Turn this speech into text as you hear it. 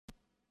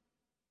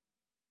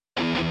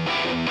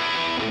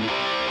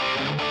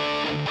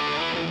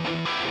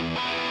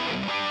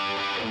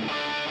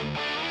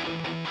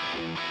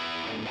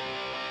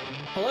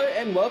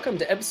and welcome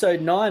to episode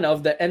 9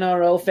 of the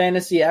NRL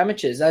Fantasy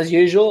Amateurs. As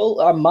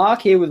usual, I'm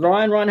Mark here with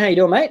Ryan. Ryan, how you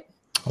doing, mate?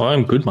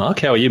 I'm good, Mark.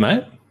 How are you,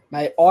 mate?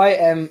 Mate, I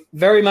am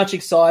very much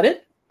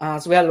excited.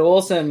 So we had an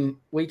awesome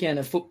weekend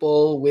of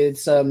football with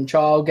some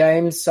trial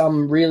games,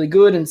 some really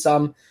good and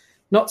some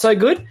not so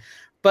good.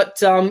 But,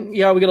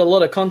 we got a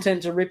lot of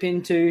content to rip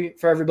into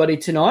for everybody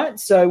tonight.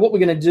 So what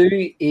we're going to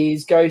do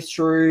is go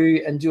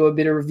through and do a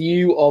bit of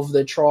review of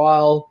the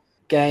trial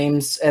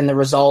games and the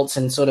results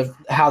and sort of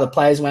how the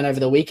players went over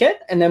the weekend.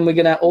 And then we're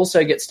going to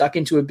also get stuck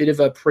into a bit of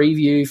a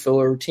preview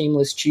for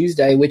Teamless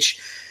Tuesday, which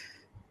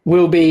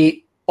will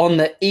be on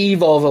the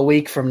eve of a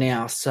week from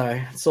now. So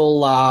it's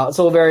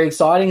all very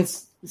exciting.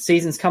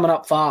 Season's coming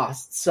up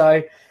fast.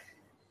 So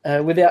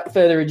without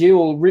further ado,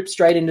 we'll rip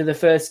straight into the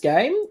first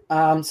game.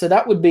 So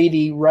that would be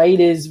the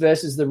Raiders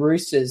versus the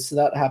Roosters. So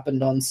that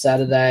happened on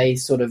Saturday,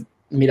 sort of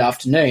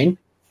mid-afternoon.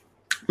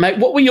 Mate,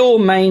 what were your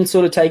main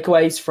sort of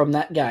takeaways from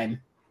that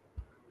game?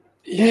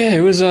 Yeah, it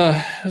was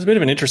a bit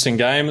of an interesting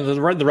game. The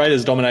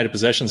Raiders dominated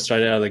possession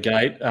straight out of the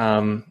gate.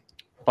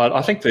 But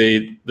I think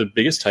the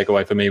biggest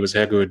takeaway for me was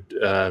how good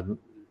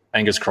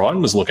Angus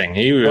Crichton was looking.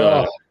 He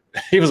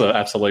was an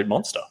absolute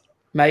monster.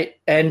 Mate,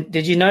 and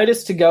did you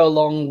notice, to go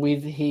along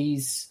with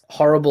his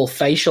horrible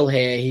facial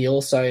hair, he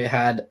also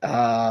had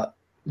one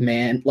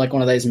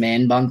of those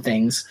man bun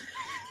things.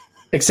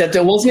 Except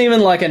it wasn't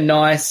even like a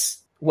nice,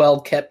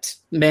 well-kept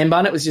man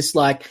bun. It was just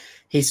like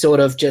he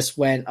sort of just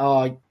went,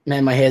 oh,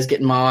 man, my hair's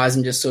getting my eyes,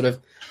 and just sort of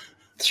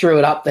threw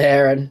it up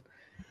there. And,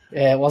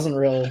 yeah, it wasn't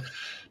real.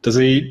 Do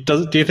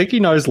you think he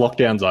knows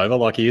lockdown's over?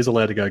 Like, he is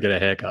allowed to go get a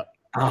haircut?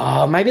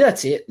 Oh, maybe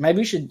that's it.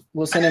 Maybe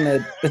we'll send him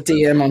a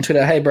DM on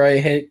Twitter. Hey, bro,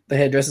 the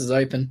hairdresser's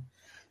open.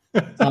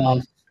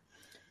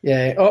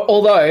 Yeah.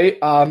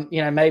 Although,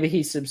 maybe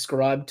he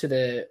subscribed to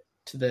the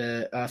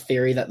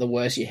theory that the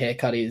worse your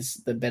haircut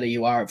is, the better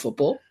you are at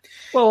football.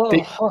 Well,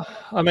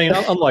 I mean,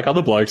 unlike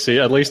other blokes,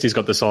 at least he's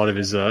got the side of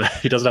his.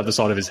 He doesn't have the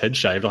side of his head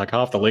shaved. Like,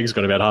 half the league's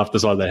got about half the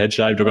side of the head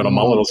shaved, or got a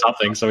mullet or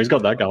something. So he's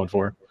got that going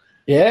for him.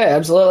 Yeah,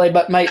 absolutely.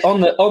 But mate,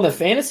 on the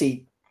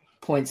fantasy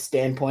points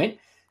standpoint,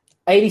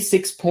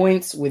 86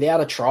 points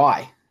without a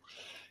try.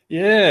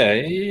 Yeah,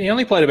 he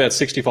only played about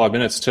 65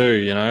 minutes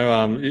too.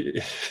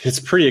 It's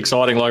pretty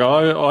exciting. Like,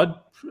 I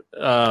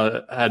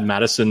had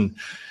Madison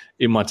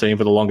in my team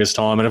for the longest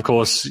time, and of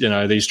course,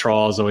 these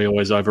trials, we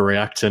always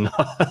overreact and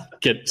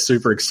get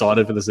super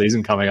excited for the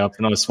season coming up.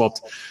 And I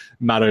swapped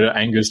Matto to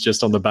Angus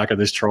just on the back of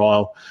this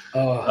trial.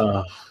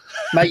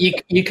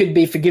 Mate, you could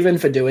be forgiven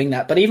for doing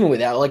that, but even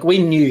without, like, we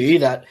knew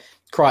that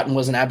Crichton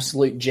was an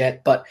absolute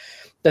jet. But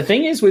the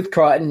thing is with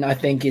Crichton, I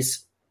think, is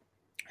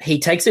he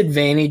takes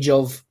advantage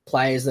of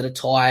players that are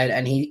tired,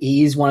 and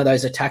he is one of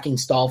those attacking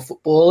style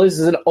footballers.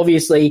 And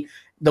obviously,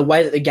 the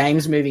way that the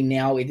game's moving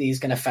now, it is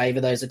going to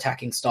favour those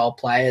attacking style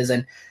players.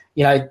 And,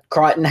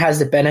 Crichton has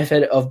the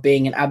benefit of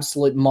being an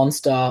absolute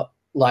monster.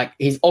 Like,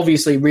 he's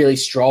obviously really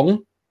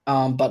strong,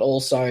 but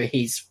also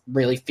he's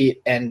really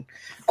fit and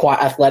quite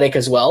athletic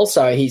as well.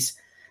 So he's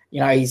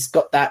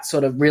got that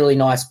sort of really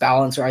nice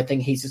balance where I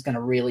think he's just going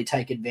to really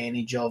take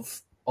advantage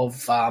of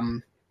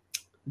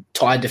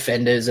tired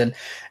defenders. And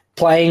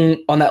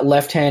playing on that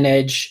left-hand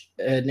edge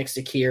next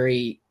to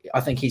Keary, I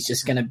think he's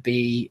just going to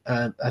be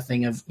a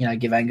thing of,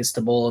 give Angus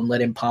the ball and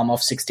let him palm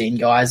off 16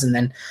 guys and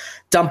then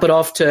dump it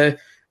off to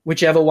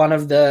whichever one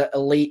of the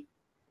elite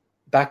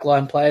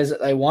backline players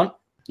that they want.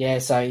 Yeah,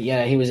 so,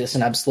 he was just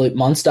an absolute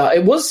monster.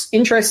 It was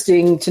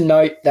interesting to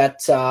note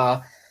that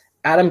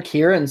Adam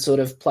Kieran sort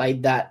of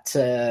played that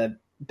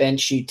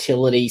bench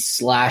utility /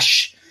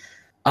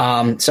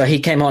 so he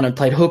came on and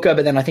played hooker,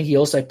 but then I think he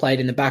also played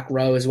in the back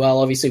row as well.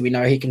 Obviously, we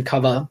know he can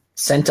cover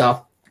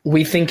centre.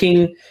 We're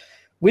thinking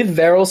with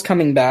Verrills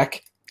coming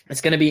back, it's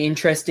going to be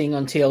interesting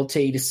on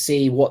TLT to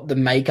see what the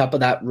makeup of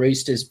that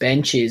Roosters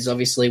bench is.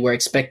 Obviously, we're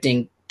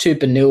expecting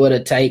Tupanua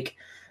to take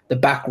the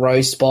back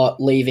row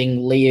spot,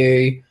 leaving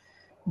Liu,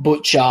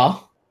 Butcher,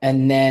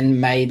 and then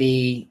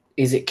maybe,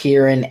 is it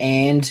Kieran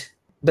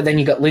but then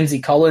you've got Lindsay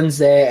Collins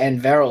there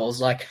and Verrills.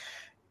 Like,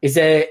 is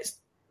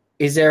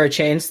there a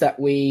chance that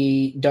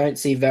we don't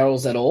see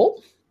Verrills at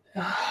all?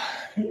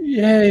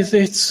 Yeah,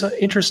 it's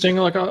interesting.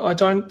 Like, I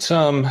don't.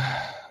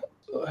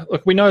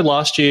 Look, we know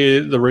last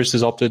year the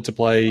Roosters opted to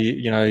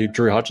play,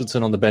 Drew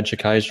Hutchinson on the bench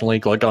occasionally,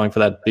 like going for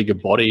that bigger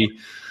body.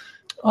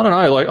 I don't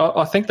know. Like,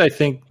 I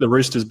think the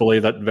Roosters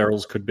believe that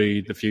Verrills could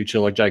be the future.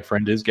 Like, Jake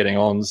Friend is getting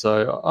on,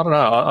 so I don't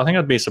know. I think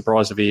I'd be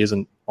surprised if he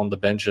isn't on the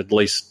bench at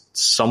least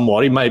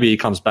somewhat. Maybe he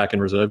comes back in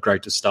reserve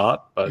grade to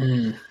start, but.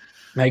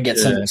 Maybe get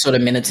some sort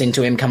of minutes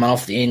into him coming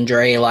off the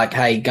injury, like,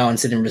 hey, go and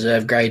sit in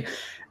reserve grade.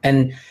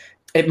 And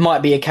it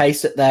might be a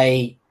case that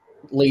they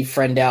leave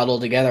Friend out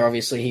altogether.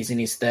 Obviously, he's in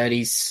his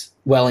 30s,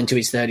 well into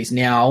his 30s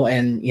now,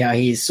 and,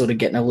 he's sort of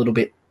getting a little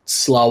bit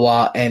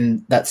slower,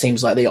 and that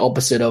seems like the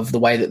opposite of the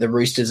way that the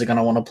Roosters are going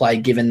to want to play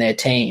given their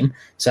team.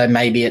 So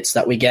maybe it's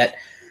that we get,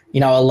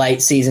 a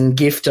late season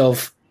gift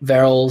of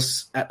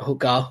Verrills at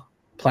hooker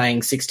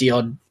playing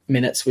 60-odd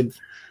minutes with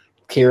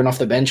Kieran off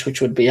the bench,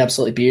 which would be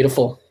absolutely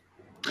beautiful.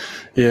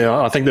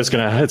 Yeah, I think it's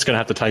gonna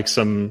have to take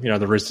some,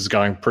 the Roosters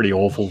going pretty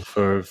awful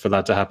for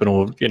that to happen.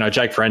 Or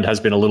Jake Friend has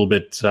been a little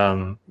bit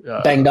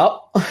banged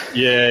up.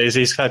 Yeah,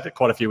 he's had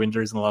quite a few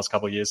injuries in the last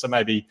couple of years, so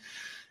maybe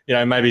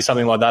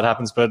something like that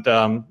happens. But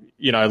I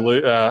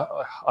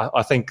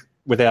think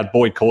without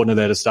Boyd Cordner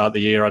there to start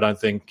the year, I don't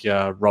think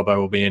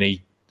Robbo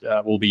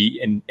will be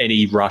in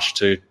any rush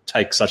to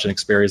take such an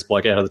experienced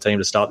bloke out of the team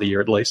to start the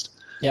year at least.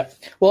 Yep.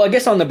 Well, I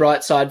guess on the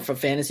bright side for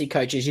fantasy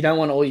coaches, you don't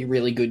want all your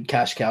really good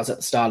cash cows at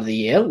the start of the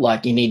year.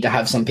 Like, you need to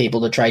have some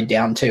people to trade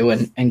down to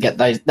and get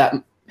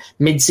that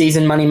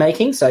mid-season money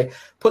making. So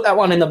put that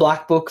one in the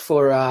black book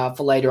for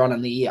later on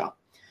in the year.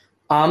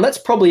 That's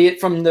probably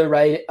it from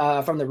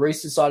the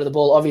Roosters side of the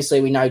ball. Obviously,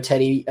 we know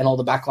Teddy and all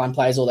the backline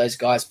players, all those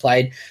guys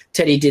played.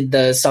 Teddy did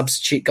the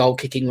substitute goal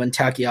kicking when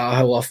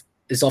Taukei'aho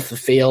is off the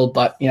field,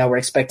 but we're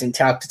expecting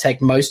Tauk to take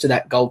most of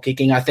that goal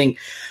kicking. I think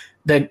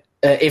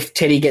if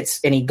Teddy gets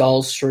any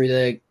goals through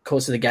the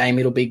course of the game,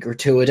 it'll be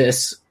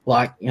gratuitous,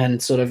 and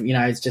sort of,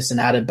 it's just an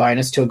added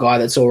bonus to a guy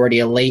that's already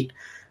elite.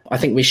 I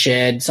think we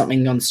shared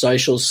something on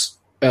socials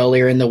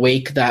earlier in the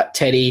week that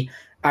Teddy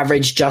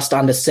averaged just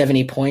under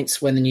 70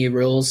 points when the new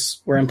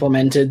rules were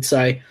implemented.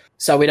 So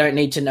we don't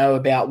need to know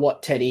about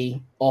what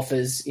Teddy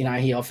offers.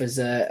 He offers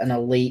an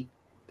elite.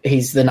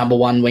 He's the number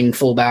one wing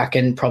fullback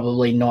and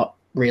probably not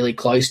really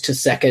close to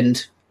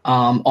second.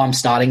 I'm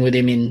starting with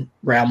him in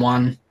round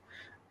one.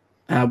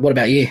 What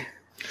about you?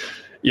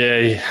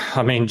 Yeah,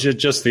 I mean,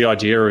 just the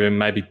idea of him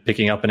maybe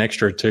picking up an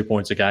extra 2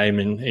 points a game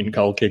in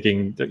goal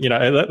kicking,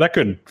 that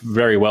could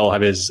very well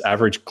have his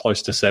average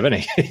close to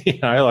 70.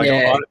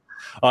 Yeah.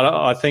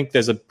 I think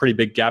there's a pretty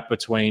big gap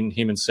between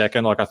him and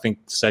second. I think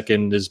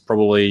second is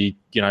probably,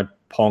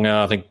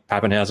 Ponga. I think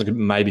Pappenhausen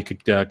maybe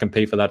could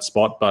compete for that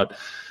spot. But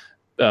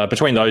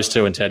between those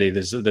two and Teddy,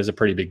 there's a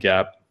pretty big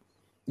gap.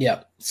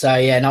 Yeah. So,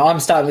 yeah, no,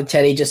 I'm starting with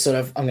Teddy. Just sort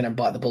of, I'm going to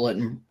bite the bullet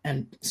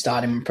and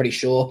start him, I'm pretty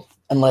sure.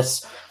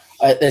 Unless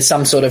there's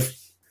some sort of,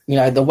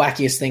 the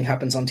wackiest thing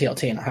happens on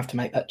TLT and I have to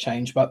make that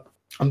change. But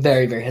I'm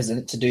very, very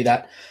hesitant to do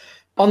that.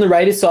 On the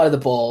Raiders side of the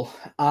ball,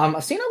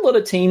 I've seen a lot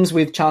of teams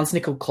with Chance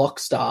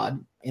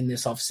Nickel-Klokstad in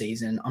this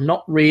offseason. I'm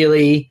not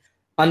really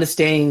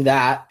understanding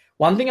that.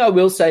 One thing I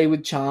will say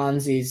with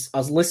Chance is I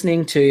was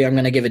listening to, I'm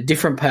going to give a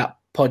different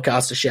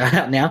podcast a shout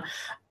out now,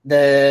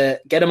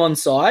 the Get 'Em On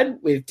Side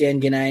with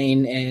Dan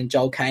Ginnane and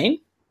Joel Kane.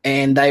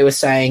 And they were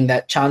saying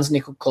that Chance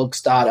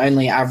Nickel-Klokstad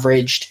only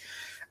averaged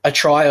a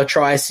try or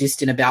try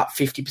assist in about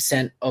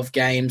 50% of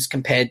games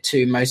compared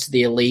to most of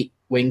the elite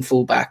wing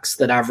fullbacks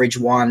that average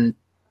one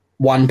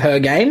per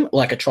game,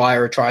 like a try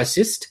or a try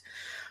assist.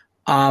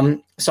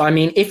 So, I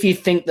mean, if you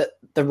think that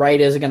the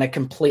Raiders are going to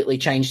completely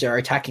change their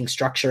attacking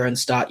structure and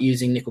start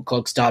using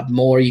Nickel-Klokstad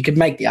more, you could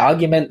make the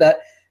argument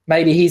that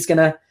maybe he's going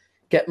to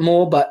get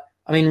more. But,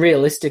 I mean,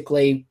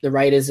 realistically, the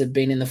Raiders have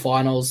been in the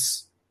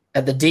finals,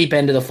 at the deep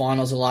end of the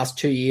finals the last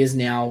 2 years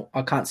now.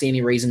 I can't see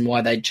any reason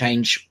why they'd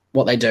change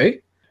what they do.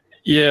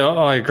 Yeah,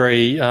 I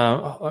agree. And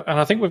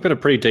I think we've got a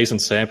pretty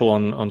decent sample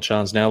on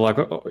Chance now.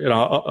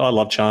 I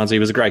love Chance. He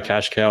was a great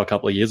cash cow a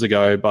couple of years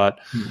ago, but,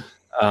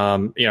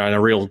 and a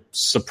real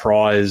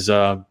surprise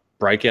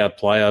breakout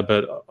player.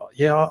 But,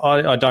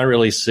 I don't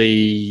really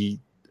see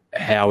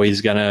how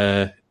he's going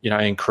to,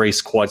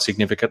 increase quite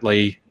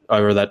significantly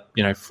over that,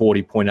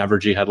 40-point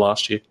average he had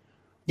last year.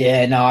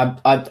 Yeah, no,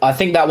 I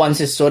think that one's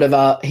just sort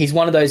of he's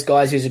one of those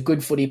guys who's a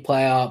good footy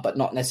player, but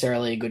not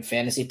necessarily a good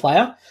fantasy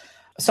player.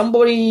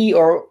 Somebody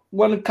or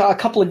a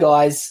couple of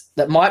guys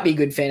that might be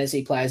good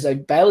fantasy players. So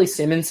Bailey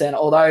Simonson,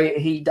 although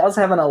he does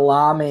have an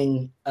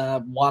alarming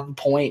 1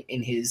 point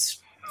in his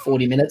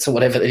 40 minutes or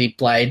whatever that he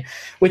played,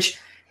 which,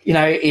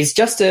 is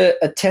just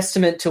a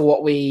testament to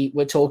what we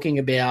were talking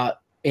about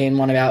in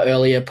one of our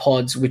earlier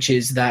pods, which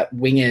is that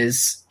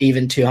wingers,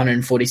 even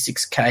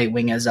 246k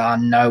wingers, are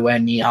nowhere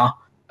near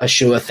a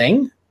sure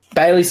thing.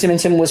 Bailey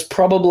Simonson was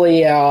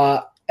probably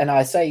and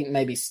I say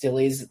maybe still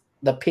is,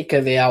 the pick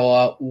of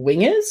our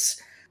wingers.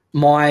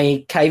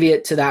 My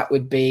caveat to that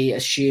would be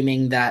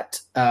assuming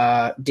that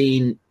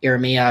Dean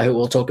Ieremia, who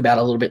we'll talk about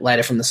a little bit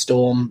later from the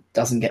Storm,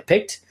 doesn't get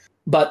picked.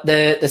 But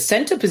the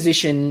centre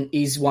position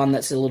is one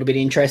that's a little bit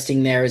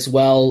interesting there as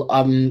well.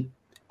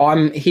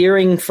 I'm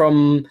hearing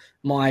from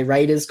my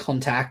Raiders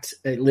contact,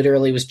 it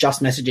literally was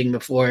just messaging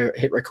before I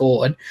hit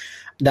record,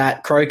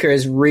 that Croker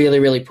is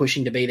really, really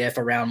pushing to be there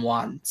for round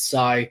one.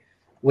 So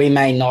we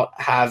may not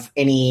have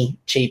any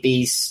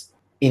cheapies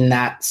in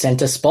that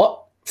centre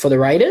spot for the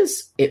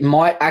Raiders. It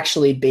might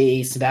actually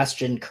be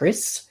Sebastian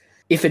Kris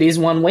if it is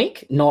 1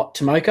 week, not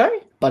Tomoko,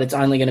 but it's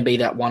only going to be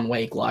that 1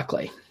 week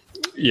likely.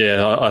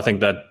 Yeah, I think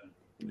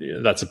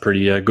that's a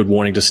pretty good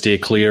warning to steer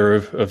clear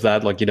of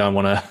that. Like, you don't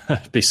want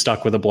to be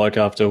stuck with a bloke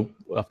after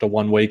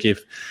 1 week.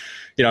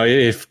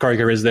 If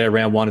Croker is there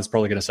round one, it's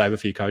probably going to save a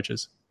few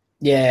coaches.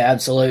 Yeah,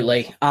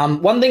 absolutely.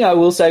 One thing I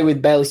will say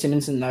with Bailey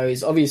Simonson, though,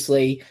 is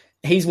obviously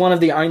he's one of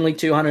the only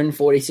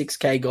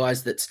 246k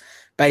guys that's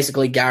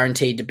basically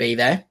guaranteed to be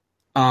there.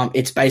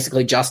 It's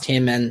basically just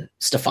him and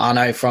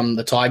Stefano from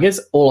the Tigers.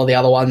 All of the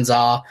other ones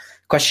are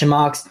question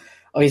marks.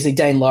 Obviously,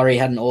 Dane Laurie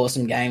had an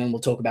awesome game, and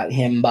we'll talk about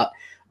him. But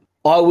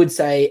I would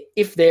say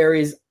if there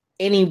is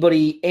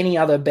any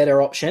other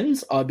better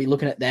options, I'd be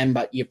looking at them,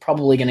 but you're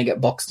probably going to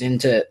get boxed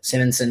into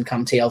Simonson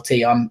come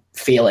TLT, I'm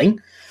feeling.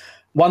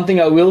 One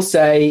thing I will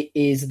say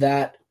is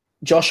that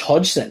Josh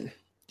Hodgson.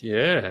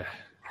 Yeah.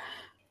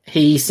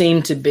 He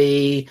seemed to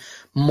be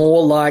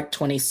more like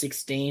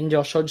 2016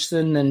 Josh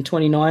Hodgson than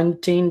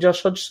 2019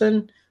 Josh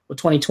Hodgson or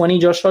 2020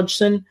 Josh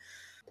Hodgson.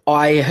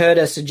 I heard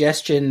a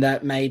suggestion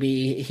that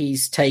maybe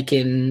he's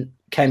taken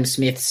Cam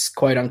Smith's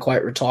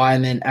quote-unquote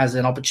retirement as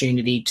an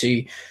opportunity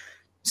to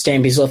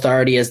stamp his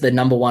authority as the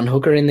number one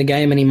hooker in the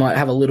game, and he might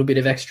have a little bit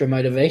of extra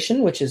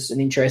motivation, which is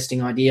an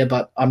interesting idea,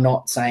 but I'm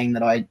not saying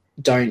that I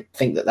don't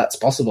think that that's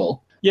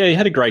possible. Yeah, he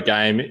had a great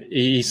game.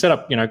 He set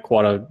up,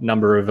 quite a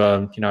number of,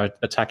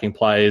 attacking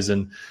plays,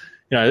 and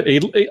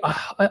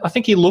I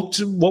think he looked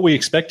what we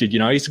expected.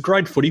 He's a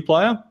great footy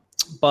player,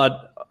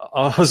 but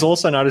I was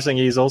also noticing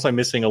he's also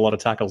missing a lot of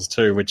tackles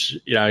too, which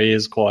he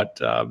is quite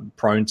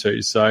prone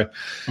to. So,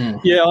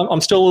 yeah,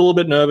 I'm still a little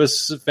bit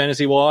nervous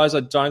fantasy wise.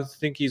 I don't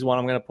think he's one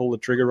I'm going to pull the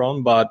trigger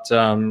on, but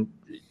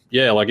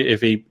like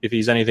if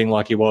he's anything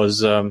like he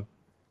was in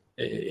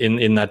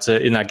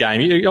that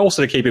game.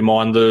 Also to keep in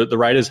mind, the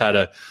Raiders had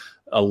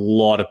a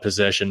lot of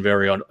possession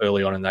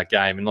early on in that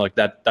game, and like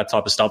that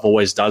type of stuff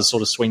always does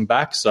sort of swing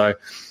back. So,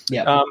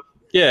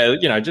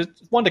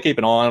 just one to keep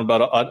an eye on,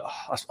 but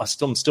I'm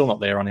still not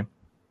there on him.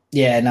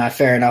 Yeah, no,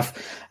 fair enough.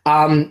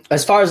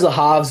 As far as the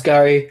halves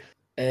go,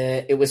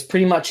 it was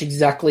pretty much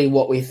exactly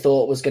what we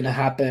thought was going to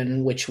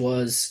happen, which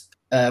was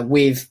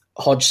with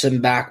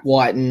Hodgson back,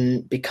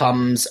 Whiten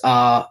becomes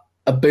a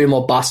boom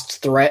or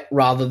bust threat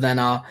rather than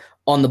a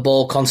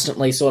on-the-ball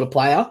constantly sort of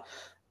player.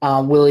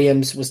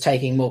 Williams was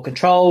taking more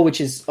control,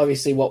 which is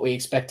obviously what we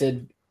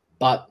expected,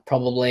 but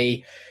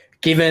probably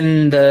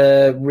given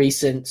the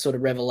recent sort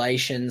of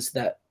revelations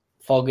that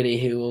Fogarty,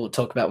 who we'll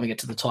talk about when we get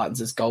to the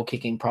Titans' goal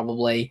kicking,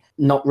 probably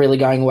not really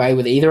going away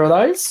with either of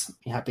those.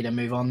 You happy to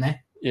move on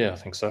there? Yeah, I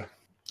think so.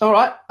 All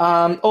right.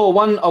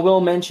 One I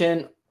will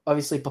mention,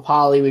 obviously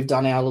Papali, we've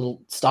done our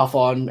little stuff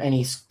on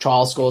any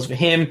trial scores for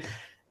him,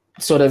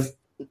 sort of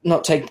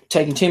not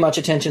taking too much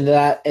attention to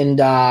that. And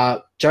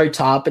Joe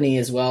Tarpany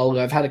as well,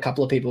 I've had a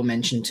couple of people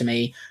mention to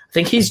me. I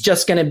think he's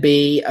just going to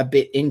be a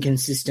bit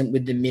inconsistent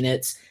with the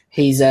minutes.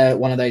 He's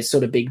one of those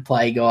sort of big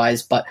play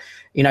guys. But,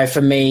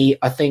 for me,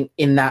 I think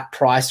in that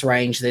price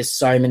range, there's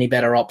so many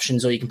better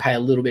options, or you can pay a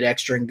little bit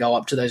extra and go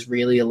up to those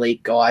really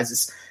elite guys.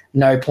 There's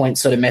no point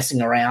sort of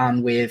messing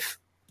around with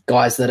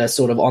guys that are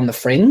sort of on the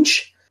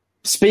fringe.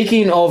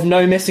 Speaking of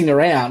no messing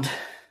around,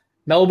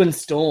 Melbourne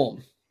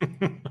Storm.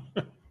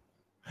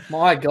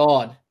 My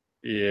God.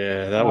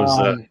 Yeah, that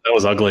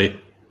was ugly.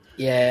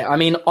 Yeah, I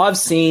mean, I've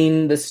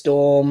seen the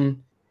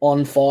Storm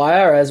on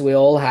fire, as we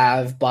all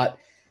have, but,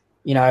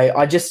 I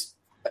had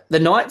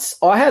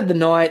the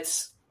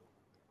Knights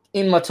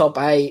in my top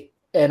 8,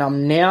 and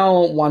I'm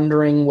now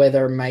wondering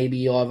whether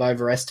maybe I've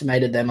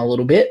overestimated them a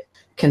little bit,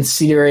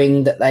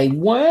 considering that they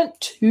weren't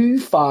too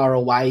far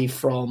away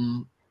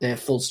from their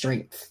full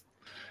strength.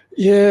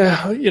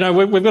 Yeah,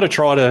 we've got to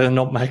try to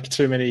not make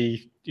too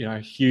many,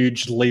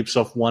 huge leaps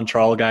off one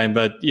trial game.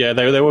 But, yeah,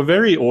 they were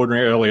very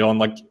ordinary early on.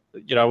 Like,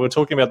 we're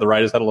talking about the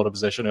Raiders had a lot of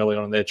possession early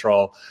on in their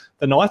trial.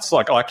 The Knights,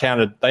 like I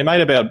counted, they made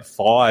about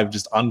 5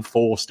 just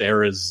unforced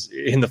errors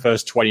in the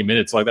first 20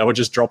 minutes. Like they were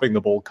just dropping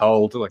the ball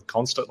cold like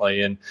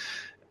constantly. And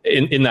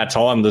in that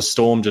time, the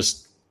Storm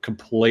just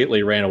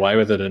completely ran away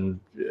with it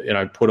and,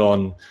 put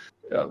on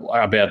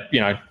about,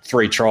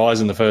 3 tries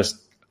in the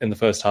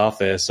first half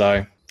there.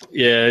 So,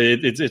 yeah,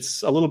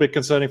 it's a little bit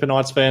concerning for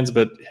Knights fans,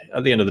 but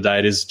at the end of the day,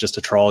 it is just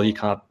a trial. You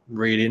can't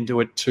read into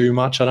it too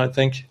much, I don't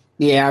think.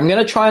 Yeah, I'm going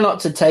to try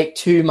not to take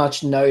too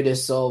much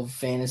notice of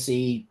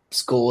fantasy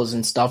scores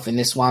and stuff in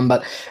this one,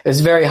 but it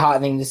was very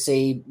heartening to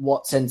see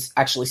Watson's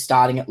actually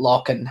starting at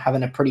lock and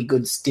having a pretty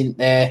good stint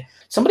there.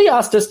 Somebody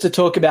asked us to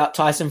talk about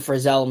Tyson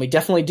Frizell, and we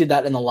definitely did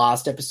that in the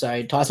last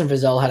episode. Tyson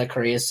Frizell had a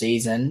career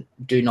season.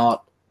 Do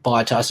not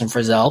buy Tyson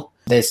Frizell.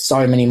 There's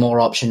so many more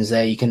options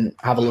there you can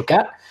have a look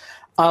at.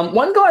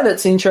 One guy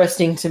that's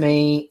interesting to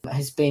me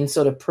has been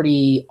sort of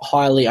pretty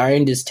highly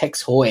owned is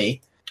Tex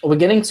Hoy. We're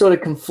getting sort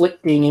of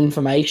conflicting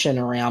information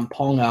around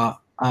Ponga,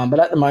 but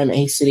at the moment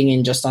he's sitting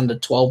in just under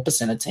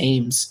 12% of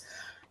teams.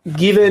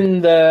 Given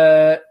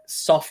the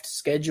soft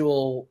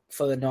schedule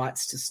for the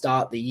Knights to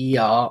start the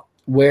year,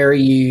 where are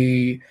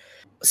you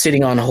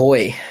sitting on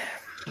Hoy?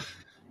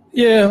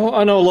 Yeah, well,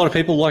 I know a lot of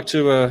people like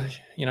to,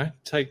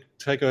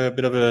 take a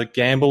bit of a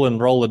gamble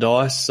and roll the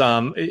dice.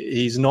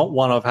 He's not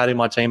one I've had in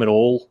my team at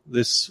all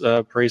this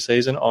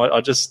preseason.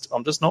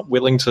 I'm just not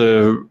willing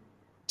to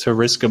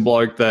risk a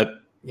bloke that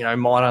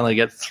might only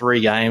get 3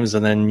 games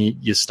and then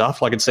you're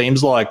stuffed. Like it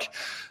seems like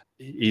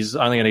he's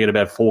only going to get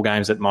about 4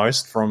 games at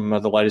most from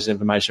the latest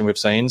information we've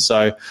seen.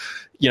 So,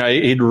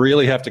 he'd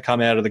really have to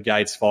come out of the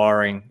gates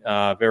firing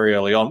very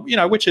early on,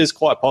 which is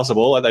quite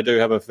possible. Like they do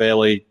have a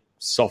fairly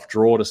soft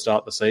draw to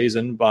start the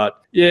season.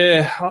 But,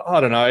 yeah,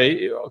 I don't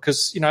know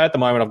because, at the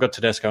moment I've got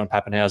Tedesco and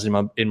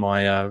Pappenhausen in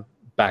my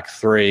back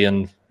 3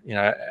 and,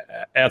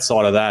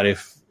 outside of that,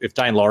 if if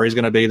Dane Laurie's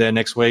going to be there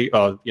next week,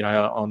 or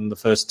on the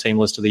first team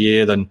list of the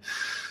year, then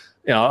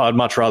I'd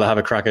much rather have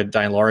a crack at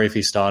Dane Laurie if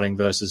he's starting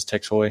versus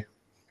Tex Hoy.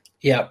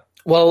 Yeah.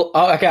 Well,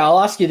 okay. I'll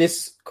ask you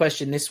this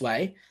question this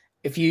way: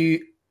 if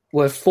you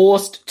were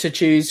forced to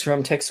choose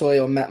from Tex Hoy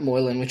or Matt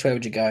Moylan, which way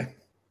would you go?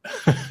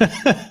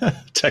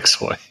 Tex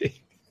Hoy.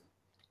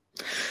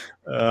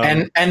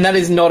 And that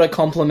is not a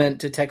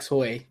compliment to Tex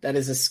Hoy. That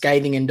is a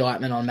scathing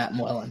indictment on Matt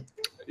Moylan.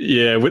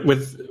 Yeah,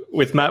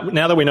 with Matt,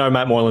 now that we know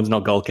Matt Moylan's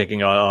not goal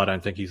kicking, I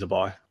don't think he's a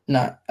buy.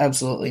 No,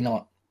 absolutely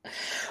not.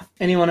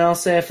 Anyone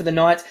else there for the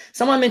Knights?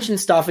 Someone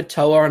mentioned Stafford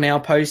Toa on our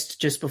post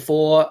just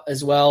before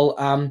as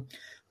well.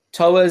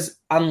 Toa's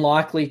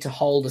unlikely to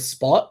hold a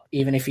spot,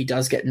 even if he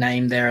does get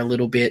named there a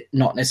little bit.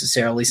 Not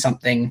necessarily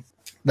something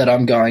that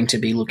I'm going to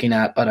be looking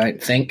at, I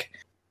don't think.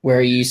 Where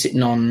are you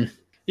sitting on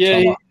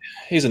Yeah, Toa?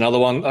 Here's another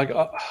one.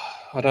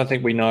 I don't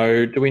think we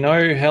know. Do we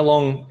know how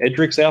long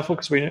Edric's out for?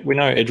 Because we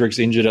know Edric's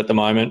injured at the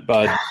moment,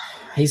 but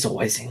he's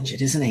always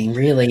injured, isn't he?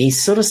 Really,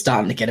 he's sort of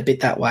starting to get a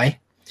bit that way,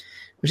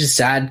 which is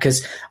sad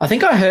because I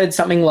think I heard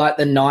something like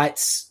the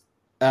Knights,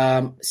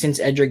 since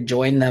Edric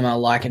joined them, are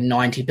like a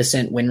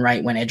 90% win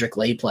rate when Edric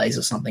Lee plays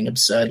or something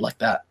absurd like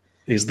that.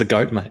 He's the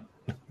GOAT, mate.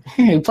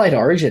 He played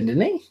Origin,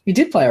 didn't he? He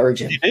did play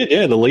Origin. He did,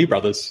 yeah, the Lee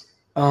brothers.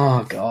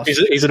 Oh, gosh.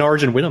 He's an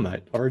Origin winner,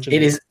 mate.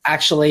 It is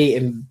actually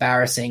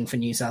embarrassing for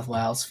New South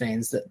Wales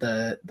fans that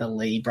the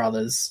Lee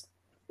brothers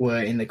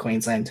were in the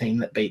Queensland team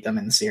that beat them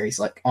in the series.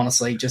 Like,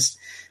 honestly, just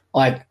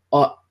like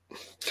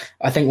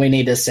I think we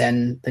need to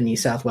send the New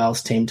South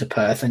Wales team to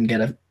Perth and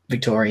get a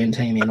Victorian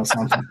team in or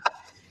something.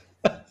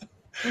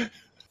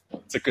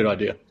 It's a good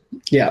idea.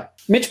 Yeah.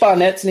 Mitch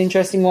Barnett's an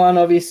interesting one,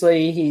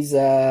 obviously. He's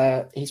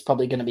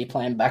probably going to be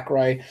playing back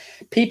row.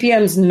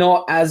 PPM's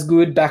not as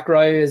good back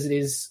row as it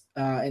is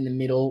in the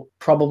middle,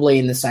 probably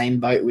in the same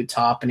boat with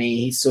Tarpany.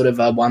 He's sort of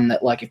a one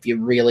that, like, if you're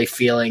really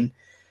feeling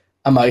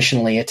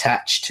emotionally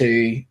attached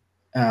to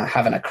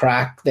having a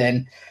crack,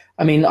 then,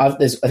 I mean, I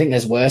think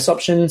there's worse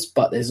options,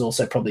 but there's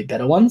also probably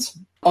better ones.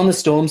 On the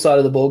Storm side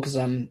of the ball, because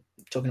I'm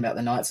talking about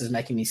the Knights is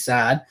making me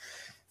sad,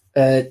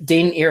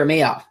 Dean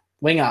Iramia,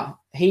 winger,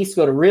 he's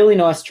got a really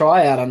nice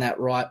tryout on that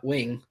right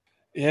wing.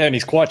 Yeah, and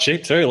he's quite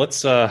cheap too.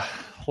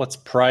 Let's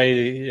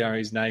pray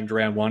he's named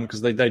round one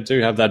because they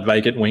do have that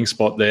vacant wing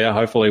spot there.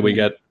 Hopefully we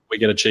get a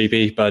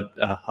cheapie, but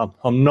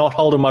I'm not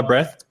holding my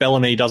breath.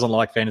 Bellamy doesn't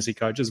like fantasy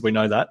coaches. We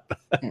know that.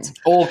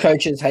 All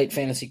coaches hate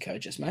fantasy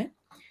coaches, mate.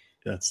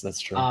 That's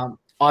true.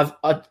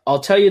 I'll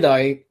tell you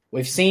though,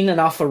 we've seen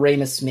enough of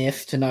Remus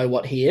Smith to know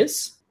what he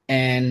is,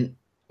 and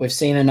we've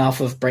seen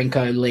enough of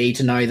Brenko Lee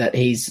to know that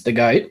he's the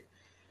GOAT.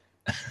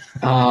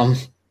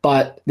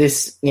 But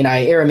this,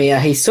 Iramia,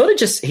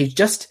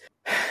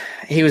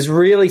 he was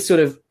really sort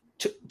of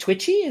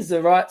twitchy is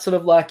the right sort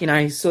of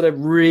he's sort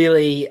of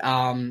really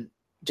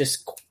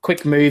just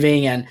quick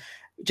moving and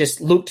just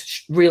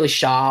looked really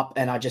sharp.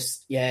 And I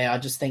just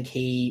think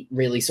he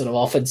really sort of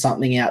offered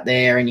something out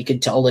there, and you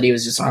could tell that he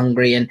was just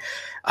hungry. And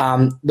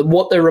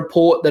the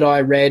report that I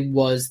read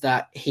was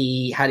that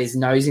he had his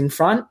nose in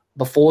front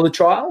before the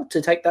trial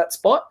to take that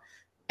spot.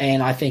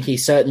 And I think he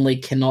certainly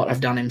cannot have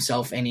done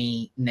himself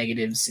any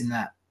negatives in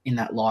that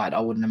light,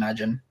 I wouldn't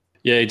imagine.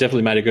 Yeah, he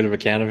definitely made a good of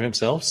account of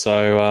himself.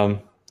 So,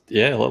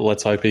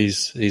 let's hope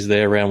he's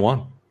there round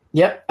one.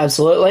 Yep,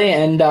 absolutely.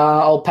 And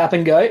old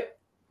Pappen Goat.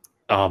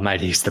 Oh,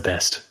 mate, he's the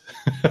best.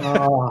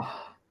 Oh.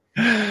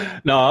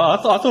 No, I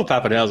thought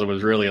Pappenhausen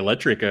was really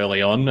electric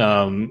early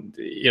on.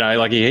 He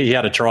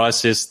had a try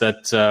assist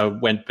that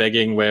went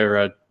begging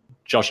where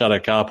Josh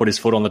Adokar put his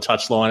foot on the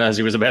touchline as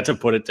he was about to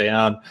put it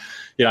down.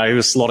 He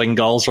was slotting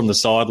goals from the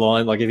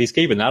sideline. Like, if he's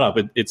keeping that up,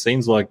 it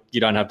seems like you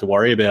don't have to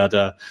worry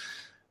about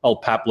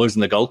old Pap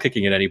losing the goal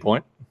kicking at any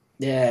point.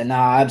 Yeah, no,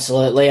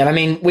 absolutely. And I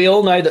mean, we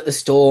all know that the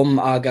Storm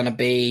are going to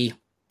be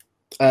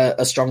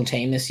a strong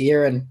team this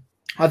year. And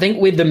I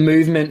think with the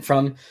movement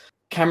from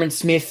Cameron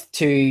Smith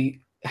to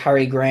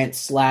Harry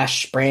Grant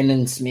 /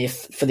 Brandon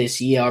Smith for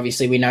this year,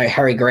 obviously we know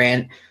Harry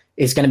Grant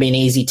is going to be an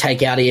easy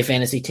take out of your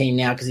fantasy team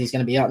now because he's going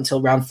to be out until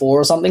round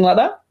 4 or something like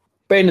that.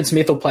 Brandon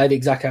Smith will play the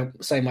exact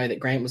same way that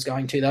Grant was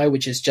going to, though,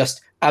 which is just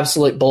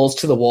absolute balls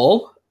to the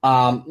wall.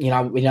 We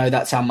know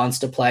that's how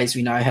Munster plays.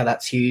 We know how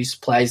that's Hughes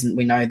plays, and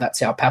we know that's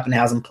how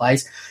Pappenhausen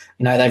plays.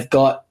 They've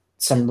got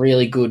some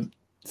really good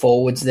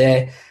forwards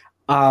there.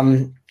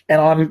 And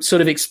I'm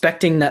sort of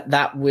expecting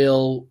that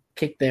will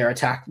kick their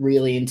attack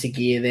really into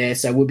gear there.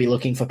 So we'll be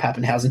looking for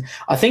Pappenhausen.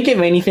 I think, if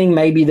anything,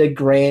 maybe the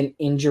Grant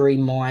injury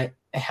might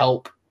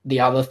help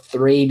the other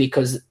three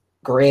because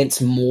Grant's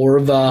more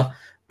of a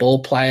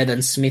ball player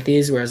than Smith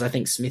is, whereas I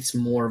think Smith's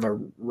more of a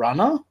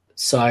runner.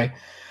 So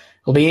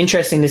it'll be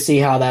interesting to see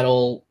how that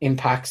all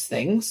impacts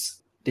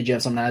things. Did you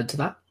have something to add to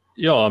that?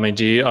 Yeah, I mean,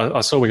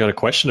 I saw we got a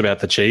question about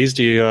the Cheese.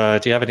 Do you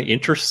have any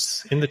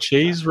interest in the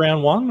Cheese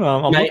round one?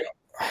 Mate,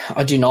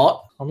 I do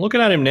not. I'm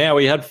looking at him now.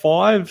 He had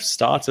 5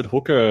 starts at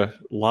hooker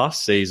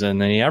last season,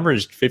 and he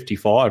averaged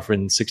 55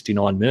 in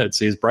 69 minutes.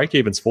 His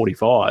break-even's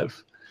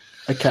 45.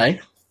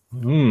 Okay.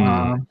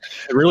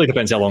 It really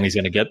depends how long he's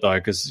going to get, though,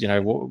 because,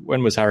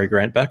 when was Harry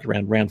Grant back?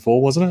 Around round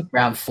 4, wasn't it?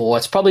 Round 4.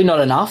 It's probably not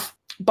enough.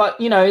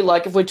 But,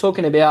 like if we're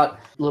talking about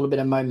a little bit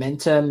of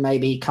momentum,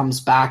 maybe he comes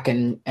back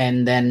and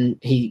then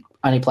he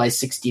only plays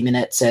 60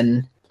 minutes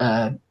and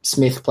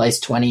Smith plays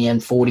 20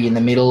 and 40 in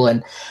the middle.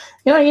 And,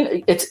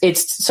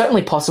 it's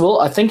certainly possible.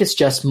 I think it's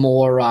just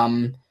more,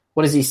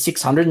 what is he,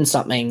 600 and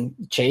something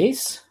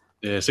cheese?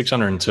 Yeah,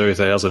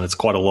 602,000. It's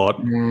quite a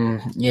lot.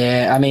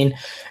 Yeah, I mean,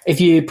 if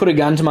you put a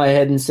gun to my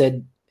head and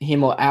said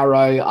him or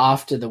Arrow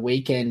after the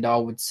weekend, I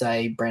would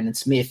say Brandon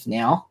Smith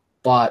now.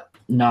 But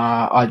no,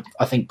 I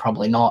think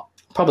probably not.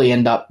 Probably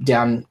end up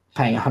down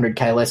paying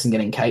 100K less and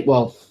getting Kate.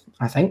 Well,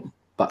 I think,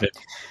 but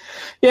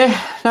yeah,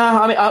 no,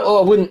 I mean,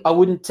 I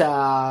wouldn't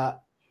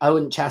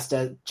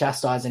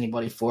chastise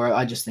anybody for it.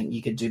 I just think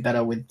you could do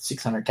better with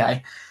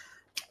 600K.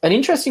 An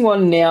interesting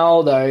one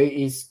now, though,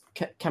 is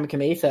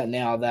Kamikamica.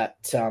 Now that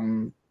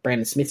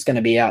Brandon Smith's going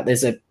to be out,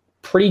 there's a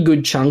pretty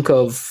good chunk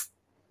of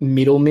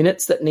middle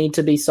minutes that need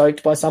to be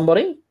soaked by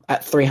somebody.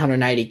 At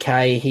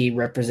 380K, he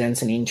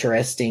represents an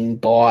interesting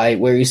buy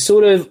where he's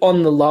sort of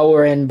on the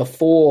lower end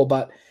before,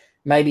 but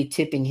maybe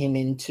tipping him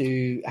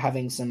into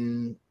having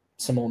some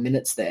more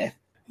minutes there.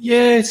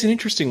 Yeah, it's an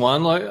interesting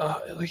one. Like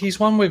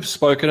he's one we've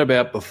spoken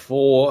about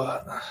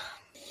before.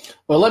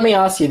 Well, let me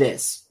ask you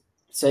this.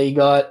 So you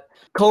got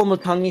Colin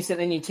Mutungi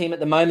sitting in your team at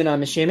the moment,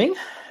 I'm assuming.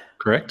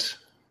 Correct.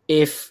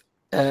 If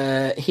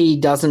he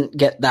doesn't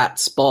get that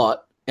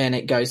spot and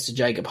it goes to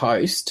Jacob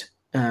Host,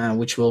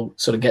 which we'll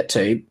sort of get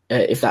to.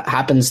 If that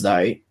happens,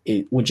 though,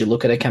 would you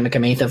look at a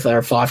Kamikamica for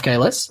a 5K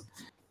less?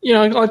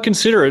 I'd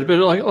consider it, but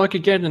like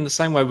again, in the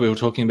same way we were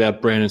talking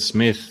about Brandon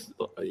Smith,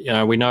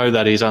 we know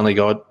that he's only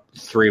got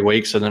 3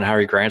 weeks and then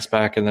Harry Grant's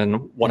back, and then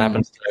what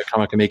happens to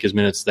Kamikamica's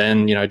minutes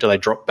then? Do they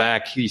drop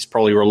back? He's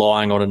probably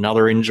relying on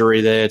another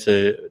injury there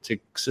to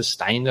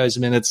sustain those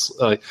minutes.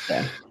 I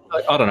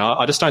don't know.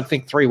 I just don't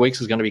think 3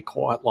 weeks is going to be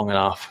quite long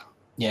enough.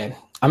 Yeah.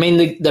 I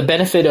mean, the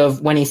benefit of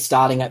when he's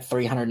starting at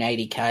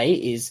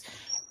 380K is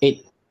it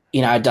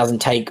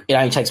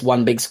only takes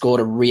one big score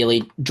to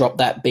really drop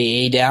that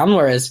BE down.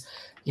 Whereas,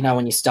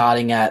 when you're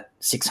starting at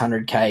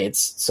 600K,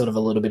 it's sort of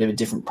a little bit of a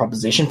different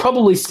proposition.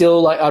 Probably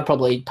still, I'd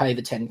probably pay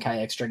the 10K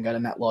extra and go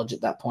to Matt Lodge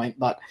at that point.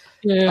 But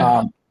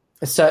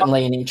it's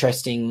certainly an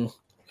interesting.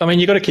 I mean,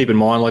 you got to keep in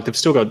mind, they've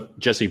still got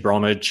Jesse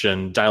Bromwich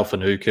and Dale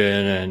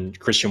Finucane and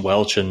Christian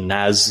Welch and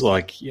Naz.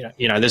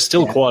 There's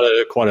still quite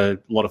a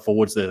lot of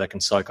forwards there that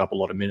can soak up a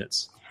lot of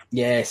minutes.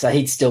 Yeah, so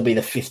he'd still be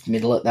the fifth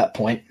middle at that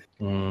point.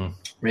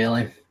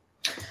 Really?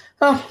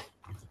 Oh,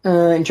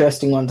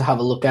 interesting one to have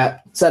a look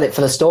at. Is that it for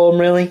the Storm,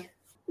 really?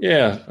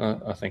 Yeah,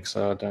 I think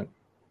so. I don't.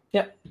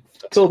 Yep.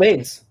 Cool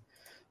beans.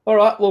 All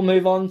right, we'll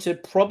move on to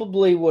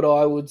probably what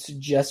I would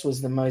suggest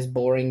was the most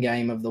boring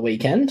game of the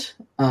weekend,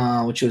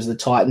 which was the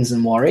Titans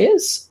and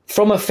Warriors.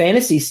 From a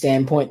fantasy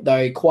standpoint,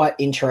 though, quite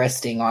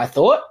interesting, I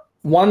thought.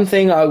 One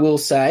thing I will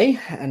say,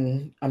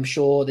 and I'm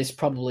sure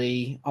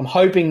I'm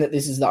hoping that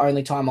this is the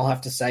only time I'll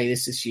have to say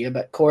this year,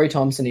 but Corey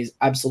Thompson is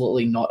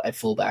absolutely not a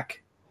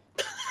fullback.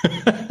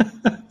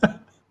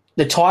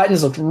 The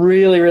Titans looked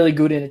really, really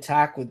good in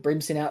attack with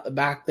Brimson out the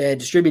back there,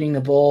 distributing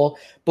the ball.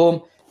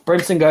 Boom.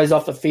 Brimson goes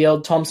off the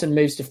field. Thompson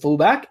moves to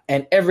fullback,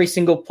 and every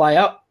single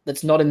player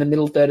that's not in the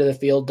middle third of the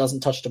field doesn't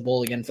touch the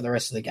ball again for the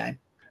rest of the game.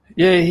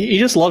 Yeah, he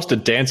just loves to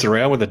dance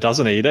around with it,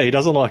 doesn't he? He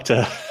doesn't like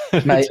to,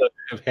 Mate,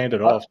 to hand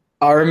it off.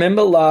 I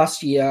remember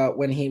last year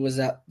when he was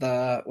at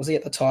was he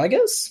at the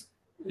Tigers?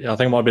 Yeah, I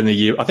think it might have been the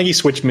year. I think he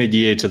switched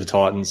mid-year to the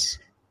Titans.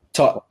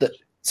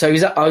 So he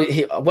was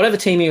at whatever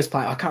team he was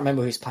playing. I can't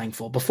remember who he was playing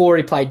for before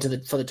he played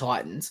for the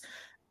Titans.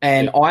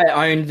 And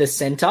I owned the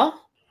center.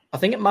 I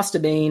think it must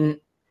have been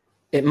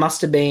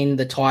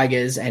the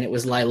Tigers, and it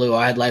was Leilua.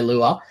 I had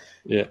Leilua.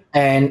 Yeah.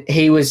 And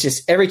he was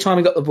just, every time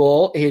he got the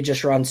ball, he would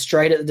just run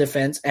straight at the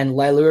defense, and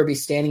Leilua would be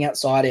standing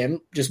outside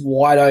him, just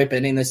wide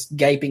open in this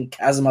gaping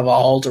chasm of a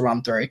hole to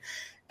run through.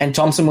 And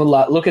Thompson would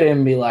look at him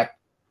and be like,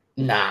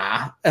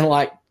 nah,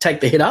 and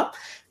take the hit up.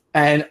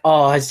 And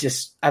it's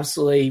just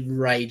absolutely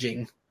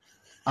raging.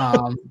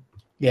 Thompson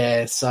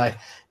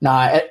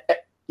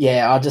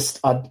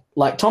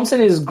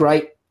is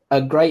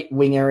a great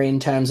winger in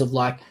terms of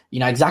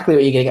exactly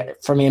what you're going to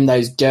get from him,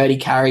 those dirty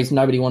carries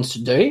nobody wants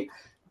to do.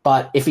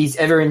 But if he's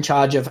ever in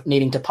charge of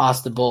needing to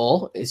pass the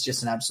ball, it's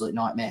just an absolute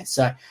nightmare.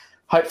 So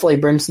hopefully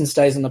Brimson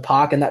stays in the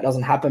park and that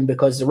doesn't happen,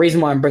 because the reason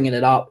why I'm bringing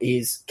it up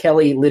is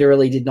Kelly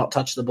literally did not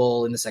touch the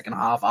ball in the second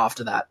half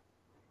after that,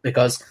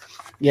 because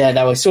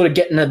they were sort of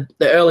getting the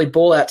early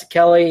ball out to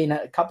Kelly and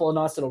a couple of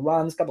nice little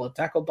runs, a couple of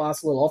tackle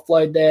passes, a little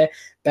offload there,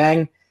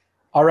 bang.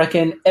 I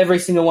reckon every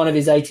single one of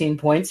his 18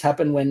 points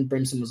happened when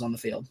Brimson was on the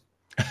field.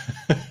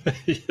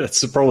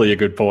 That's probably a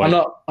good point.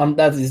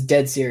 That is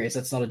dead serious.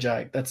 That's not a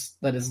joke.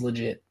 That is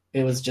legit.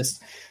 It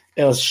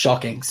was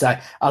shocking. So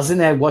I was in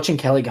there watching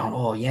Kelly going,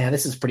 oh yeah,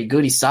 this is pretty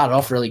good. He started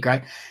off really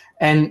great.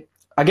 And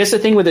I guess the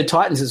thing with the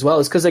Titans as well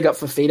is because they got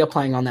Fafita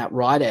playing on that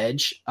right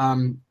edge,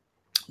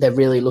 they're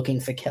really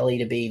looking for Kelly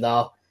to be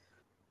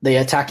the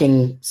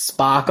attacking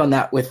spark on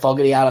that, with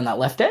Fogarty out on that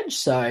left edge.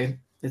 So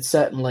it's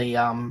certainly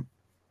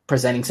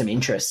presenting some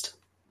interest.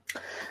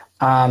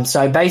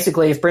 So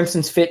basically, if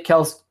Brimson's fit,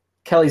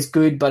 Kelly's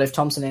good, but if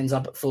Thompson ends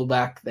up at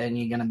fullback, then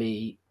you're going to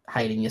be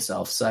hating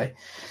yourself. So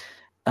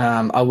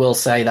I will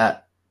say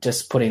that,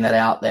 just putting that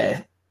out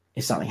there,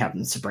 if something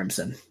happens to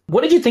Brimson.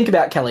 What did you think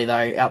about Kelly,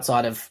 though,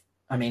 outside of,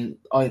 in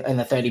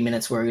the 30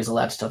 minutes where he was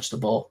allowed to touch the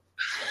ball?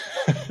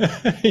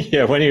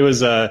 Yeah, when he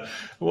was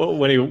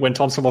when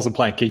Thompson wasn't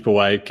playing keep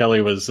away,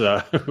 Kelly was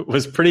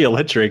pretty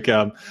electric.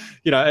 I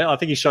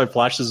think he showed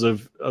flashes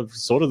of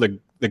sort of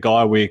the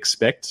guy we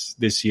expect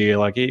this year.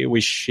 Like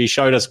he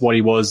showed us what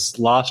he was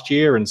last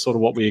year and sort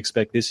of what we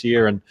expect this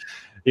year, and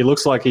he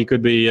looks like he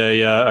could be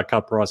a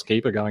cut price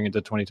keeper going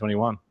into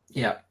 2021.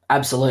 Yeah,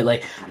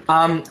 absolutely.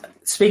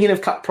 Speaking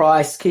of cut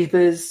price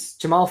keepers,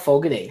 Jamal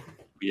Fogarty.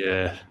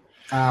 Yeah.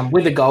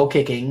 With the goal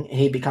kicking,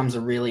 he becomes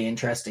a really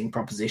interesting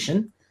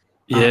proposition.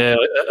 Yeah,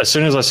 as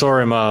soon as I saw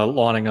him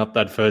lining up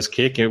that first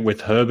kick with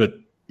Herbert,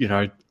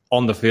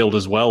 on the field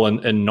as well,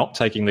 and not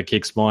taking the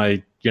kicks,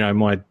 my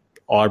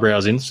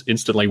eyebrows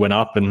instantly went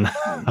up, and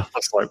I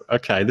was like,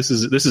 okay, this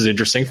is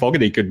interesting.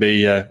 Fogarty could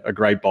be a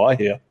great buy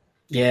here.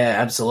 Yeah,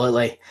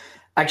 absolutely.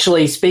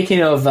 Actually,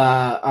 speaking of,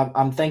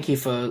 thank you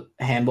for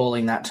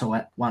handballing that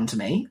one to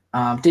me.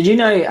 Did you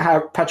know how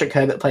Patrick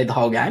Herbert played the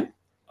whole game?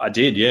 I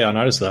did, yeah, I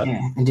noticed that.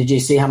 Yeah. And did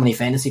you see how many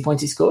fantasy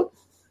points he scored?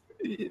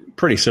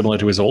 Pretty similar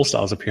to his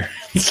All-Stars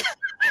appearance.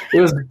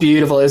 It was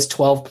beautiful. It was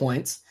 12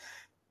 points.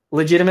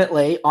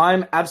 Legitimately,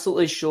 I'm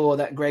absolutely sure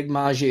that Greg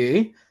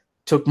Marju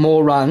took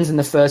more runs in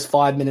the first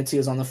 5 minutes he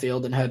was on the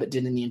field than Herbert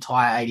did in the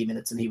entire 80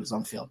 minutes that he was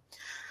on field.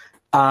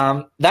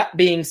 That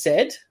being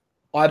said,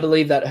 I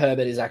believe that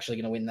Herbert is actually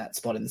going to win that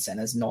spot in the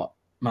centres, not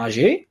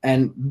Marju,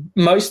 and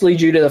mostly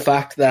due to the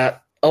fact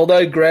that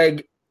although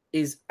Greg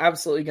is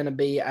absolutely going to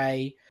be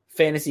a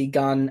fantasy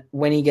gun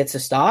when he gets a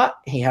start,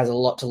 he has a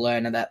lot to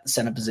learn at that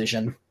centre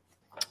position.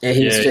 Yeah,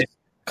 he was just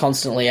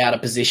constantly out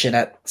of position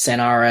at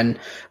centre, and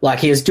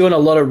he was doing a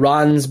lot of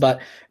runs, but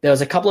there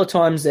was a couple of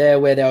times there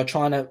where they were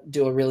trying to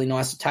do a really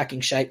nice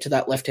attacking shape to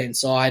that left-hand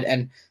side,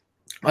 and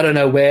I don't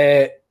know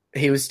where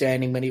he was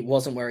standing, but he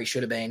wasn't where he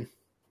should have been.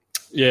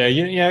 Yeah,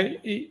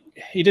 he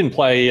didn't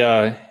play.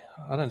 I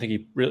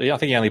think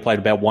he only played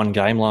about one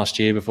game last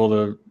year before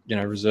the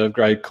reserve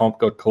grade comp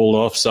got called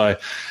off. So,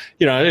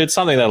 it's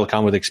something that'll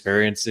come with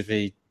experience. If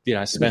he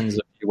spends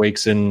a few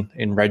weeks in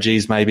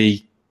Reggie's,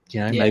 maybe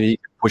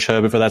push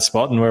Herbert for that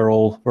spot, and we're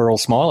all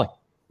smiling.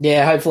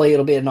 Yeah, hopefully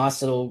it'll be a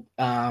nice little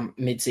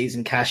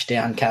mid-season cash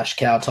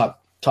cow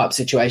type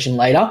situation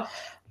later.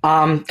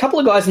 Couple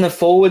of guys in the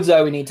forwards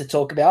though we need to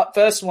talk about.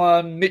 First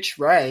one, Mitch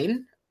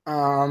Rain.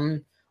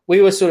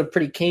 We were sort of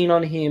pretty keen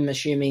on him,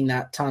 assuming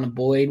that Tanner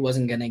Boyd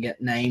wasn't going to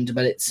get named,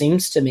 but it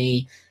seems to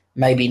me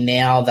maybe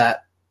now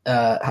that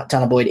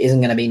Tanner Boyd isn't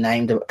going to be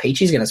named, but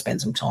Peachy's going to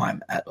spend some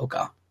time at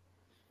hooker.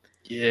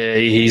 Yeah,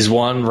 he's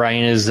one.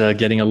 Rain is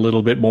getting a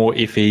little bit more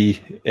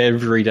iffy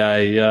every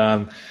day.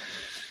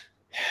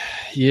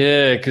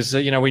 Because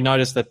we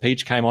noticed that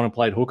Peach came on and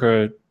played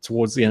hooker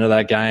towards the end of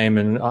that game,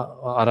 and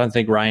I don't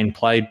think Rain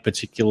played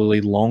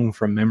particularly long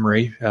from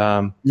memory.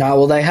 No,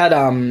 well, they had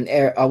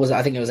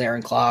I think it was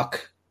Aaron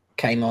Clark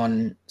came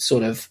on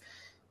sort of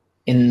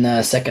in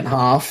the second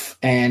half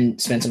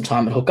and spent some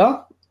time at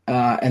hooker,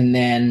 and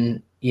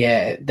then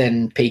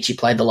Peachy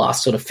played the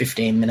last sort of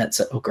 15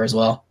 minutes at hooker as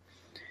well.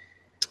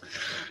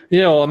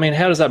 Yeah, well,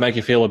 how does that make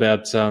you feel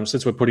about,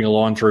 since we're putting a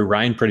line through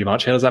Rain pretty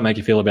much, how does that make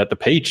you feel about the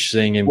Peach,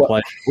 seeing him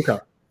play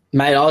hooker?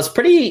 Mate, I was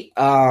pretty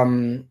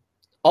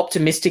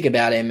optimistic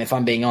about him, if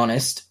I'm being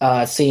honest,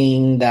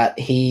 seeing that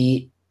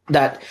the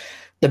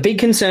big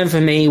concern for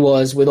me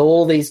was with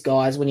all these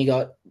guys, when you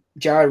got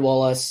Jared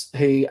Wallace,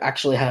 who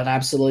actually had an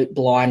absolute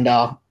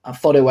blinder,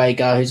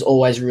 Fotuaika, who's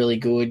always really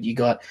good, you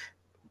got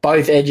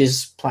both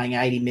edges playing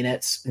 80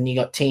 minutes, and you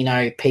got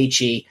Tino,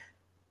 Peachy,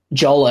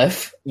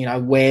 Jolliffe,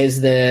 where's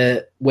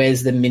the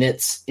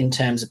minutes in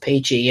terms of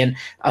Peachy? And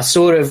I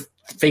sort of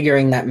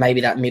figuring that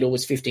maybe that middle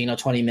was 15 or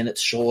 20 minutes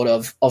short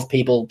of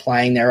people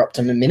playing their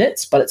optimum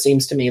minutes, but it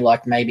seems to me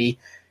like maybe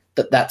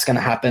that's going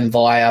to happen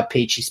via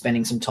Peachy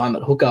spending some time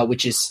at hooker,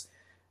 which is,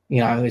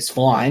 is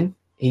fine.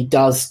 He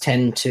does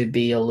tend to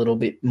be a little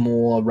bit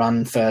more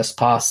run first,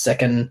 pass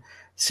second,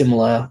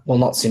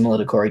 not similar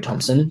to Corey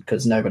Thompson,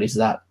 because nobody's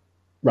that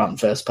run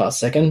first, pass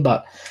second,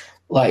 but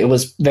it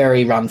was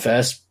very run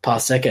first,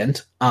 pass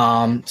second.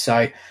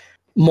 So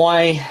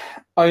my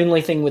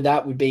only thing with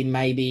that would be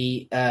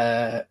maybe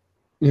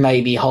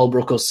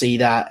Holbrook will see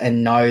that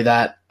and know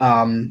that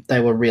they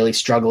were really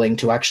struggling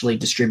to actually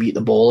distribute the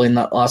ball in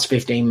that last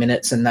 15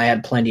 minutes, and they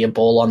had plenty of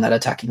ball on that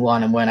attacking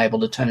line and weren't able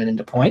to turn it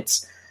into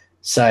points.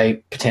 So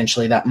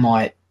potentially that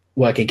might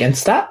work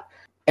against that.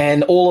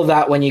 And all of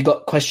that, when you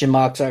got question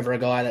marks over a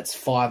guy that's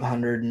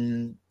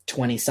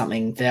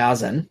 520-something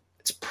thousand,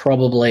 it's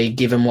probably,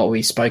 given what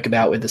we spoke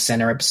about with the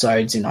center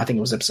episodes in, I think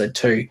it was episode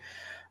 2,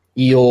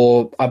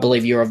 I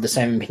believe you're of the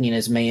same opinion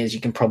as me, as you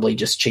can probably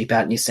just cheap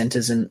out in your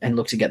centers and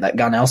look to get that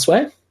gun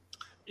elsewhere.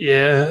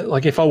 Yeah,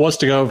 if I was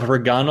to go for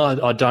a gun,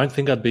 I don't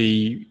think I'd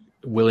be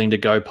willing to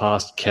go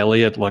past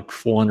Kelly at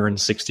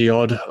 460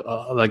 odd.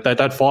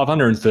 That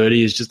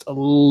 530 is just a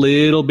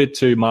little bit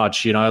too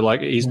much.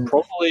 He's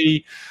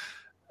probably,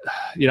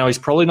 he's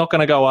probably not going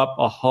to go up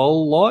a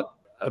whole lot.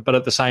 but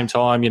at the same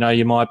time,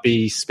 you might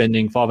be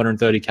spending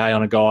 $530K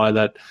on a guy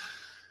that,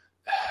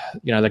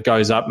 that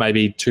goes up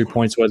maybe 2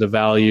 points worth of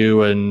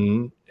value,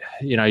 and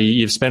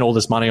you've spent all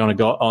this money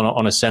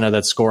on a center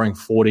that's scoring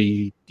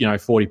 40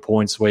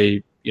 points,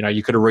 where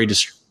you could have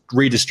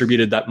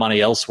redistributed that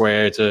money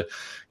elsewhere to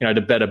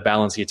better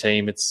balance your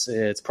team.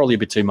 It's probably a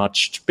bit too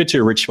much, a bit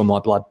too rich for my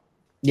blood.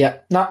 Yeah,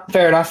 no,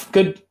 fair enough.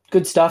 Good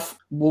stuff.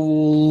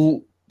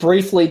 We'll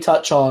briefly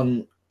touch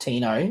on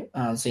Tino,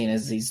 seeing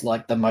as he's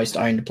like the most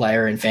owned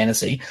player in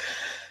fantasy.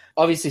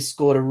 Obviously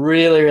scored a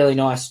really, really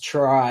nice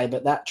try,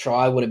 but that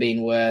try would have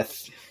been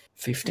worth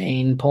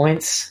 15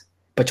 points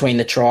between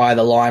the try,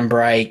 the line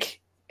break,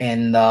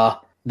 and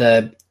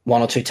the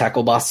one or two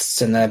tackle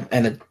busts and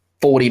the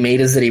 40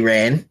 meters that he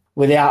ran.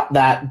 Without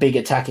that big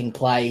attacking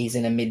play, he's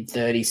in a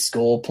mid-30s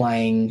score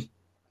playing,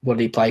 what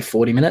did he play,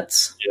 40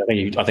 minutes? Yeah,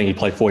 I think he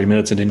played 40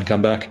 minutes and didn't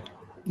come back.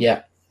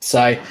 Yeah.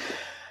 So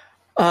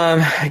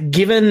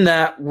given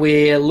that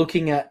we're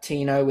looking at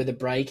Tino with a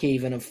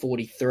break-even of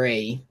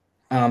 43,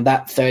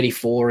 that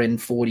 34 in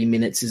 40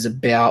 minutes is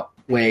about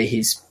where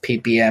his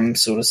PPM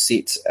sort of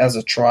sits as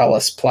a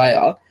trialist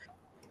player.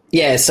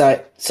 Yeah,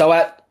 so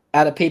at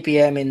a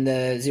PPM in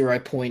the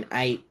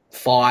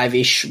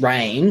 0.85-ish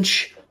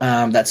range,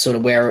 that's sort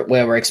of where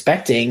we're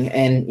expecting.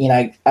 And,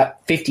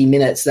 at 50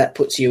 minutes, that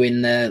puts you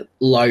in the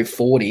low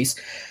 40s.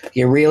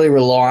 You're really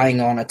relying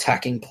on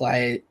attacking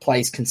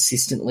plays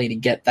consistently to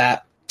get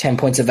that 10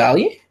 points of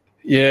value.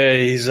 Yeah,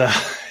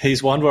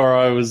 he's one where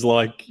I was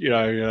like,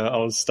 I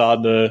was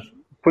starting to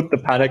put the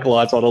panic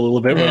lights on a little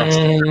bit when I was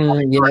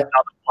another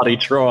bloody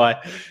try.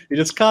 You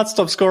just can't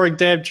stop scoring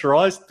damn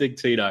tries, Big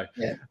Tino.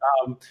 Yeah.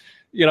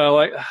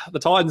 Like the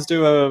Titans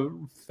do a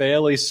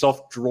fairly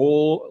soft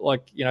draw,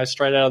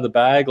 straight out of the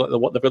bag. Like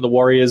they've got the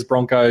Warriors,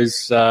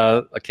 Broncos,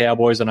 the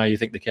Cowboys. I know you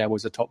think the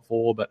Cowboys are top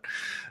four, but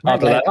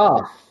after that,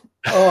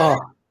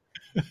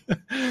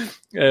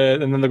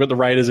 and then they've got the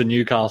Raiders and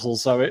Newcastle.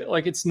 So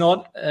it's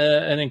not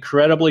an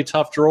incredibly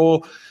tough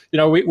draw.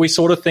 We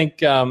sort of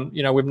think,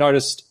 we've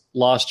noticed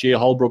last year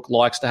Holbrook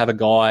likes to have a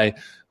guy,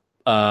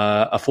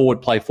 a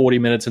forward play 40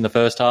 minutes in the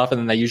first half, and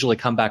then they usually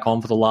come back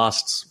on for the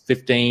last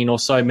 15 or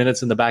so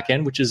minutes in the back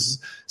end, which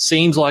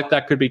seems like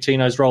that could be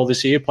Tino's role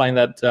this year, playing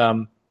that,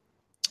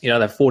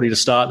 that 40 to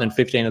start and then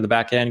 15 at the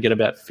back end, get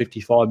about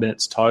 55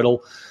 minutes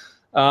total.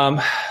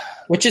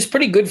 Which is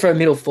pretty good for a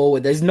middle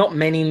forward. There's not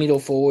many middle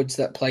forwards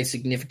that play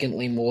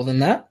significantly more than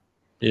that.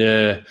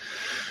 Yeah.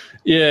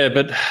 Yeah,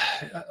 but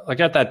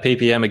at that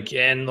PPM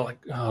again,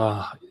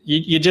 I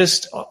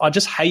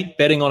just hate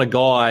betting on a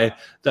guy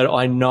that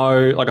I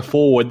know, like a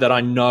forward that I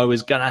know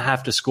is going to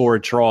have to score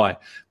a try.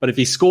 But if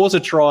he scores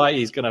a try,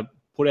 he's going to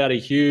put out a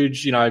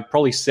huge,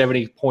 probably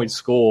 70-point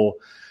score.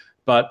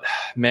 But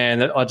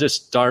man, I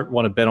just don't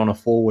want to bet on a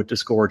forward to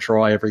score a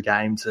try every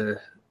game to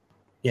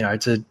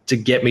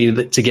get me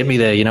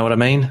there. You know what I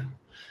mean?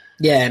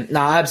 Yeah, no,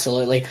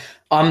 absolutely.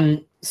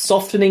 I'm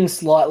softening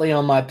slightly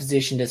on my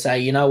position to say,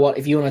 you know what,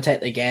 if you want to take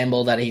the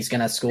gamble that he's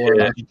going to score a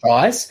bunch of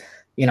tries,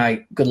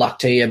 good luck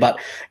to you. But,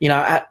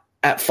 at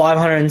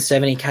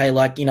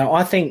 570K,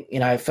 I think,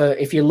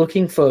 if you're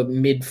looking for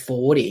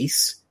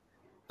mid-40s,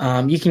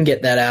 you can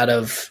get that out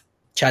of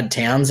Chad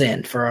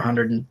Townsend for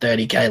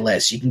 130K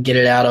less. You can get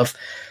it out of,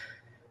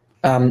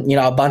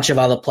 a bunch of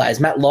other players.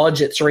 Matt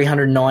Lodge at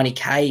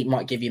 390K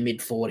might give you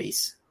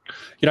mid-40s.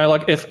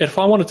 If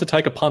I wanted to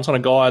take a punt on a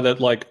guy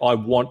that I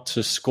want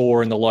to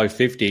score in the low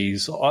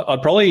 50s,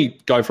 I'd probably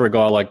go for a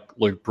guy like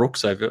Luke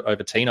Brooks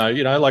over Tino.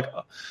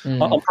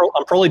 I'm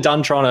probably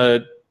done trying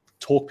to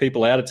talk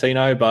people out of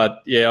Tino,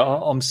 but yeah,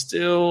 I'm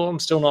still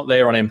not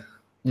there on him.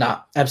 No,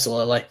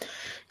 absolutely.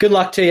 Good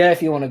luck to you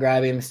if you want to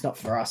grab him. It's not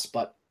for us,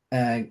 but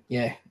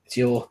it's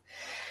your.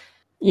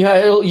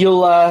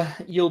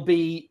 You'll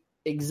be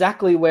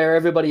exactly where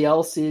everybody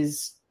else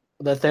is.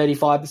 The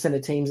 35%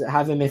 of teams that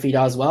have him if he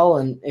does well,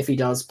 and if he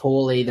does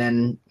poorly,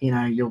 then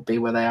you'll be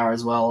where they are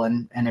as well,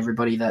 and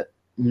everybody that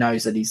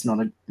knows that he's not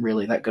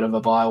really that good of a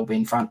buy will be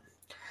in front.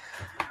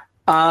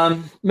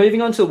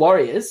 Moving on to the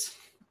Warriors,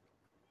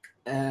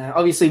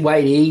 obviously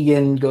Wade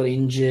Egan got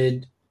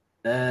injured.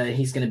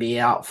 He's going to be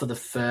out for the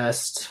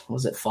first,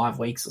 5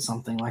 weeks or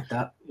something like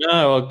that?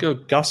 No,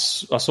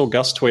 Gus. I saw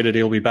Gus tweeted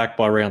he'll be back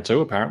by round 2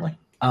 apparently.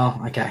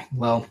 Oh, okay.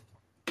 Well,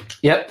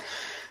 yep.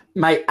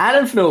 Mate,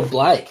 Adam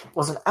Fanua-Blake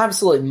was an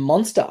absolute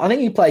monster. I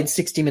think he played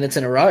 60 minutes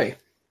in a row.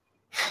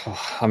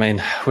 I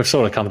mean, we've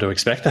sort of come to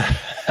expect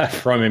that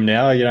from him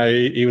now.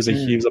 He was a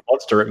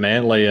monster at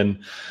Manly, and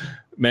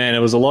man, it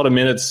was a lot of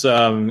minutes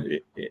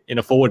in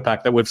a forward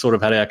pack that we've sort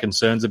of had our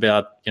concerns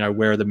about.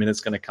 Where are the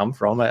minutes going to come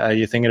from? Are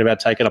you thinking about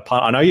taking a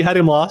punt? I know you had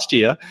him last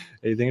year.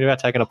 Are you thinking about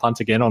taking a punt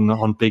again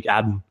on Big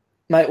Adam?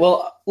 Mate,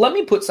 well, let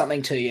me put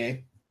something to you.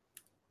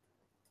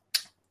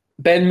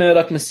 Ben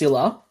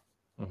Murdoch-Masila.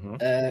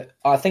 Mm-hmm.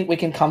 I think we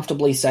can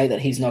comfortably say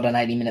that he's not an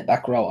 80-minute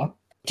back rower.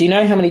 Do you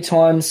know how many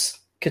times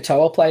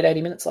Katoa played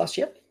 80 minutes last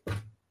year?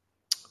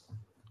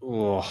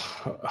 Oh,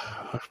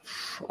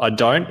 I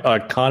don't. I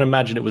can't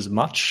imagine it was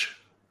much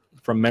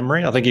from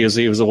memory. I think he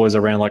was always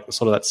around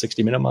sort of that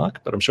 60-minute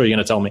mark, but I'm sure you're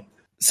going to tell me.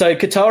 So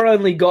Katoa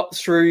only got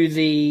through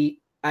the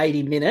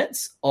 80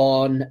 minutes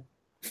on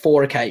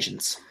 4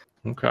 occasions.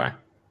 Okay.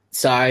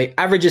 So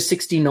average is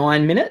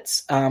 69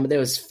 minutes. There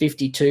was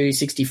 52,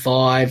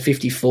 65,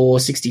 54,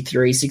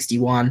 63,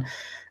 61,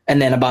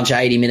 and then a bunch of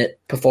 80-minute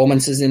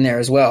performances in there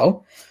as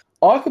well.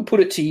 I could put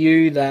it to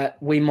you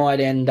that we might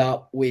end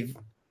up with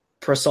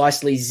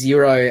precisely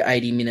 0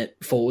 80-minute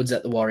forwards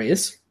at the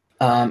Warriors,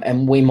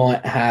 and we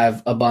might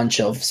have a bunch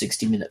of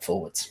 60-minute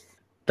forwards.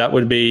 That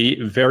would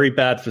be very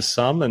bad for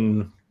some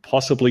and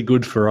possibly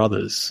good for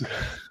others.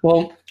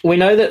 Well, we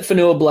know that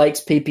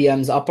Fonua-Blake's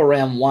PPM's up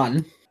around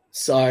 1,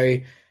 so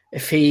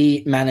if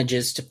he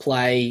manages to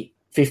play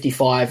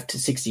 55 to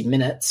 60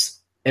 minutes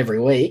every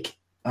week,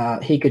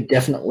 he could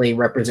definitely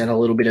represent a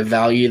little bit of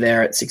value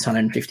there at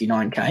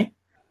 659K.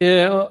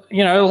 Yeah,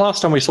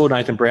 last time we saw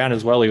Nathan Brown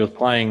as well, he was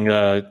playing,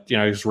 he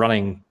was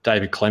running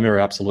David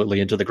Klemmer absolutely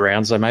into the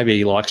ground, so maybe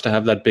he likes to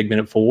have that big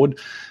minute forward.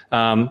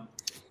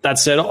 That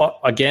said,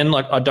 again,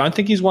 I don't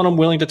think he's one I'm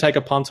willing to take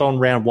a punt on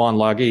round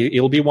 1.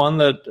 He'll be one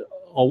that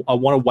I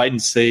want to wait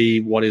and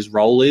see what his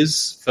role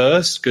is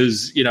first,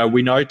 because,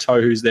 we know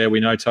Tohu's there. We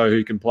know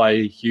Tohu can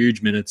play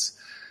huge minutes,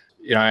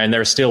 and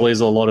there still is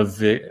a lot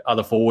of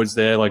other forwards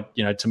there, like,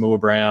 Tamua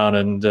Brown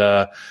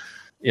and,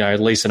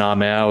 Leeson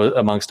Armour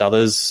amongst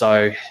others.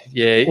 So,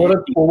 yeah.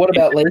 What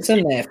about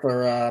Leeson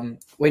there?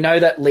 We know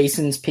that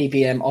Leeson's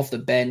PPM off the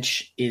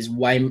bench is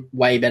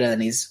way better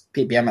than his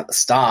PPM at the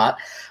start.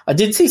 I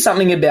did see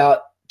something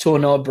about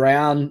Tourneau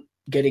Brown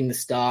getting the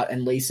start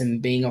and Leeson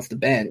being off the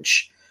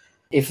bench.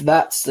 If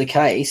that's the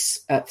case,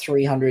 at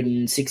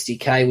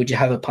 360K, would you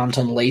have a punt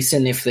on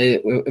Leeson if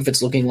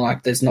it's looking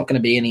like there's not going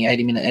to be any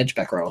 80-minute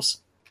edge-back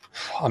rolls?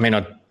 I mean,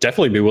 I'd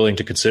definitely be willing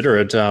to consider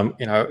it.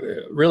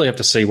 Really have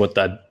to see what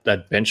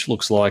that bench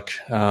looks like.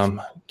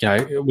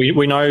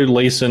 We know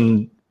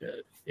Leeson,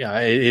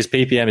 his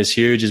PPM is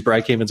huge. His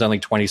break-even's only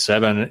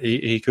 27.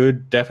 He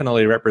could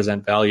definitely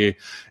represent value.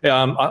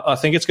 I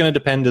think it's going to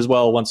depend as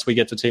well once we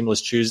get to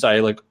Teamless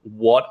Tuesday, like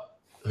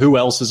who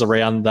else is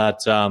around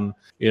that,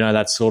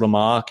 that sort of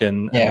mark.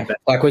 And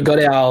like we've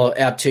got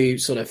our 2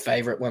 sort of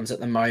favourite ones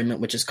at the moment,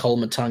 which is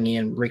Cole Matungi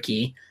and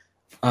Ricky,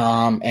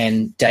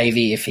 and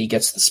Davey if he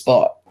gets the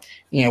spot.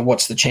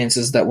 What's the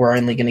chances that we're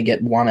only going to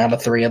get 1 out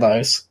of 3 of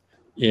those?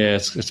 Yeah,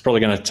 it's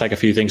probably going to take a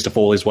few things to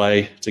fall his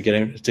way to get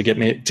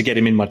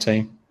him in my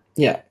team.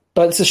 Yeah,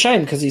 but it's a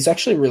shame because he's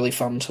actually really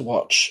fun to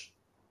watch.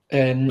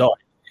 And no,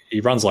 he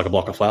runs like a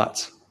block of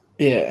flats.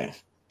 Yeah.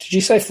 Did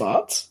you say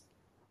farts?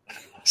 I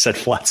said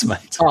flats,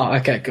 mate. Oh,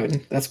 okay,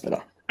 good. That's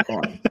better. All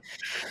right.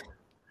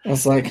 I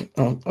was like,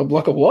 a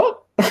block of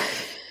what? I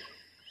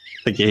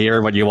think you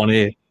hear what you want to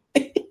hear.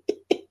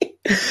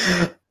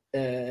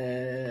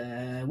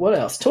 What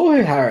else?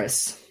 Tohu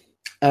Harris.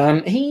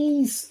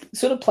 He's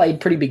sort of played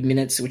pretty big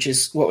minutes, which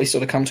is what we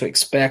sort of come to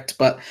expect.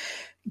 But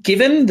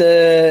given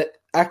the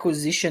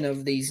acquisition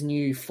of these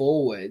new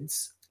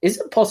forwards, is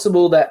it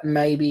possible that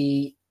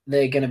maybe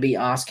they're going to be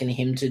asking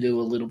him to do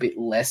a little bit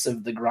less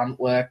of the grunt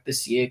work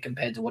this year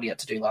compared to what he had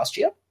to do last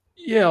year?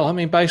 Yeah, I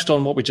mean, based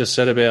on what we just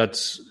said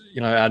about,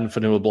 Addin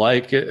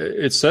Fonua-Blake,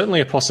 it's certainly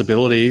a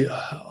possibility.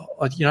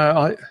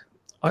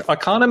 I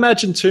can't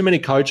imagine too many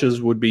coaches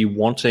would be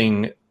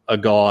wanting a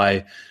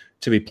guy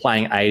to be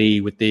playing 80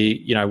 with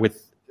the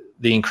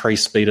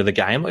increased speed of the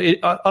game.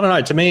 I don't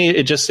know. To me,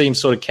 it just seems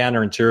sort of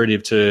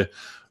counterintuitive to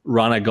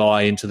run a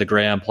guy into the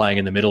ground playing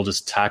in the middle,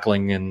 just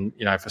tackling and,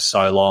 for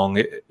so long.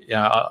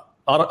 I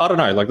don't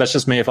know. Like, that's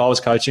just me. If I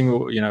was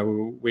coaching,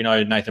 we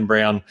know Nathan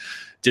Brown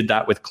did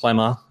that with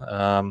Klemmer.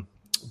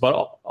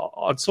 But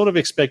I'd sort of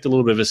expect a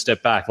little bit of a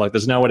step back. Like,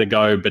 there's nowhere to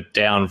go but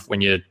down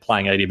when you're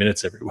playing 80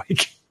 minutes every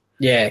week.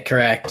 Yeah,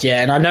 correct.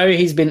 Yeah, and I know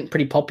he's been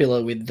pretty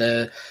popular with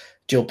the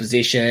dual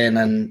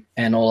position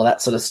and all of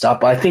that sort of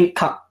stuff. But I think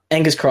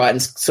Angus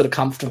Crichton's sort of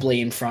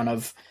comfortably in front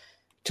of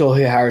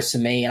Tohu Harris to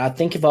me. And I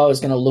think if I was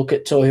going to look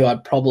at Tohu,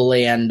 I'd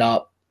probably end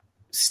up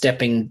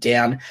stepping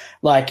down.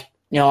 Like,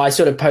 I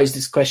sort of posed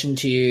this question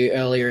to you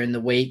earlier in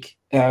the week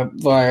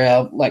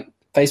via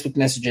Facebook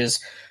messages.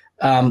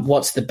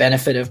 What's the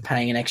benefit of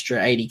paying an extra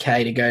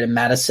 80K to go to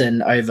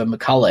Madison over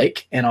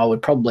McCulloch? And I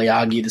would probably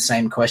argue the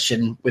same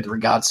question with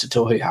regards to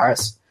Tohu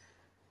Harris.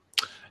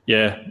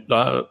 Yeah,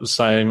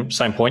 same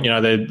point.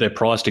 They're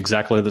priced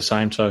exactly the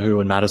same, Tohu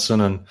and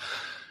Madison. And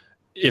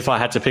if I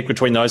had to pick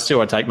between those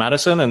two, I'd take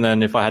Madison. And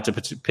then if I had to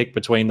pick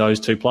between those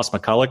two plus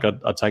McCulloch,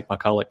 I'd take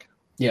McCulloch.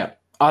 Yeah,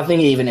 I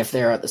think even if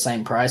they're at the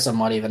same price, I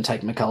might even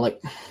take McCulloch.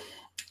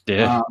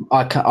 Yeah,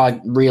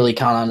 I really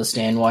can't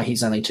understand why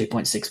he's only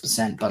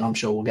 2.6%, but I'm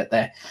sure we'll get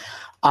there.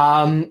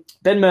 Ben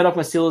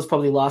Murdoch-Masila is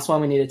probably the last one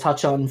we need to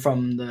touch on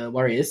from the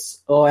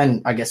Warriors. Oh,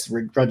 and I guess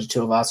Roger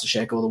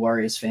Tuivasa-Sheck, all the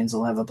Warriors fans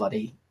will have a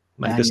bloody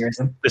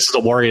aneurysm. This is a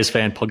Warriors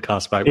fan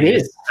podcast, mate. It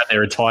is.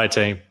 Their entire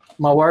team.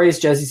 My Warriors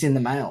jersey's in the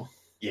mail.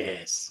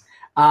 Yes.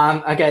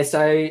 Okay,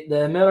 so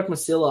the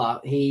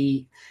Murdoch-Masila,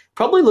 he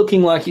probably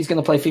looking like he's going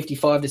to play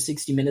 55 to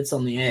 60 minutes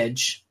on the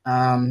edge.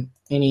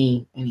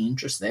 Any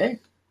interest there?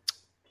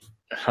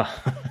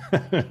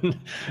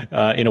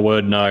 In a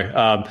word,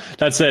 no.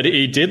 That said,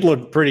 he did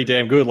look pretty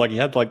damn good. Like, he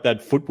had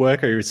that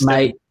footwork. He was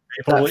mate.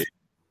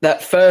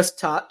 that first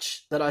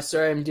touch that I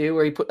saw him do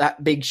where he put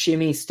that big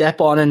shimmy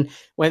step on and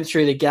went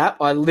through the gap,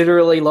 I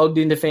literally logged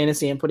into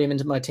fantasy and put him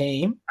into my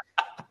team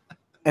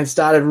and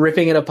started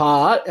ripping it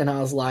apart. And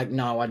I was like,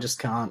 no, I just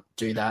can't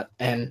do that.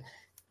 And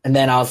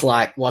then I was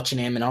like watching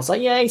him and I was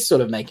like, yeah, he's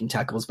sort of making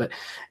tackles, but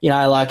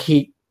like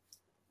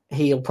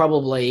he'll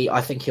probably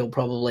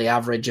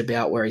average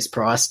about where he's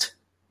priced.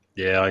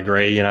 Yeah, I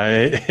agree.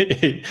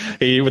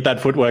 He with that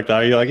footwork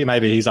though,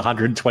 maybe he's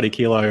 120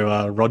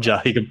 kilo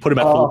Roger. He could put him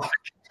at fullback.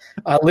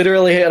 I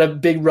literally had a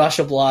big rush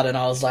of blood, and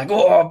I was like,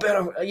 "Oh,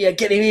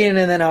 get him in!"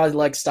 And then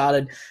I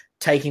started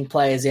taking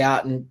players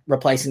out and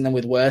replacing them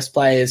with worse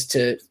players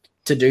to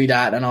do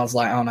that. And I was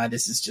like, "Oh no,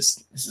 this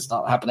is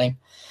not happening."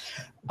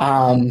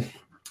 And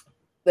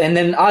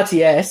then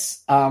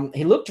RTS,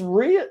 he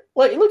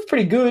looked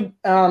pretty good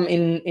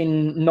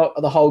in not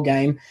the whole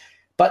game,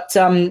 but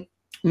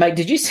mate,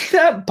 did you see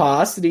that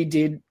pass that he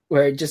did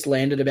where it just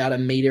landed about a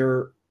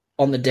meter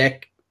on the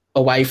deck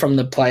away from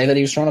the player that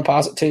he was trying to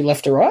pass it to,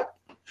 left to right?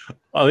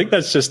 I think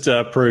that's just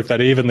proof that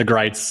even the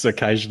greats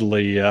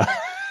occasionally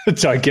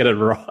don't get it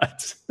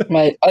right.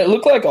 Mate, it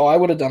looked like I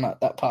would have done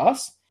that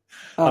pass.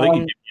 I think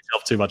you give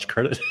yourself too much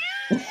credit.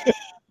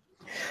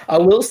 I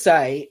will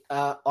say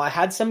I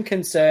had some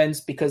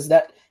concerns because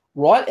that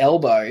right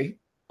elbow,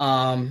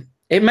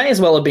 it may as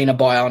well have been a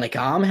bionic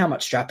arm, how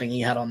much strapping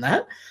he had on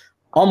that.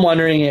 I'm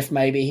wondering if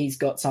maybe he's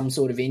got some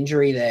sort of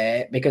injury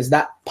there because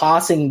that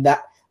passing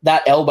that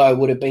elbow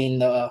would have been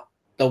the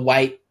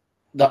weight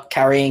that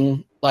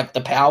carrying, like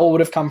the power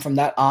would have come from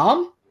that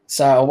arm.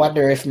 So I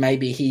wonder if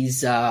maybe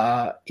he's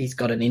got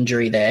an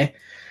injury there.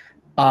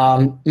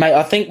 Mate,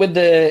 I think with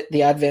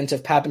the advent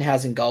of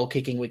Pappenhausen goal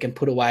kicking, we can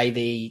put away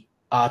the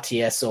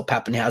RTS or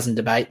Pappenhausen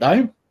debate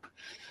though.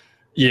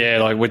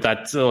 Yeah, like with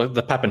that,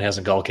 the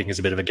Pappenhausen goal kicking is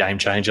a bit of a game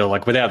changer.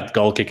 Like without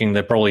goal kicking,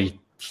 they're probably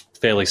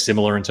fairly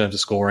similar in terms of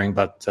scoring,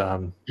 but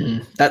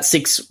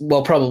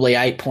that probably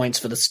 8 points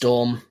for the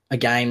Storm a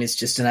game is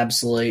just an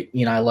absolute,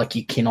 like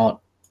you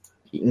cannot,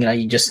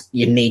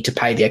 you need to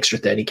pay the extra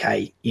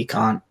 30K. You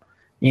can't.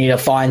 You need to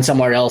find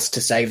somewhere else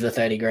to save the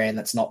 30 grand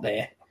that's not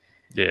there.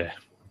 Yeah.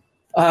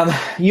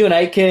 Ewan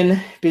Aitken,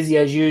 busy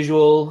as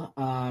usual.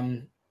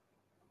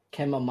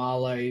 Kemba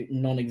Marlowe,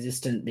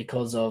 non-existent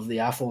because of the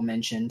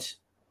aforementioned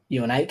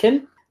Ewan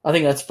Aitken. I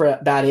think that's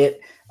about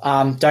it.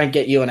 Don't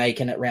get Ewan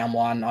Aitken at round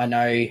one. I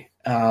know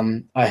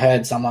I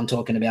heard someone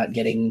talking about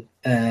getting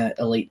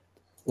elite,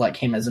 like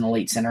him as an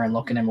elite center and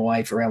locking him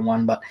away for round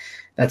one, but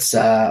that's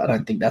I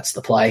don't think that's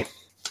the play.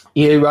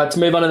 You right to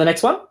move on to the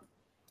next one?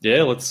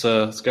 Yeah, let's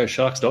go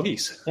Sharks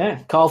Doggies. Yeah,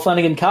 Kyle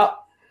Flanagan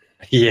Cup.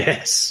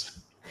 Yes.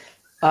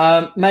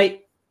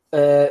 Mate,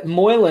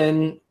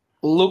 Moylan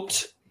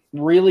looked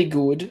really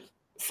good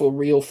for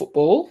real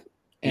football,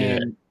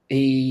 and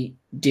he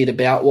did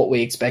about what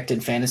we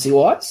expected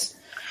fantasy-wise,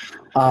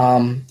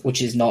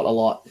 which is not a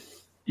lot.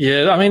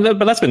 Yeah, I mean,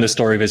 but that's been the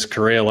story of his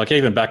career. Like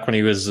even back when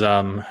he was,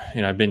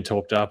 been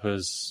talked up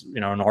as,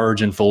 an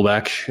origin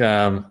fullback,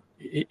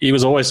 he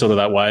was always sort of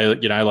that way,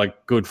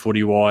 like good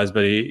footy-wise,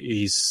 but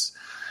he's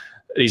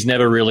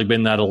never really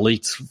been that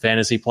elite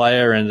fantasy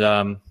player.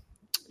 And,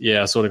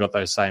 I sort of got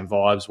those same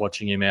vibes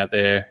watching him out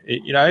there.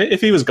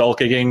 If he was goal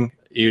kicking,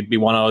 he would be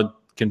one I would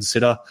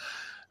consider.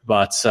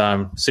 But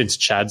since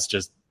Chad's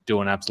just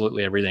doing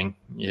absolutely everything,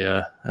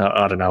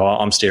 I don't know.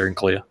 I'm steering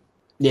clear.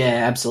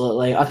 Yeah,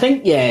 absolutely. I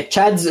think,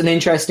 Chad's an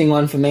interesting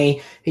one for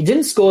me. He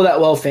didn't score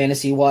that well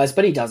fantasy-wise,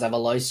 but he does have a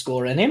low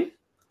score in him.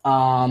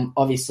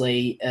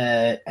 Obviously,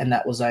 and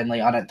that was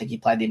only, I don't think he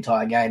played the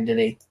entire game, did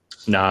he?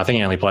 No, I think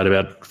he only played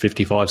about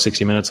 55,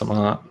 60 minutes, something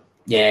like that.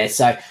 Yeah,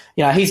 so,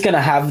 he's going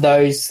to have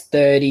those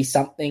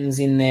 30-somethings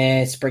in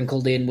there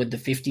sprinkled in with the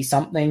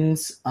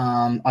 50-somethings.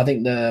 I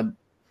think the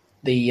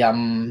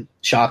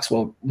Sharks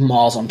were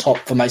miles on top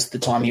for most of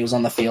the time he was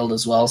on the field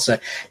as well, so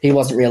he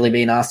wasn't really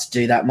being asked to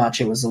do that much.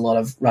 It was a lot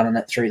of running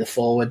it through the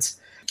forwards.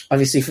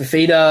 Obviously,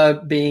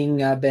 Fafita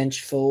being a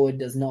bench forward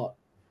does not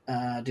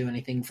do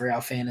anything for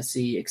our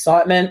fantasy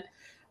excitement.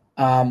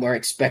 We're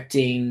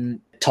expecting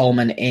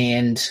Tolman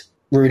and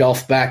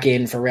Rudolph back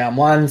in for round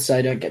one,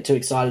 so don't get too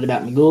excited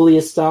about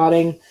Maguglia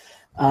starting.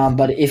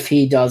 But if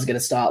he does get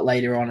a start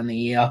later on in the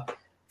year,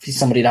 he's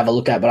somebody to have a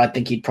look at, but I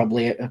think a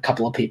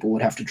couple of people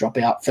would have to drop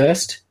out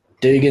first.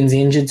 Dugan's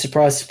injured,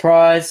 surprise,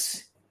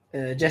 surprise.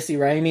 Jesse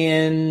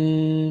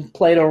Ramian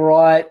played all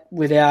right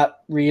without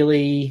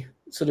really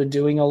sort of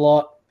doing a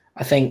lot.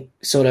 I think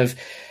sort of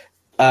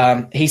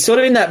he's sort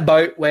of in that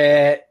boat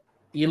where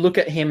you look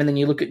at him and then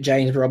you look at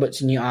James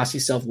Roberts and you ask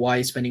yourself why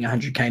he's spending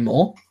 100K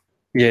more.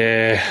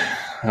 Yeah,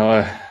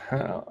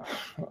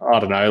 I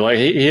don't know. Like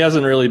he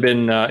hasn't really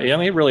been. He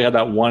only really had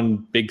that one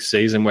big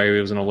season where he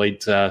was an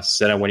elite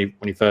center when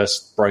he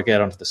first broke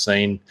out onto the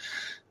scene.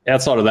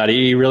 Outside of that,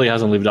 he really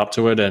hasn't lived up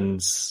to it.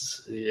 And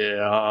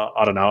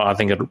I don't know. I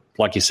think,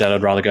 like you said,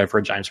 I'd rather go for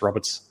a James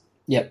Roberts.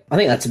 Yep, I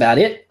think that's about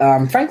it.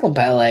 Franklin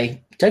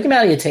Pele, take him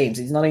out of your teams.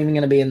 He's not even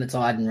going to be in the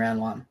Tide in round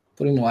one.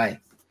 Put him away.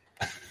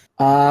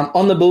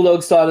 On the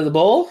Bulldogs side of the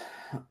ball,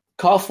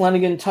 Kyle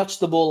Flanagan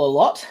touched the ball a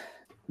lot.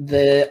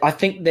 I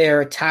think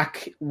their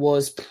attack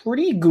was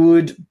pretty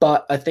good,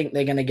 but I think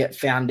they're going to get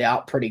found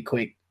out pretty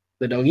quick,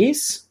 the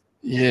Doggies.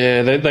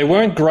 Yeah, they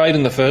weren't great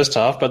in the first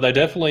half, but they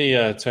definitely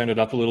turned it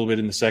up a little bit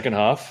in the second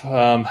half.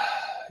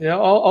 Yeah,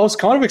 I was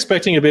kind of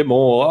expecting a bit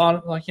more.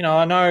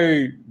 I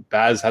know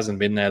Baz hasn't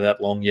been there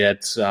that long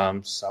yet,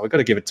 so we've got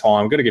to give it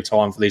time. We've got to give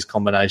time for these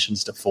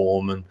combinations to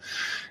form. And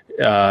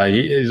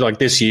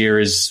this year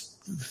is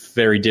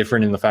very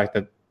different in the fact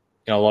that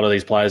a lot of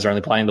these players are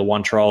only playing the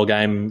one trial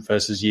game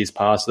versus years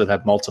past that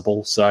have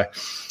multiple. So,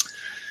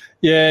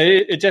 yeah,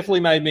 it definitely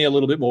made me a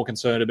little bit more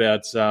concerned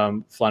about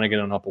Flanagan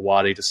and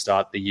Hopewadi to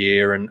start the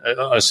year. And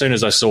as soon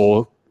as I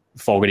saw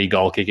Fogarty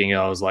goal kicking,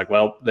 I was like,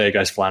 well, there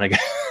goes Flanagan.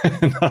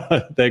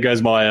 There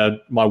goes my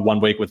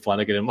 1 week with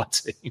Flanagan in my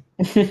team.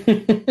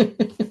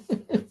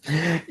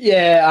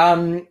 Yeah,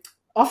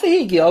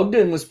 Ofahiki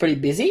Ogden was pretty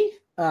busy.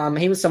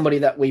 He was somebody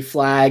that we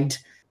flagged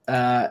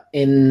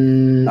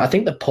in, I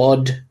think, the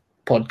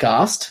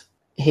podcast.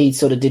 He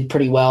sort of did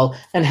pretty well.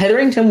 And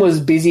Hetherington was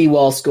busy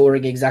while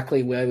scoring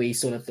exactly where we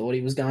sort of thought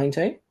he was going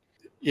to.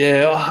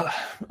 Yeah,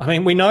 I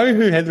mean, we know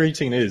who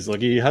Hetherington is.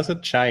 Like, he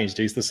hasn't changed.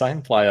 He's the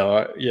same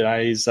player.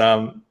 He's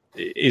one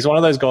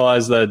of those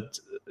guys that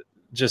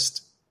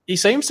just, he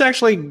seems to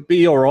actually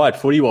be all right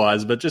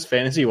footy-wise, but just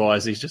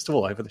fantasy-wise, he's just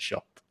all over the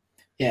shop.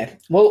 Yeah.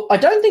 Well, I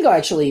don't think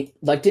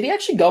did he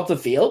actually go up the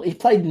field? He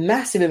played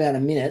massive amount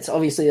of minutes.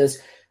 Obviously,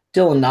 as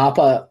Dylan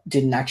Napa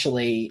didn't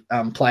actually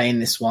play in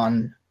this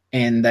one,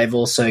 and they've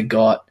also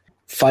got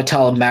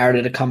Faitala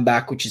Marida to come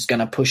back, which is going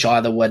to push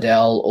either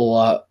Waddell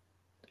or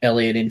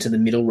Elliott into the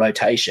middle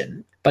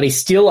rotation. But he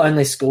still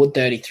only scored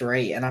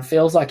 33, and it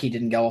feels like he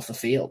didn't go off the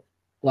field.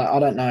 Like, I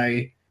don't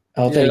know,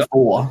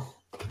 34.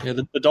 Yeah,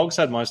 the Dogs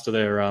had most of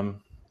their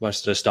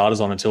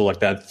starters on until like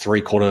that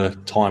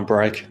 3/4 time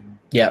break.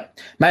 Yeah.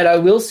 Mate, I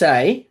will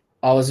say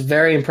I was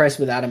very impressed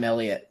with Adam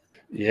Elliott.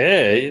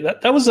 Yeah,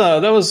 that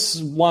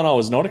was one I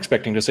was not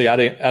expecting to see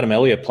Adam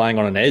Elliott playing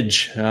on an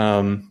edge.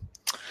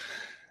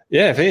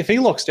 If he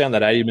locks down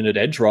that 80-minute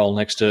edge role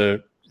next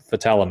to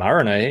Faitala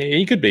Mariner,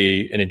 he could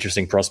be an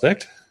interesting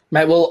prospect.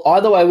 Mate, well,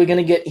 either way, we're going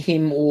to get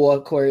him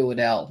or Corey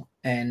Waddell.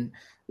 And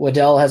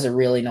Waddell has a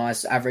really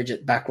nice average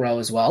at back row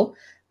as well.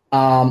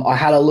 I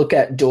had a look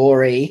at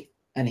Dory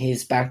and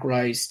his back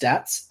row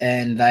stats,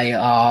 and they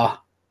are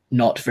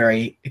not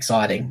very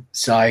exciting.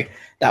 So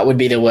that would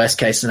be the worst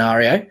case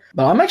scenario.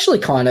 But I'm actually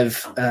kind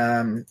of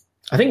I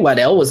think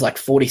Waddell was like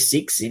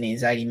 46 in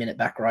his 80-minute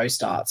back row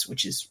starts,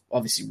 which is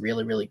obviously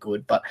really, really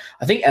good. But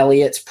I think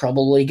Elliott's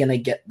probably going to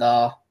get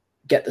the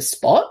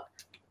spot.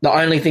 The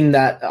only thing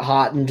that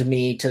heartened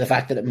me to the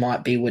fact that it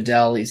might be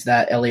Waddell is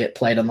that Elliott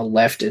played on the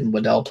left and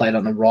Waddell played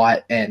on the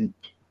right, and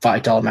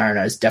Faitala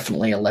Mariner is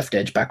definitely a left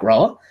edge back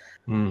rower.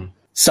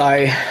 So,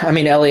 I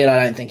mean, Elliott,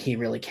 I don't think he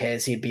really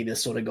cares. He'd be the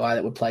sort of guy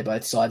that would play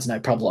both sides,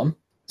 no problem.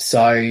 So,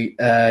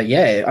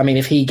 I mean,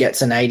 if he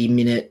gets an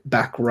 80-minute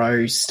back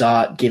row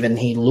start, given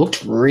he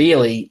looked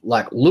really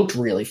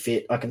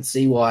fit, I can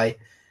see why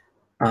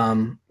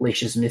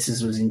Leish's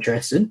missus was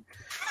interested.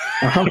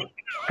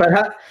 But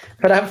at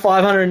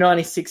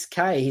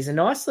 596K, he's a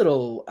nice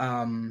little,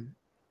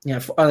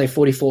 only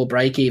 44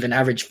 break-even,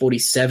 average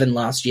 47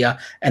 last year,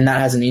 and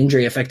that has an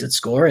injury-affected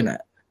score in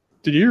it.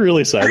 Did you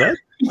really say that?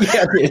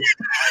 Yeah, I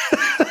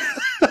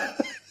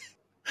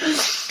did.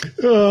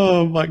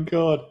 Oh, my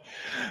God.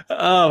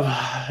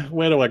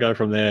 Where do I go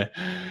from there?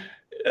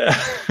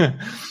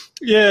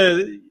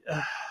 He's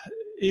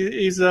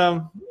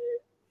oh.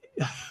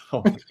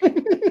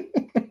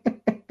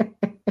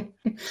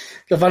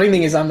 The funny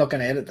thing is I'm not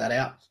going to edit that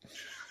out.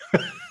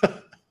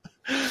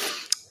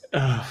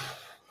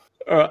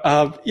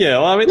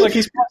 I mean, like,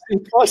 he's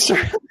priced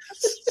around.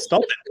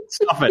 Stop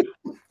it.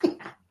 I'm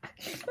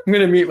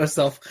going to mute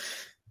myself.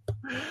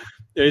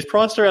 Yeah, he's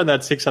priced around that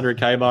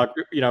 600K mark.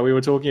 We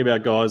were talking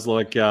about guys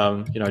like,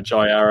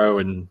 Jai Arrow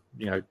and,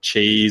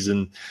 Cheese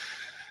and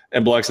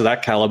blokes of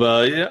that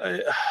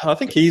caliber. I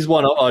think he's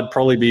one I'd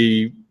probably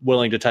be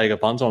willing to take a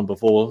punt on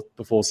before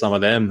some of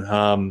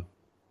them.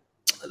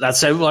 That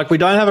said, like, we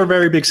don't have a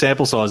very big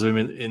sample size of him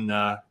in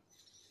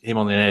him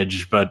on the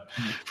edge, but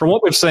from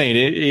what we've seen,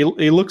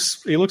 he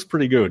looks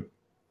pretty good.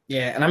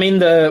 Yeah, and I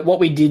mean what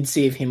we did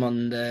see of him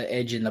on the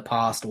edge in the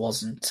past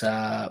wasn't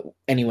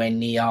anywhere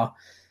near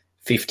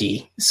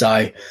 50,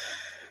 so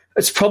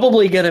it's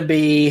probably going to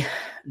be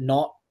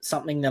not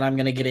something that I'm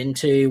going to get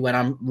into when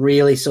I'm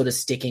really sort of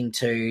sticking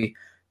to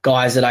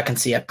guys that I can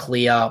see a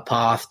clear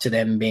path to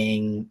them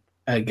being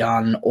a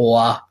gun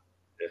or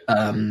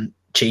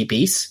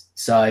cheapies.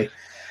 So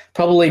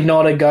probably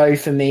not a go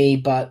for me,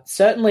 but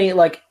certainly,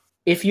 like,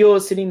 if you're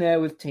sitting there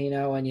with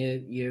Tino and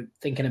you're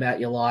thinking about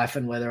your life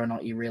and whether or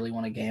not you really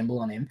want to gamble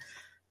on him,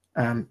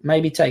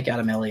 maybe take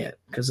Adam Elliott,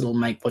 because it'll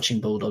make watching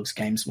Bulldogs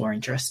games more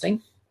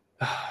interesting.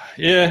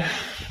 Yeah,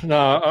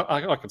 no,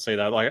 I can see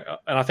that. Like,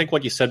 and I think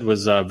what you said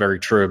was very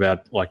true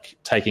about, like,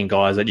 taking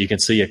guys that you can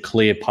see a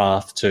clear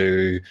path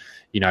to,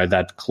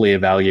 that clear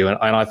value. And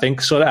I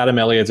think sort of Adam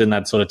Elliott's in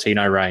that sort of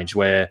Tino range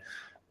where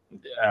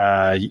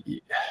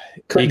he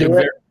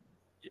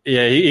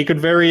could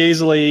very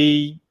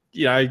easily,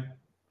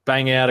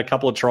 bang out a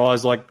couple of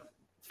tries like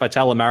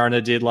Fatala Mariner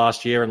did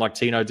last year and like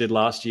Tino did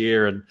last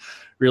year and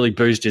really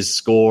boost his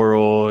score,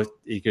 or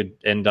he could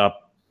end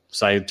up,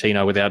 say,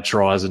 Tino without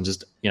tries and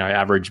just,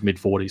 average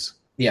mid-40s.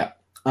 Yeah.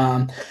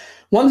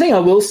 One thing I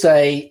will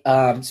say,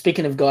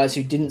 speaking of guys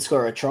who didn't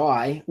score a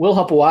try, Will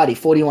Hopewadi,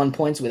 41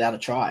 points without a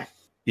try.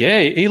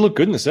 Yeah, he looked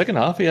good in the second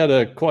half. He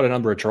had quite a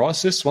number of try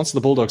assists once the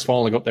Bulldogs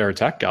finally got their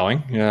attack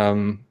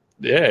going.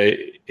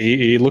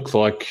 He looked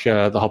like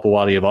the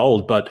Hopewadi of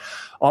old, but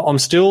I'm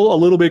still a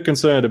little bit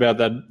concerned about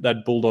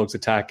that Bulldogs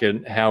attack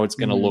and how it's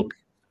going to look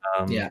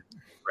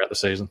throughout the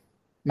season.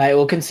 Mate,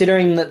 well,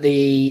 considering that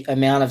the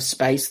amount of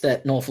space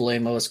that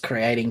Norfoluma was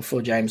creating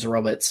for James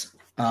Roberts,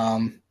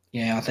 I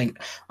think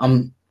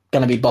I'm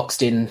going to be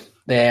boxed in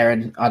there,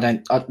 and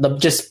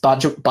just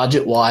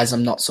budget-wise,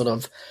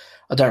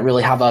 I don't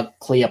really have a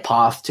clear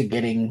path to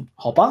getting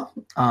Hopper,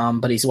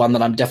 but he's one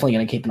that I'm definitely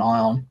going to keep an eye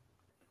on.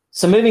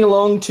 So moving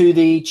along to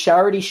the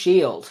Charity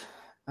Shield.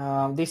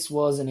 This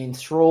was an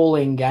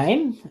enthralling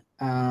game,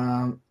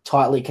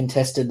 tightly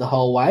contested the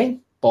whole way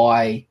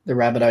by the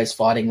Rabbitohs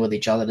fighting with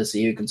each other to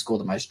see who can score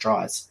the most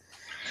tries.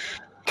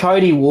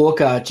 Cody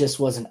Walker just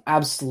was an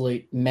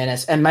absolute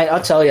menace. And, mate, I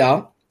tell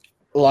you,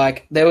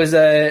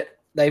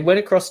 they went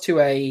across to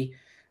a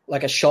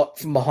shot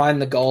from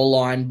behind the goal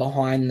line,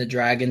 behind the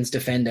Dragons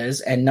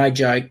defenders, and no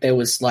joke, there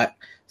was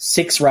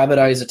 6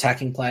 Rabbitohs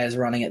attacking players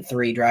running at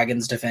 3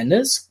 Dragons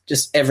defenders,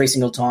 just every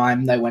single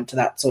time they went to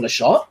that sort of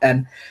shot.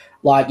 And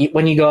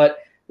when you got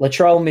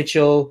Latrell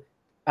Mitchell,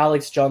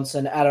 Alex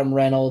Johnson, Adam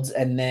Reynolds,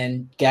 and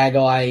then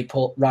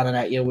Gagai running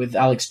at you with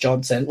Alex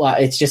Johnson,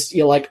 it's just,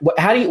 you're like,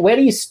 who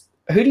do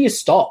you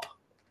stop?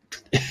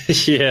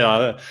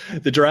 Yeah,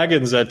 the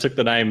Dragons took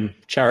the name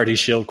Charity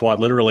Shield quite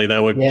literally. They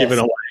were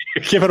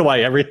giving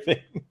away everything.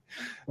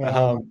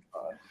 But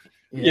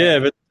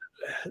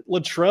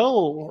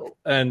Latrell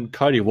and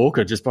Cody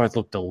Walker just both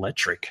looked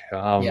electric.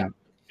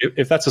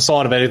 If that's a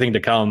sign of anything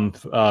to come,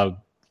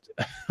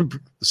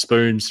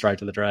 spoon straight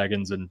to the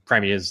Dragons and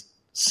Premiers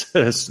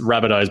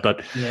Rabbitohs.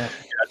 But I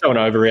don't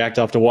want to overreact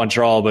after one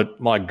trial, but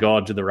my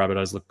God, did the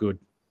Rabbitohs look good.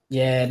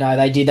 Yeah, no,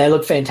 they did. They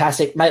looked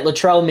fantastic. Mate,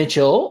 Latrell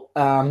Mitchell,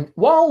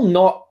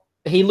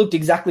 he looked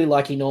exactly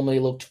like he normally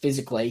looked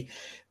physically,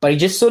 but he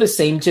just sort of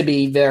seemed to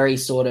be very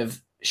sort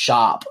of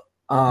sharp,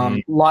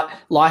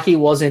 like he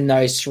was in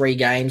those 3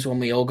 games when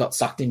we all got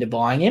sucked into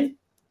buying him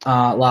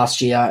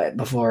last year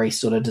before he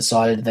sort of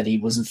decided that he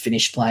wasn't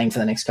finished playing for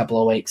the next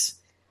couple of weeks.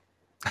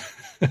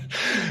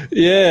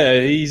 Yeah,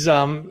 he's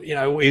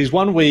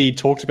one we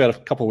talked about a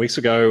couple of weeks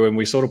ago, and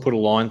we sort of put a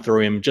line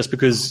through him just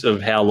because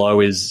of how low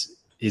his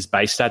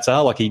base stats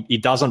are. Like he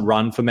doesn't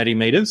run for many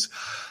meters.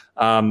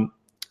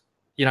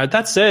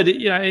 That said,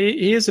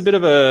 he is a bit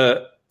of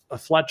a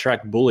flat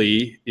track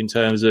bully in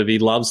terms of he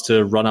loves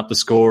to run up the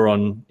score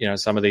on,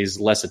 some of these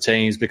lesser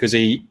teams because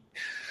he,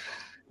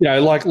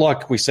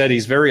 like we said,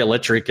 he's very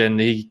electric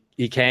and he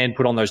can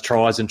put on those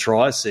tries and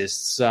try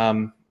assists.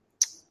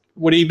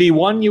 Would he be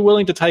one you're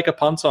willing to take a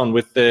punt on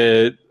with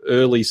their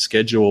early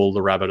schedule,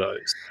 the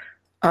Rabbitohs?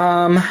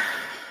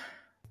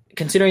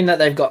 Considering that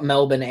they've got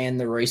Melbourne and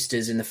the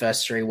Roosters in the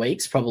first 3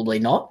 weeks, probably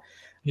not.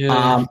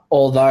 Yeah.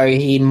 Although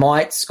he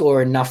might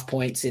score enough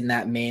points in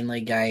that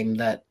Manly game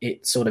that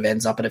it sort of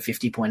ends up at a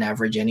 50-point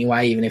average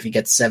anyway, even if he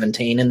gets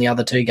 17 in the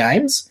other 2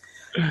 games.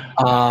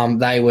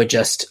 They were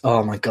just,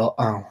 oh, my God.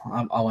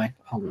 I won't.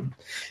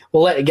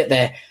 We'll let it get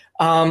there.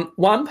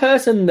 One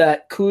person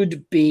that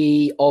could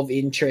be of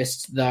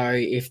interest, though,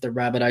 if the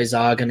Rabbitohs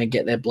are going to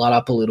get their blood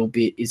up a little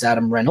bit, is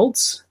Adam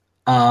Reynolds.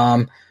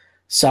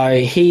 So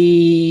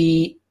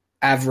he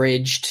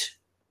averaged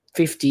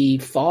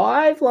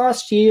 55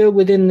 last year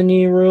within the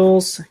new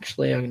rules.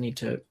 Actually, I need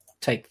to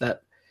take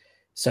that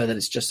so that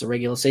it's just the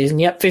regular season.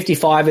 Yep,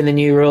 55 in the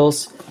new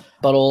rules,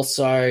 but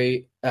also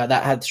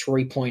that had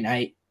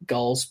 3.8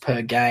 goals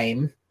per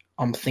game.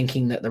 I'm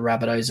thinking that the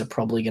Rabbitohs are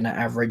probably going to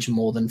average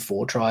more than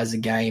 4 tries a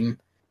game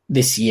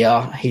this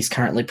year. He's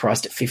currently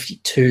priced at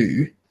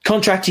 52.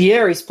 Contract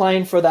year, he's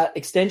playing for that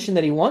extension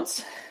that he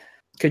wants.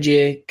 Could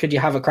you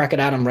have a crack at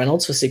Adam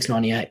Reynolds for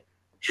 $6.98?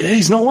 Yeah,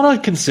 he's not one I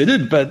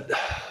considered, but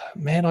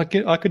man, I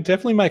could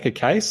definitely make a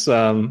case.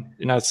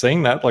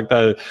 Seeing that, like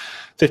the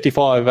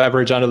 55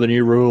 average under the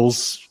new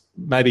rules,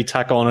 maybe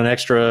tack on an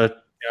extra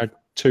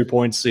 2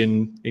 points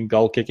in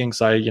goal kicking.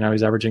 Say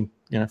he's averaging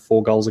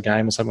 4 goals a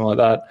game or something like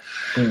that.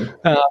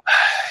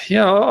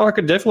 I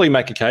could definitely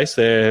make a case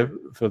there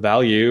for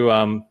value.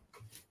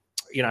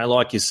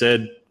 Like you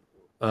said,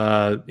 they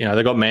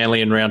got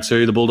Manly in round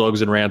 2, the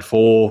Bulldogs in round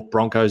 4,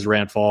 Broncos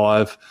round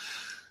 5.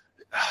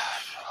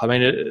 I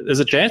mean,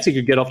 there's a chance he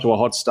could get off to a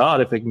hot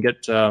start if he can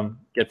get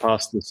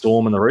past the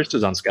Storm and the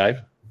Roosters unscathed.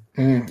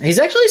 He's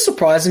actually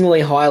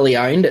surprisingly highly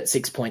owned at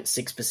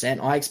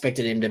 6.6%. I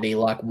expected him to be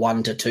like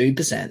 1 to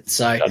 2%.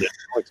 So I didn't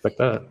expect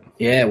that.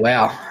 Yeah,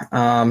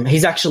 wow.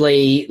 He's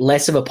actually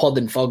less of a pod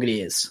than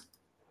Fogarty is.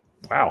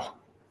 Wow.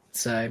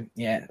 So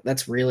yeah,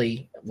 that's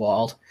really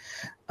wild.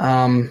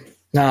 No,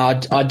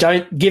 I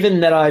don't. Given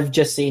that I've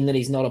just seen that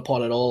he's not a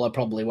pod at all, I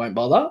probably won't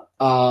bother.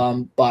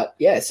 But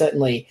yeah,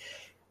 certainly.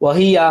 Well,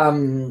 he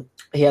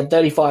he had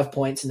 35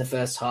 points in the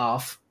first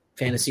half,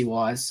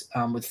 fantasy-wise,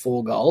 with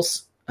 4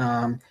 goals.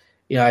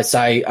 So,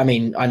 I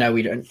mean, I know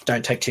we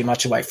don't take too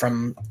much away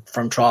from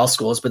trial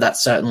scores, but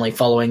that's certainly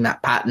following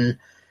that pattern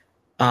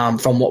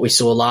from what we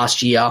saw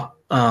last year.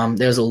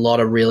 There's a lot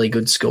of really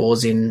good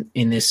scores in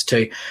this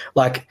too.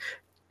 Like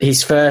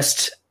his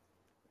first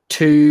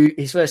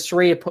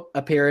 3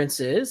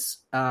 appearances,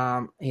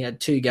 he had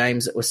 2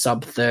 games that were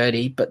sub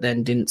 30, but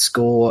then didn't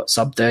score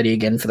sub 30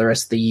 again for the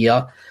rest of the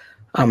year,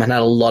 and had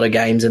a lot of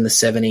games in the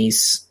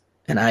 70s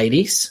and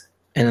 80s.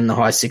 And in the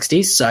high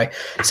 60s. So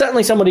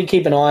certainly somebody to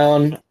keep an eye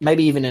on,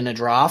 maybe even in a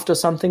draft or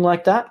something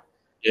like that.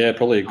 Yeah,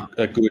 probably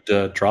a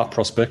good draft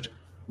prospect.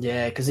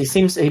 Yeah, because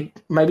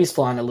maybe he's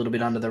flying a little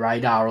bit under the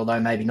radar, although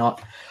maybe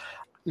not.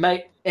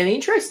 Mate, an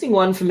interesting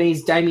one for me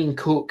is Damien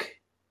Cook,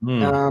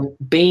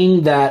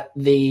 being that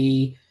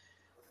the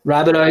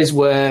Rabbitohs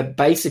were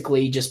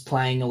basically just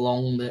playing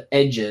along the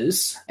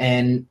edges.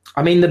 And,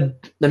 I mean,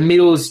 the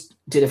middles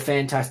did a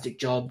fantastic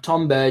job.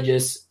 Tom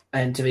Burgess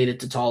and Tavita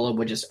Totola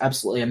were just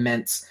absolutely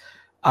immense.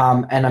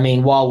 And I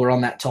mean, while we're on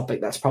that topic,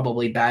 that's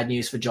probably bad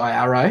news for Jai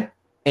Arrow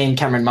and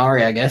Cameron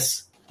Murray, I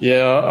guess.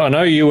 Yeah, I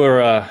know you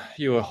were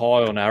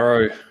high on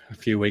Arrow a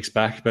few weeks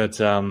back, but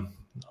I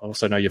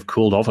also know you've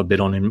cooled off a bit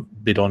on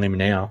him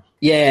now.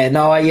 Yeah,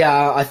 no,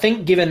 I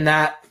think given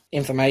that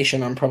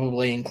information, I'm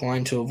probably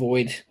inclined to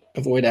avoid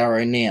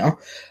Arrow now.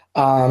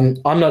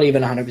 I'm not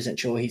even 100%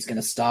 sure he's going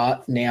to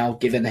start now,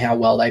 given how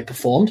well they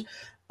performed.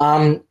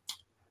 I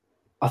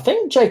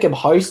think Jacob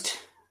Host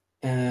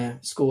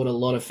scored a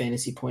lot of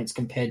fantasy points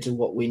compared to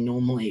what we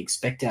normally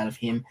expect out of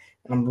him.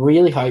 And I'm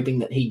really hoping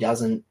that he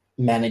doesn't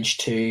manage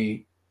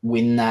to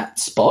win that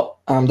spot.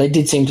 They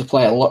did seem to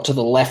play a lot to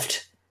the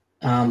left,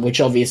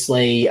 which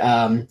obviously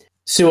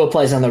Sewer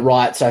plays on the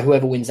right, so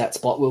whoever wins that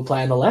spot will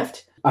play on the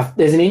left.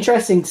 There's an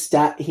interesting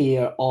stat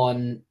here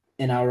on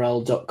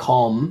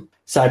NRL.com.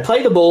 So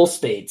play the ball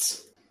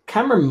speeds.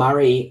 Cameron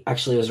Murray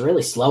actually was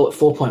really slow at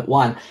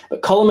 4.1,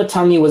 but Colin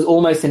Matungi was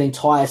almost an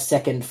entire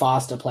second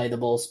faster play the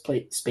ball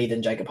speed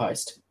than Jacob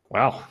Host.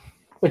 Wow.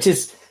 Which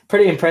is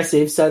pretty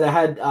impressive. So they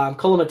had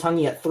Colin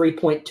Matungi at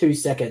 3.2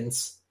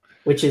 seconds,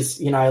 which is,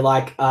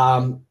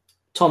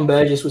 Tom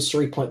Burgess was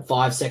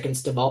 3.5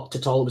 seconds,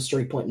 Totola was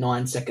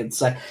 3.9 seconds.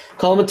 So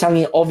Colin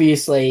Matungi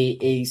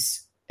obviously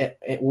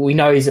we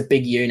know he's a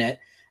big unit,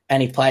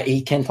 and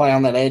he can play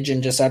on that edge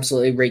and just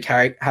absolutely wreak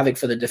havoc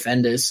for the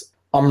defenders.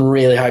 I'm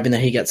really hoping that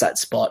he gets that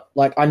spot.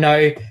 Like, I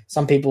know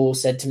some people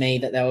said to me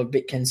that they were a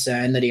bit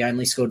concerned that he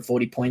only scored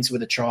 40 points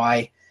with a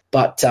try,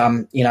 but,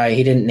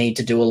 he didn't need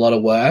to do a lot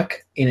of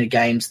work in a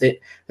games that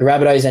the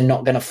Rabbitohs are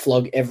not going to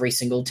flog every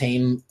single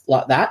team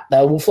like that.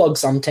 They will flog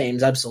some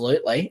teams,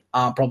 absolutely,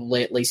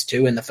 probably at least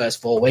 2 in the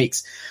first 4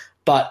 weeks.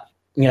 But,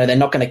 they're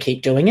not going to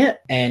keep doing it,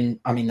 and,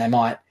 I mean, they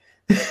might.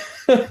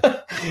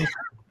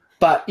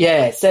 But,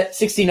 yeah,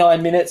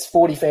 69 minutes,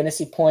 40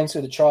 fantasy points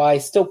with a try,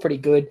 still pretty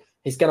good.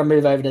 He's going to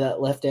move over to that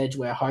left edge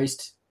where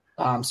Host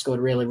scored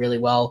really, really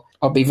well.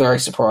 I'll be very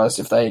surprised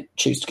if they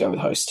choose to go with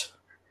Host.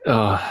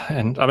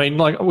 And I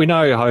mean, we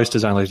know Host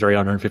is only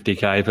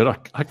 350K,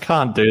 but I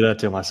can't do that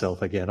to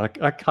myself again. I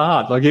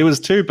can't. Like, it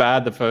was too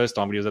bad the first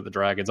time when he was at the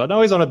Dragons. I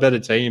know he's on a better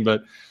team,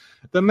 but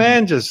the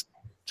man just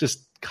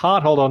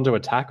can't hold on to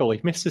a tackle. He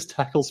misses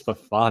tackles for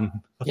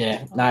fun.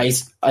 Yeah, no, I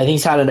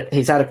think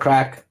he's had a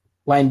crack.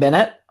 Wayne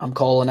Bennett, I'm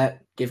calling it.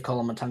 Give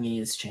Colin Matungi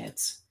his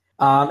chance.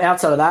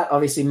 Outside of that,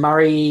 obviously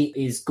Murray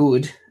is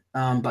good,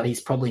 but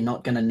he's probably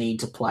not going to need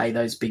to play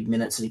those big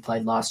minutes that he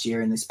played last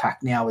year in this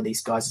pack now with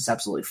these guys. It's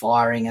absolutely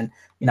firing. And,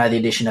 the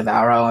addition of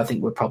Arrow, I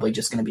think we're probably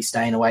just going to be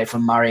staying away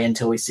from Murray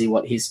until we see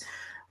what his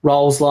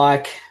role's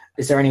like.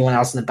 Is there anyone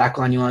else in the back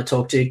line you want to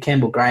talk to?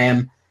 Campbell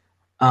Graham.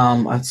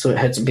 I sort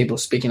of heard some people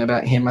speaking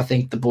about him. I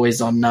think the boys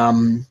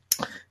on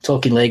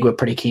Talking League were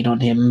pretty keen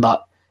on him,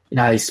 but,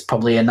 he's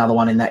probably another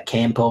one in that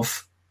camp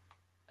of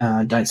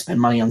don't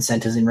spend money on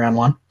centres in round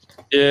 1.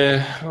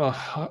 Yeah,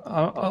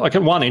 like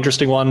one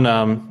interesting one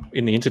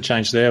in the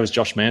interchange there was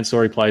Josh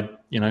Mansour. He played,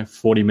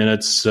 40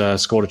 minutes,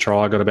 scored a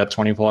try, got about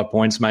 25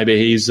 points. Maybe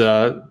he's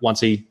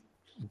once he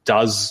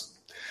does,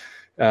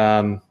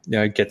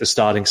 get the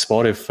starting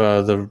spot. If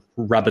the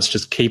Rabbits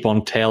just keep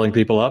on tailing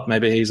people up,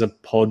 maybe he's a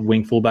pod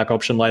wing fullback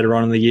option later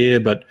on in the year.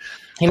 But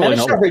he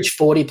managed to reach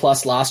 40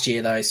 plus last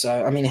year, though.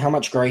 So I mean, how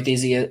much growth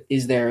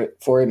is there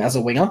for him as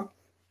a winger?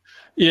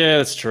 Yeah,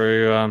 that's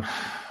true.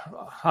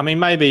 I mean,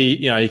 maybe,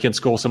 you can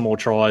score some more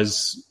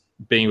tries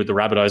being with the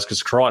Rabbitohs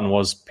because Crichton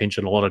was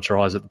pinching a lot of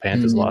tries at the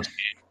Panthers last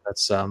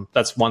year.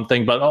 That's one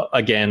thing. But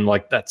again,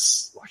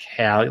 that's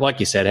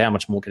like you said, how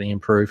much more can he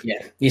improve?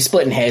 Yeah, you're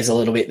splitting hairs a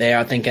little bit there.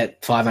 I think at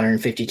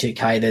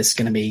 552K, there's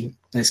going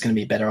to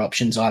be better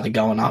options either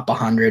going up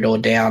 100 or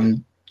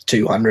down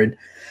 200.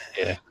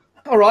 Yeah.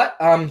 All right.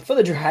 For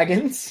the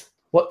Dragons,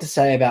 what to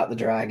say about the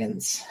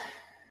Dragons?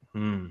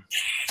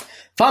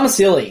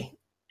 Farmasili.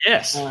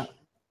 Yes.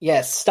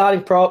 Yes,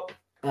 starting prop.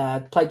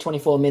 Played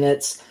 24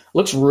 minutes.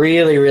 Looks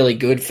really, really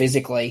good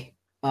physically.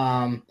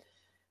 So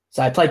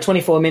I played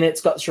 24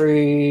 minutes, got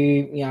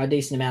through, a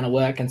decent amount of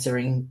work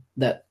considering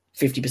that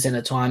 50% of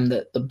the time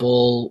that the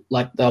ball,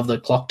 of the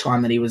clock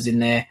time that he was in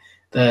there,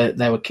 the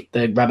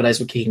Rabbitohs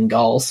were kicking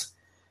goals.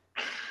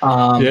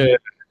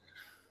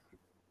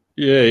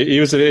 Yeah, he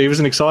was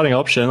an exciting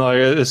option. Like,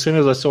 as soon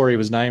as I saw he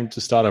was named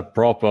to start a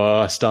prop,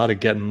 I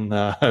started getting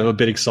a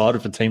bit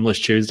excited for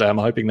Teamless Tuesday. I'm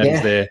hoping that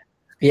he's there.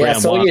 Yeah,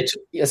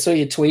 I saw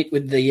your tweet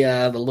with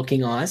the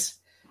looking eyes.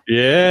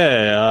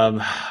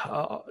 Yeah,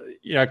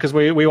 because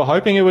we were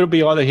hoping it would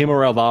be either him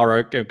or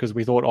Alvaro, because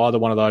we thought either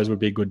one of those would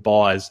be good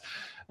buys.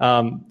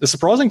 The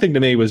surprising thing to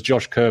me was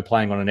Josh Kerr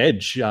playing on an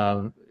edge.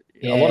 A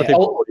lot of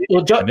people.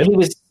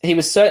 He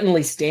was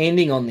certainly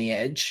standing on the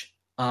edge.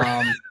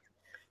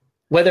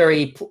 Whether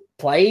he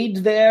played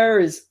there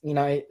is,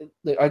 I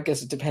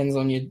guess it depends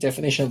on your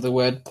definition of the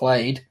word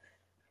played.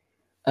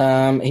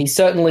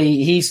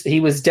 He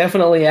was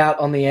definitely out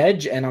on the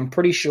edge, and I'm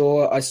pretty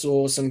sure I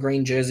saw some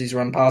green jerseys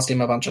run past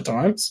him a bunch of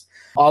times.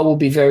 I will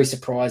be very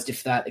surprised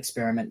if that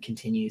experiment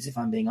continues, if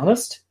I'm being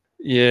honest.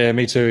 Yeah,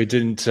 me too. It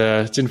didn't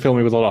fill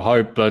me with a lot of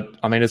hope, but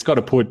I mean, it's got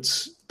to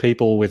put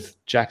people with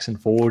Jackson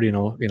Ford in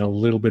a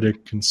little bit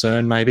of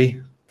concern,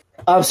 maybe.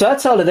 So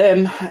outside of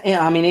them,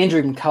 I mean,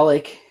 Andrew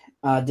McCulloch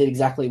did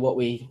exactly what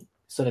we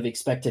sort of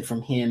expected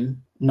from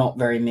him. Not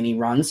very many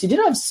runs. He did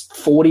have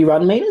 40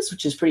 run meters,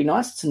 which is pretty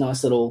nice. It's a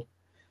nice little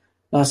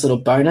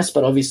bonus,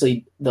 but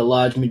obviously the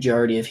large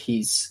majority of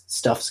his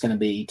stuff's going to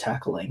be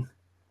tackling.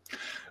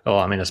 Oh,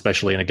 I mean,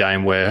 especially in a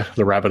game where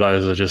the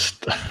Rabbitohs are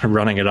just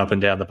running it up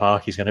and down the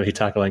park, he's going to be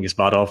tackling his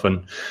butt off.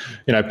 And,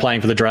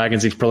 playing for the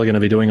Dragons, he's probably going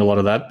to be doing a lot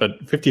of that.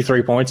 But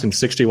 53 points in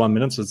 61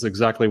 minutes is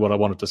exactly what I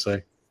wanted to see.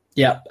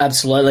 Yeah,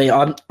 absolutely.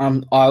 I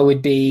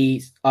would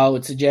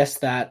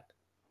suggest that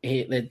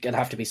there's going to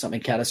have to be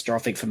something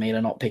catastrophic for me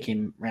to not pick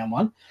him round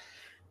one.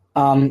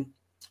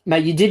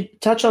 Mate, you did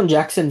touch on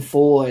Jackson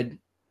Ford.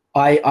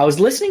 I was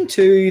listening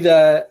to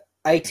the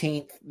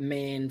 18th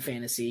Man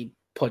Fantasy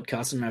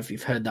podcast. I don't know if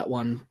you've heard that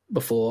one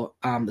before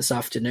this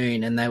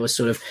afternoon, and they were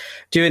sort of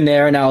doing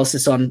their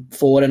analysis on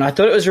Ford, and I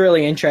thought it was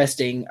really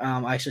interesting.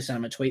 I actually sent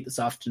them a tweet this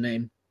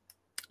afternoon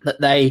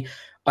that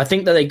I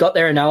think that they got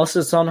their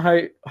analysis on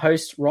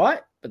host right,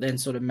 but then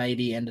sort of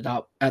maybe ended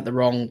up at the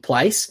wrong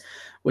place,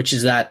 which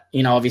is that,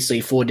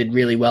 obviously Ford did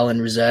really well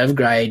in reserve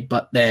grade,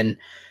 but then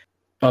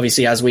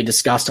obviously, as we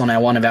discussed on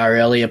one of our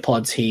earlier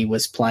pods, he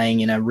was playing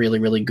in a really,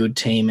 really good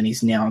team, and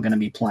he's now going to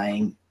be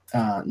playing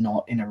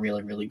not in a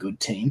really, really good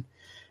team.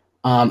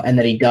 And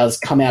that he does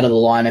come out of the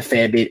line a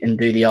fair bit and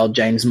do the old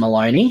James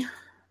Maloney.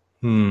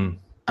 And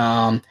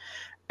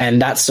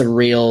that's a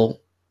real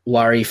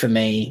worry for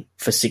me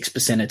for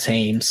 6% of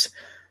teams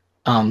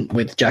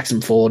with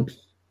Jackson Ford.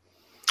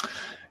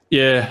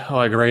 Yeah,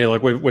 I agree.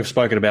 Like we've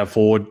spoken about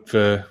Ford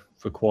for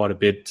quite a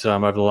bit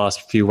over the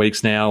last few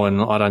weeks now,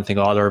 and I don't think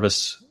either of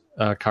us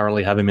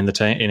currently have him in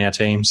our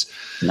teams.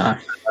 No.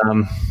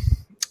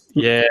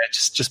 Yeah,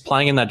 just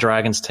playing in that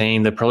Dragons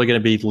team, they're probably going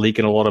to be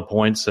leaking a lot of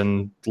points,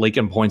 and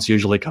leaking points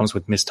usually comes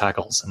with missed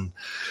tackles. And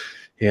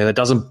yeah, that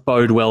doesn't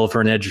bode well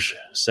for an edge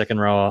second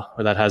rower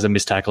that has a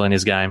missed tackle in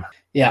his game.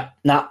 Yeah,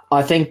 no,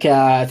 I think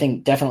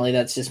definitely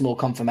that's just more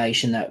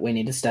confirmation that we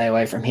need to stay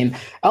away from him.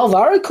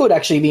 Alvaro could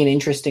actually be an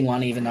interesting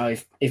one, even though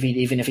if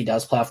he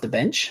does play off the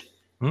bench.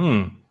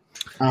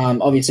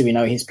 Obviously, we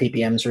know his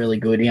PPM is really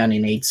good. He only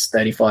needs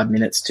 35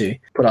 minutes to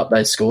put up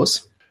those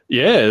scores.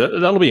 Yeah,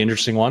 that'll be an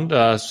interesting one.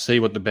 See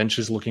what the bench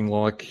is looking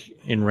like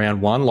in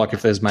round one. Like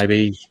if there's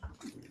maybe,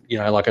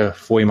 like a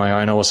Foy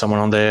Mayono or someone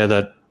on there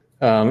that,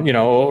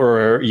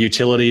 or a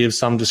utility of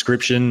some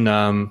description.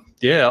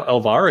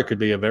 Alvaro could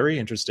be a very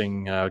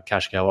interesting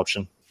cash cow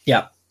option.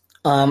 Yeah.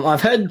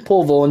 I've heard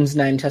Paul Vaughan's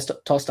name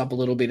tossed up a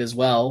little bit as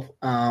well.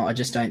 I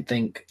just don't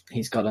think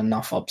he's got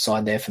enough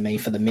upside there for me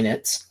for the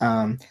minutes.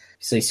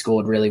 So he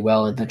scored really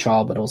well in the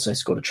trial, but also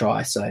scored a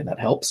try, so that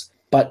helps.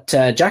 But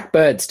Jack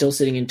Bird still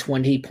sitting in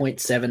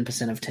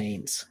 20.7% of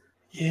teams.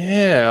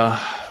 Yeah.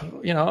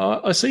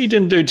 I see he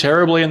didn't do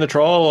terribly in the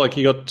trial. Like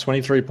he got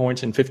 23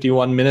 points in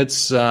 51 minutes.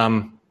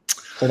 So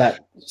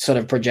that sort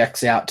of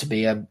projects out to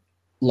be a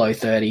low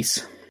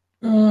 30s.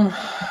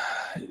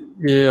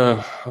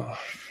 Yeah.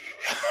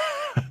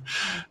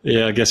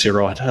 Yeah, I guess you're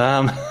right.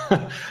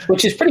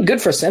 Which is pretty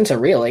good for a centre,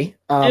 really.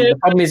 The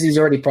problem is he's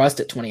already priced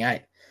at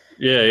 28.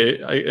 Yeah,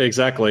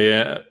 exactly.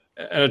 And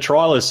a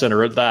trialist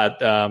centre at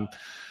that.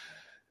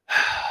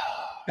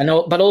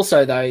 But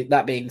also, though,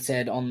 that being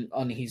said,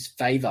 on his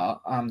favour,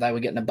 they were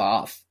getting a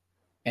bath,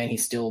 and he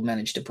still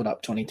managed to put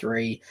up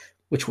 23,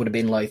 which would have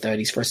been low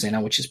 30s for a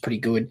centre, which is pretty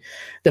good.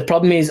 The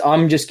problem is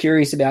I'm just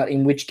curious about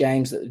in which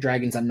games that the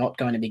Dragons are not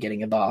going to be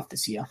getting a bath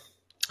this year.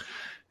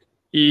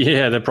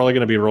 Yeah, they're probably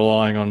going to be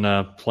relying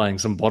on playing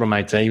some bottom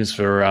 8 teams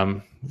for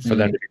them to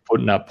be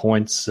putting up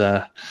points.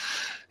 He's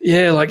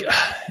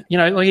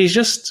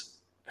just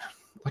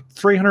like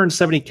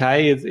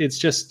 370K. It's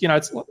just,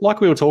 it's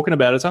like we were talking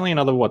about. It's only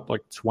another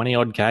 20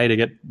 odd K to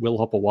get Will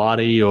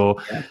Hopewadi or.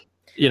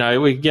 Yeah.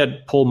 We could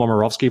get Paul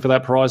Momirovski for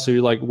that price.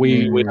 Who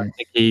we don't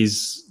think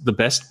he's the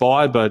best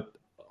buy, but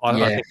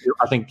I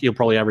think he'll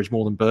probably average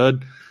more than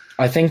Bird.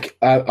 I think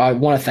I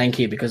want to thank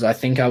you because I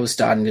think I was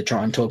starting to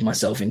try and talk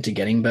myself into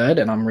getting Bird,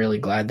 and I'm really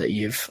glad that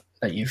you've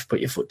put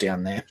your foot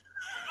down there.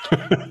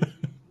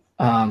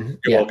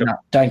 welcome. No,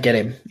 don't get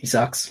him. He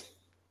sucks.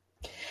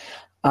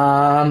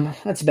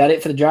 That's about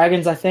it for the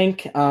Dragons, I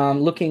think.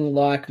 Looking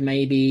like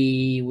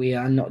maybe we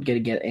are not going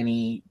to get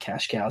any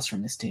cash cows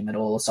from this team at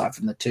all, aside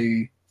from the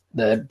two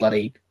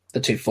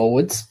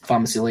forwards,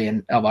 Farmasili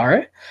and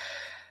Alvaro.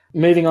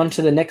 Moving on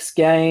to the next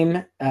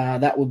game,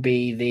 that would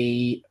be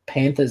the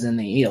Panthers and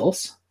the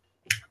Eels.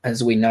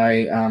 As we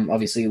know,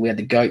 obviously we had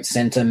the GOAT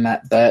centre,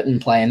 Matt Burton,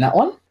 playing that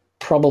one.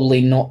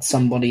 Probably not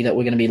somebody that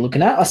we're going to be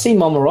looking at. I see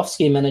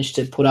Momirovski managed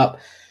to put up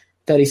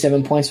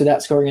 37 points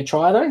without scoring a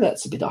try, though.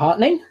 That's a bit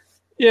heartening.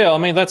 Yeah, I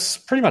mean, that's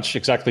pretty much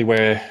exactly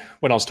when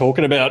we were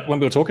talking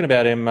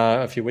about him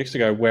a few weeks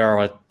ago, where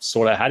I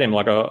sort of had him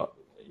I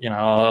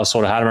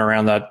sort of had him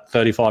around that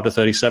 35 to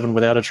 37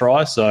 without a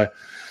try. So,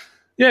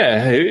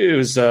 yeah, it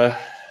was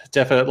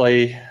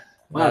definitely...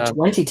 Wow,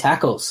 20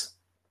 tackles.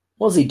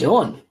 What was he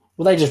doing?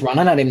 Were they just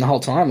running at him the whole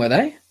time, were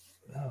they?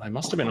 They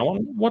must have been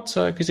on.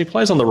 Because he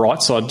plays on the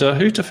right side.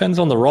 Who defends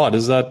on the right?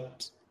 Is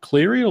that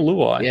Cleary or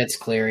Luai? Yeah, it's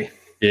Cleary.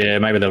 Yeah,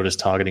 maybe they were just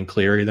targeting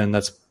Cleary then.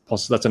 That's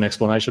an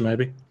explanation,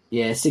 maybe.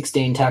 Yeah,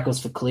 16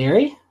 tackles for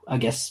Cleary. I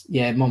guess,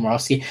 yeah,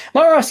 Momirovski.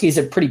 Momirovski is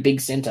a pretty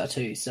big centre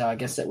too, so I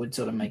guess that would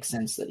sort of make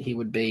sense that he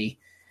would be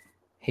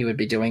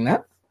doing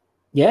that.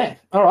 Yeah,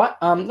 all right.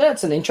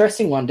 That's an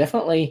interesting one,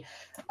 definitely.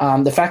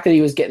 The fact that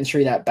he was getting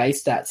through that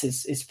base stats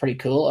is pretty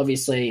cool.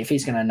 Obviously, if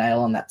he's going to nail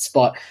on that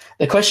spot.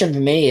 The question for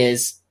me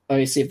is,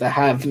 obviously, if they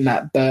have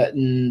Matt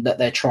Burton that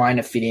they're trying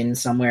to fit in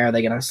somewhere, are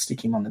they going to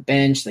stick him on the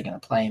bench? They're going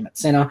to play him at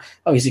centre.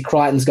 Obviously,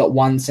 Crichton's got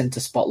one centre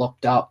spot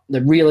locked up.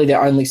 The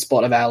only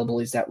spot available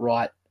is that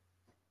right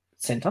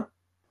centre.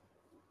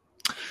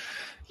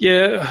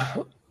 Yeah,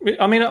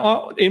 I mean,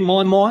 in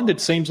my mind,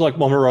 it seems like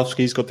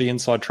Momirovski's got the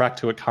inside track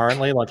to it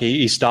currently. Like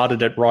he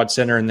started at right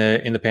centre in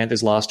the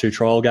Panthers' last two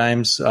trial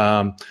games.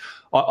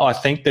 I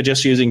think they're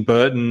just using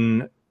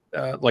Burton.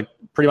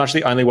 Pretty much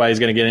the only way he's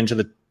going to get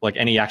into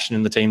any action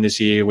in the team this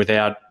year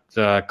without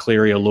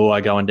Cleary or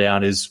Luai going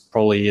down is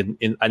probably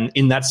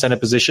in that centre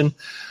position.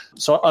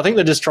 So I think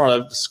they're just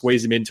trying to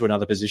squeeze him into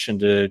another position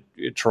to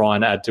try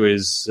and add to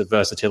his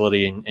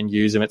versatility and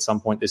use him at some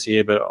point this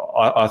year. But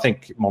I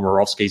think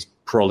Momirovski's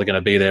probably going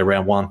to be there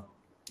round one.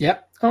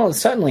 Yep. Oh,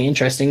 it's certainly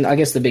interesting. I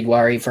guess the big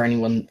worry for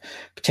anyone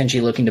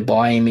potentially looking to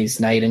buy him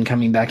is Naden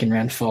coming back in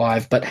round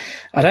 5. But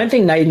I don't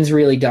think Naden's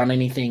really done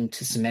anything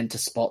to cement a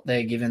spot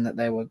there, given that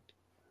they were,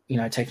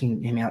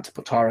 taking him out to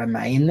put Tyrone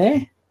May in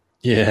there.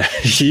 Yeah,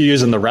 you're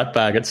using the rat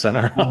bag at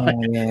centre. Oh,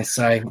 yeah.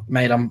 So,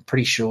 mate, I'm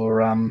pretty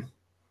sure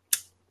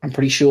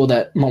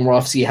that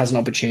Momirovski has an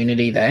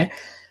opportunity there.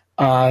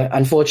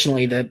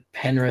 Unfortunately, the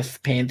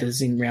Penrith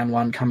Panthers in round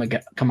 1 come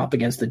up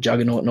against the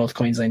juggernaut North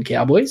Queensland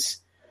Cowboys.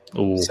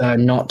 Ooh. So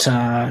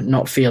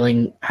not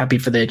feeling happy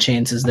for their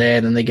chances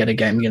there. Then they get a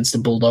game against the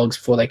Bulldogs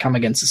before they come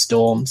against the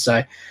Storm.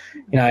 So,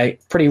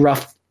 pretty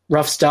rough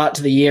start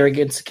to the year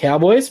against the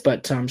Cowboys,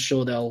 but I'm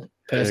sure they'll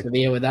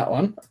persevere with that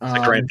one. It's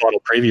a grand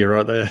final preview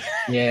right there.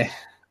 Yeah,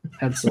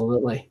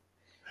 absolutely.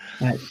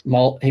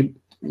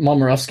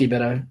 Momirovski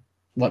better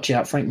watch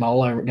out. Frank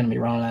Molo are going to be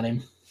running at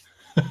him.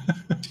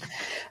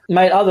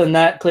 Mate, other than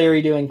that,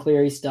 Cleary doing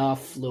Cleary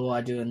stuff,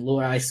 Luai doing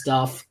Luai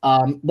stuff.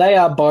 They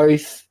are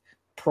both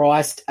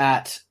priced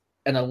at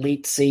an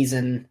elite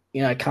season,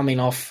 coming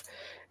off,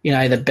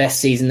 the best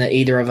season that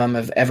either of them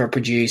have ever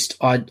produced.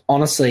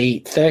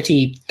 Honestly,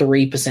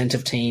 33%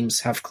 of teams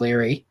have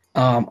Cleary.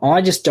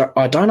 I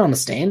don't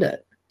understand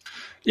it.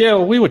 Yeah,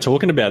 well, we were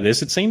talking about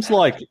this. It seems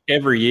like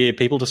every year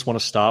people just want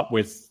to start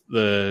with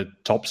the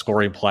top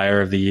scoring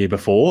player of the year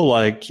before.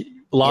 Like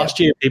last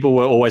year, people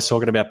were always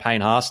talking about Payne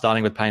Haas,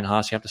 starting with Payne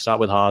Haas. You have to start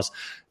with Haas.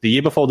 The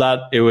year before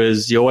that, it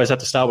was you always have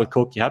to start with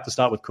Cook. You have to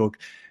start with Cook.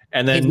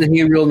 And then he's the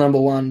new rule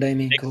number 1,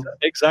 Damien Cook.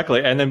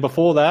 Exactly. And then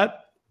before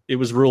that, it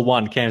was rule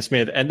 1, Cam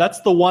Smith. And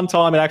that's the one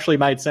time it actually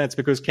made sense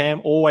because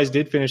Cam always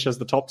did finish as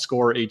the top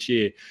scorer each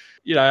year.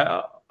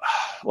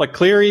 Like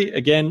Cleary,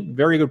 again,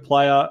 very good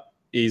player.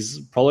 He's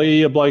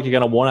probably a bloke you're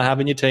going to want to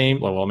have in your team.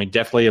 Well, I mean,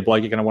 definitely a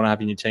bloke you're going to want to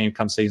have in your team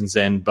come season's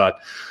end. But,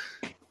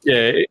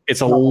 yeah, it's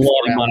a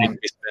lot of money to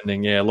be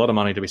spending. Yeah, a lot of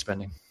money to be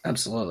spending.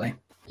 Absolutely.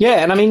 Yeah,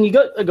 and I mean, you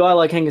got a guy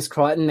like Angus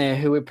Crichton there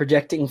who we're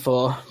projecting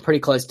for pretty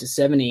close to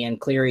 70 and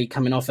Cleary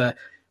coming off a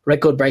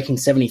record-breaking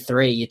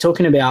 73. You're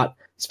talking about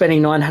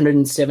spending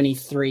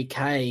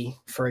 $973K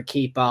for a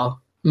keeper.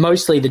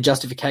 Mostly the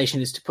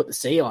justification is to put the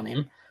C on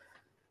him,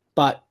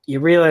 but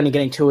you're really only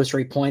getting 2 or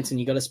 3 points and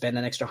you've got to spend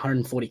an extra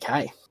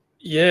 $140K.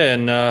 Yeah,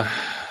 and,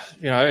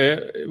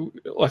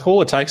 like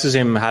all it takes is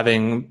him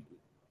having,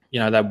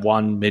 that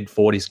one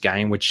mid-40s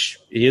game, which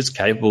he is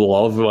capable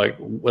of. Like,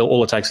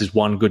 all it takes is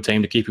one good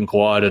team to keep him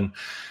quiet and,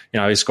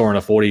 he's scoring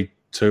a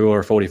 42 or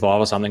a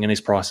 45 or something and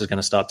his price is going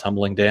to start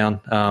tumbling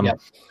down.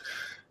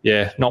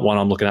 Yeah, not one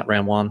I'm looking at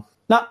round 1.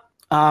 No,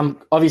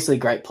 obviously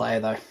great player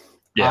though.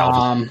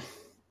 Yeah.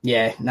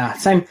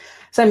 Same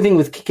thing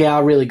with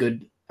Kikau, really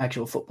good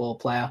actual football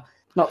player.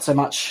 Not so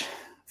much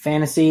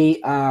fantasy.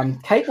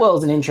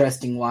 Capewell's an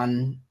interesting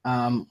one.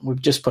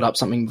 We've just put up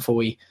something before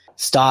we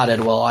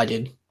started, well, I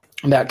did,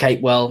 about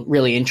Capewell.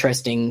 Really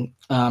interesting.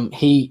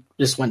 He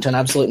just went to an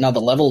absolute another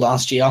level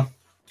last year.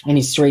 in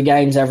his 3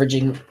 games,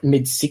 averaging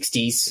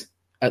mid-60s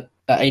at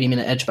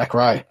 80-minute edge back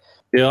row.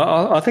 Yeah,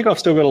 I think I've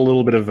still got a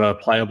little bit of a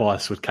player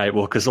bias with Kate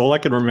Walker, because all I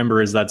can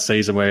remember is that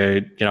season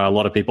where a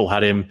lot of people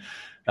had him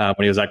when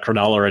he was at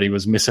Cronulla and he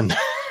was missing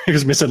he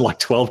was missing like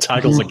 12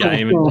 tackles a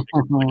game.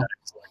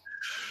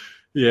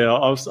 Yeah,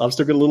 I've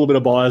still got a little bit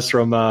of bias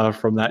from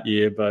that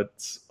year, but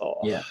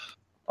yeah.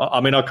 I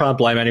mean, I can't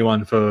blame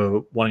anyone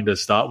for wanting to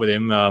start with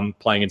him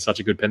playing in such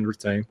a good Penrith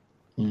team.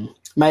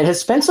 Mate, has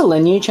Spencer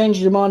Leniu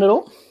changed your mind at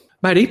all?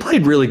 Mate, he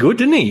played really good,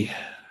 didn't he?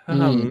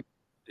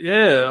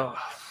 Yeah.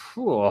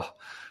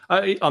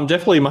 I'm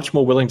definitely much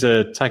more willing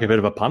to take a bit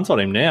of a punt on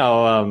him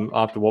now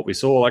after what we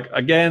saw. Like,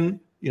 again,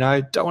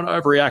 don't want to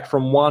overreact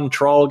from one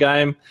trial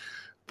game,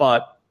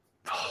 but,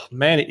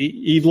 man,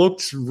 he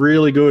looked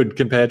really good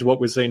compared to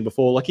what we've seen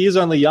before. Like, he is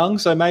only young,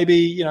 so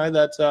maybe,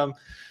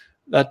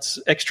 that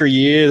extra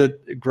year,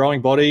 that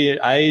growing body,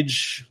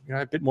 age,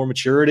 a bit more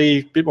maturity,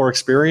 a bit more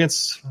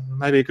experience,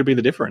 maybe it could be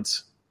the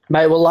difference.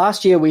 Mate, well,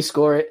 last year we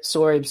saw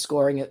him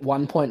scoring at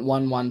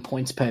 1.11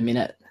 points per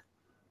minute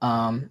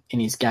in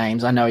his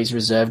games. I know his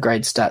reserve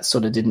grade stats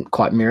sort of didn't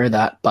quite mirror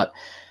that, but,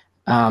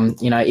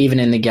 even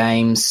in the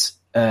games,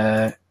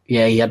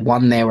 he had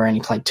one there where he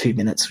only played 2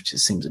 minutes, which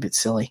just seems a bit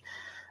silly.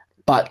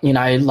 But,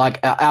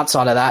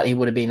 outside of that, he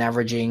would have been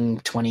averaging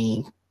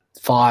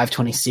 25,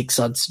 26,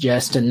 I'd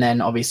suggest. And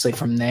then obviously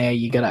from there,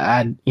 you got to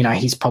add,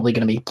 he's probably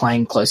going to be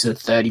playing closer to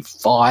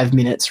 35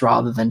 minutes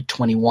rather than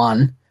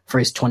 21 for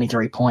his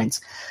 23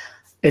 points.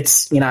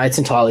 It's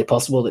entirely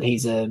possible that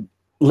he's a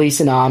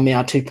Leeson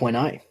Armour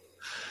 2.0.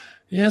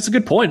 Yeah, it's a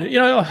good point.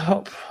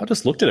 I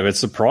just looked at it. It's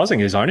surprising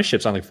his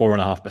ownership's only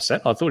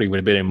 4.5%. I thought he would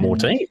have been in more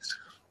teams.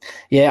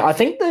 Yeah, I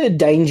think the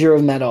danger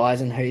of Matt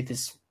Eisenhuth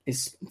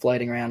is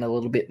floating around a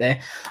little bit there.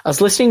 I was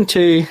listening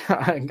to,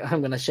 I'm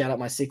going to shout out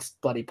my 6th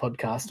bloody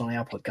podcast on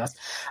our podcast.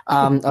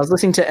 I was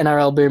listening to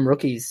NRL Boom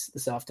Rookies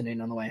this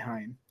afternoon on the way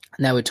home,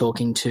 and they were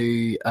talking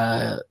to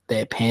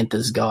their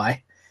Panthers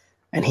guy,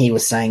 and he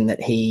was saying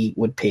that he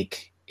would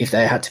pick, if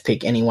they had to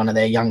pick any one of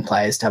their young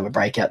players to have a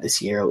breakout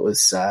this year, it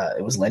was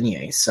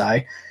Leniu. So,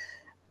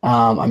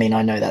 I mean,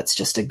 I know that's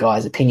just a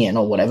guy's opinion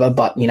or whatever,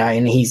 but,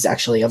 and he's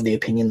actually of the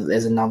opinion that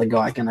there's another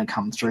guy going to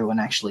come through and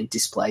actually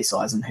displace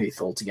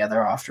Eisenhuth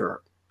altogether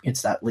after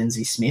it's that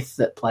Lindsay Smith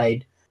that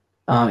played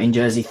in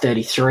jersey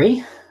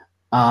 33,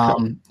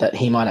 that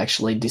he might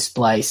actually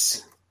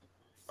displace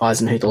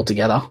Eisenhuth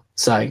altogether.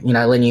 So,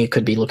 Leniu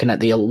could be looking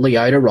at the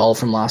Leota role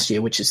from last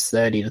year, which is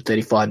 30 to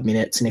 35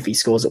 minutes, and if he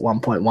scores at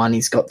 1.1,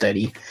 he's got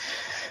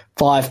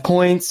 35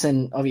 points,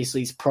 and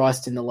obviously he's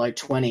priced in the low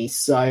 20s.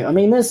 So, I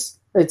mean,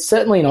 it's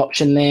certainly an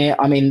option there.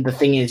 I mean, the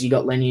thing is, you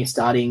got Leniu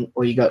starting,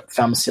 or you got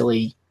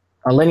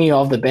Leniu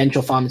off the bench,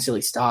 or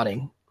Farmasili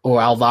starting, or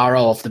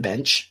Alvaro off the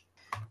bench.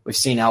 We've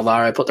seen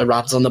Alvaro put the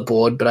runs on the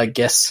board, but I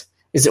guess,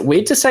 is it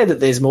weird to say that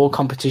there's more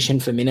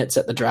competition for minutes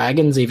at the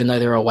Dragons, even though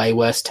they're a way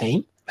worse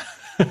team?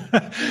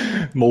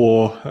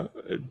 More,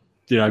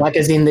 like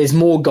as in there's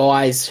more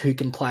guys who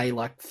can play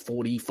like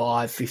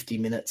 45, 50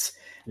 minutes.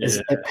 Yeah.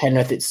 As at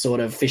Penrith, it's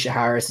sort of Fisher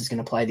Harris is going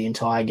to play the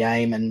entire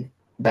game, and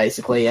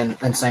basically,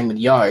 and same with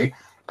Yo.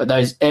 But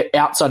those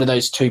outside of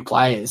those 2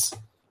 players,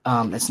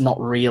 it's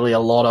not really a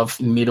lot of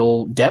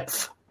middle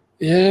depth.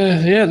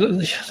 Yeah,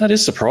 that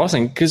is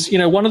surprising because,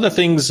 one of the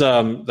things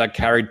that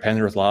carried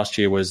Penrith last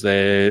year was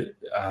their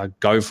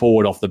go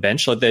forward off the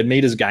bench. Like their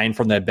meters gained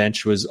from their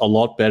bench was a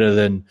lot better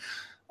than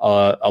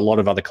a lot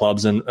of other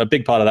clubs, and a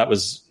big part of that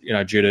was,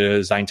 due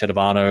to Zane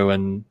Tedovano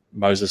and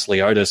Moses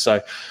Leota. So,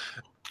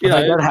 they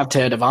don't have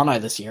Tedovano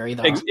this year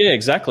either. Yeah,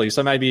 exactly.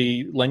 So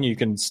maybe Leniu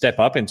can step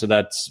up into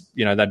that,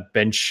 that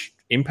bench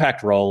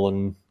impact role,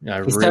 and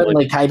he's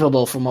certainly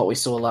capable from what we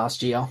saw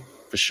last year.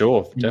 For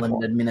sure, definitely.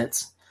 Limited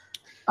minutes.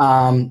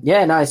 So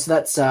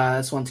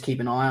that's one to keep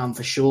an eye on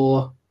for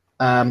sure.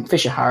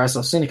 Fisher Harris,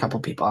 I've seen a couple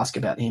of people ask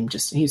about him.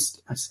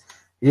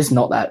 He's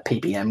not that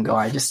PPM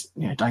guy. Just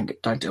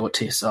don't do it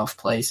to yourself,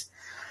 please.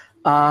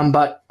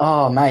 But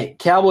mate,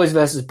 Cowboys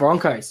versus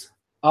Broncos.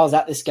 I was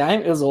at this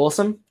game. It was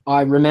awesome.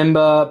 I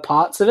remember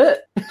parts of it.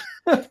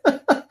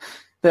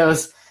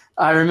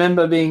 I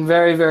remember being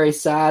very, very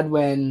sad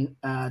when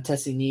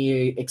Tesi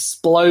Niu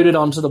exploded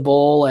onto the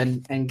ball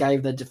and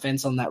gave the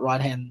defense on that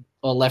right hand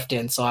or left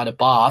hand side a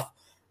bath.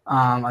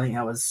 I think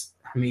that was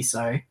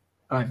Hamiso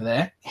over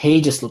there.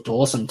 He just looked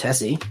awesome,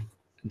 Tessie.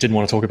 Didn't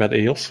want to talk about the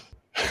Eels.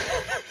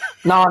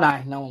 No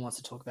one wants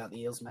to talk about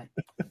the Eels, mate.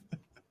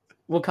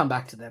 We'll come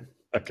back to them.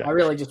 Okay. I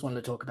really just wanted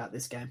to talk about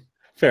this game.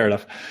 Fair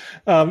enough.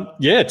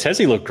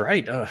 Tessie looked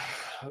great.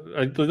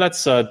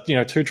 That's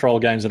 2 trial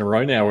games in a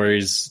row now where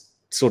he's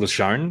sort of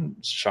shown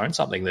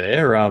something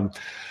there.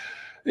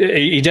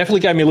 He definitely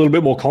gave me a little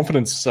bit more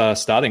confidence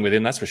starting with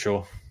him, that's for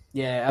sure.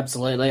 Yeah,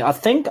 absolutely. I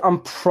think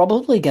I'm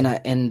probably going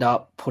to end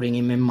up putting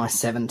him in my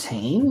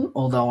 17,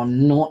 although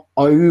I'm not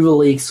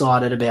overly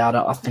excited about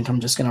it. I think I'm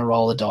just going to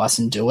roll the dice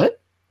and do it.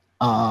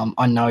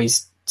 I know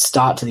his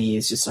start to the year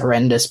is just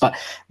horrendous, but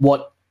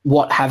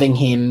what having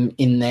him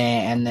in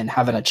there and then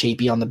having a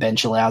cheapie on the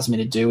bench allows me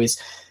to do is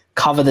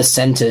cover the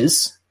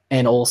centres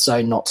and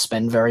also not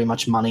spend very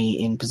much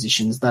money in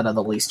positions that are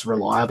the least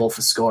reliable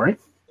for scoring.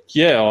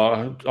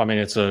 Yeah, I mean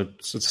it's a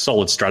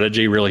solid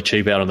strategy, really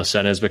cheap out on the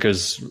centres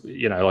because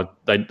like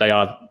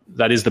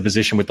that is the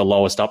position with the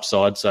lowest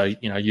upside. So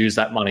use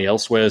that money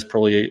elsewhere is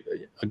probably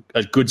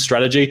a good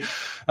strategy.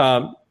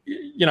 And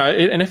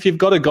if you've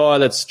got a guy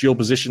that's dual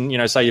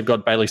position, say you've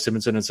got Bailey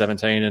Simonson at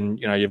 17, and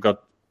you've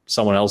got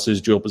someone else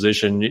who's dual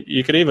position,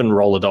 you could even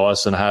roll the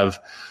dice and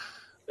have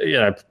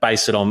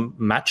base it on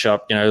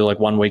matchup. Like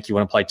one week you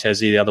want to play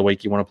Tessie, the other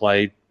week you want to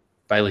play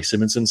Bailey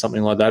Simonson,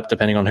 something like that,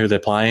 depending on who they're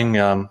playing.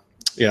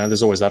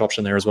 There's always that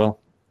option there as well.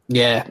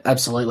 Yeah,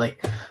 absolutely.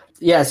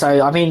 Yeah,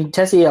 so I mean,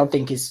 Tessie, I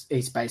think he's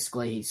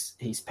basically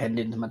he's penned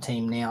into my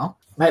team now.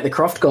 Mate, the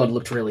Croft God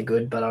looked really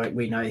good, but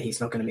we know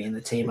he's not going to be in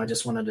the team. I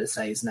just wanted to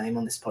say his name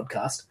on this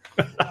podcast.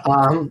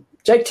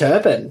 Jake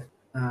Turpin,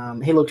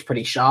 he looked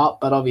pretty sharp,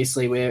 but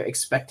obviously we're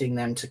expecting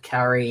them to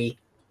carry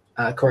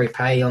Corey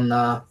Pay on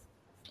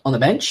the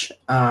bench.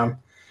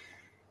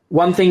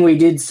 One thing we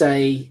did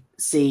see,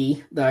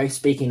 though,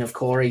 speaking of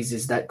Corey's,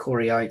 is that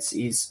Corey Oates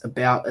is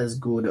about as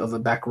good of a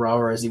back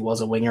rower as he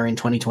was a winger in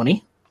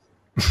 2020.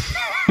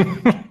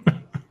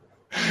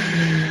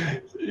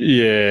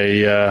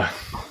 Yeah.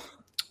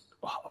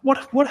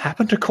 What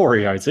happened to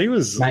Corey Oates? He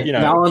was,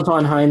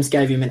 Valentine Holmes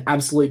gave him an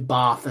absolute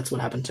bath. That's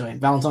what happened to him.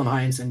 Valentine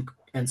Holmes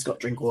and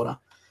Scott Drinkwater.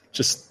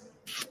 Just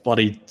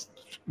bloody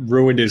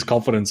ruined his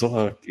confidence.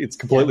 It's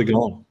completely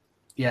gone.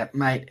 Yeah,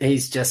 mate,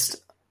 he's just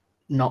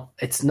not.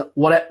 It's not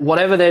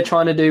whatever they're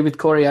trying to do with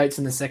Corey Oates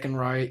in the second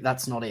row.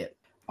 That's not it.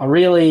 I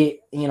really,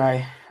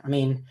 I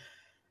mean,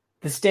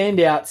 the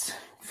standouts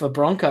for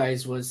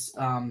Broncos was,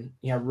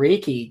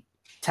 Ricky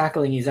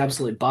tackling his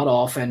absolute butt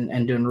off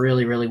and doing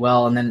really, really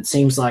well. And then it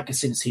seems like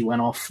since he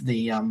went off,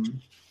 the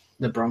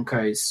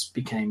Broncos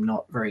became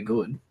not very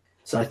good.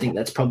 So I think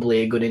that's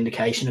probably a good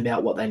indication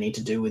about what they need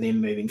to do with him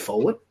moving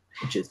forward,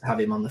 which is have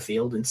him on the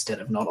field instead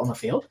of not on the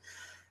field.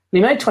 He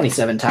made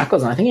 27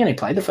 tackles, and I think he only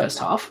played the first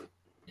half.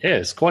 Yeah,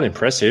 it's quite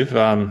impressive.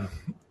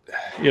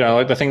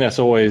 The thing that's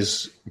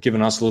always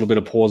given us a little bit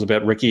of pause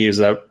about Ricky is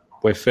that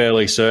we're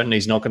fairly certain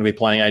he's not going to be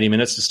playing 80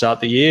 minutes to start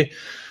the year.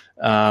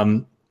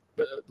 No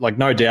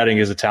doubting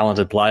he's a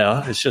talented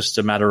player. It's just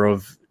a matter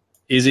of,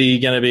 is he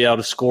going to be able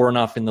to score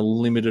enough in the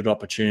limited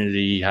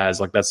opportunity he has?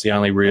 That's the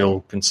only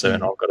real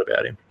concern I've got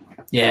about him.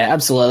 Yeah,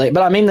 absolutely.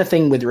 But I mean, the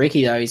thing with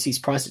Ricky, though, is he's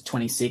priced at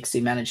 26. He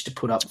managed to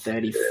put up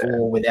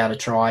 34 without a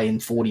try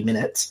in 40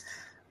 minutes.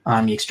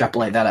 You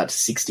extrapolate that out to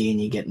 60 and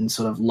you're getting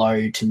sort of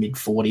low to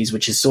mid-40s,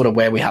 which is sort of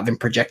where we have him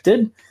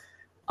projected.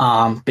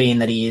 Being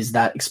that he is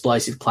that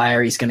explosive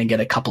player, he's going to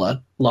get a couple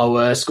of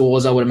lower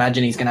scores. I would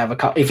imagine he's going to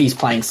have if he's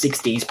playing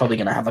 60, he's probably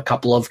going to have a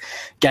couple of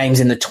games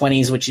in the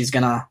 20s, which is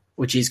going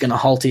to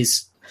halt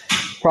his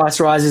price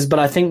rises. But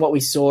I think what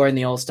we saw in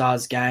the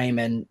All-Stars game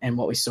and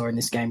what we saw in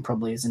this game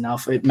probably is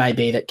enough. It may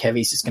be that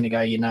Kevy's just going to go,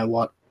 you know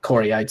what,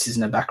 Corey Oates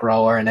isn't a back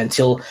rower, and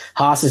until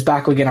Haas is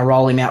back, we're going to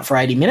roll him out for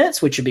 80 minutes,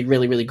 which would be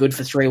really, really good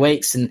for 3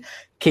 weeks, and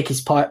kick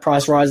his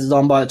price rises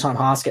on. By the time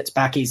Haas gets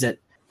back, he's at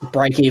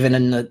break even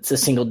in the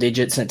single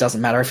digits, and it doesn't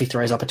matter if he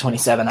throws up a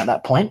 27 at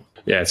that point.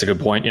 Yeah, it's a good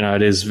point.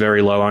 It is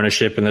very low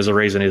ownership, and there's a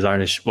reason his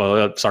ownership,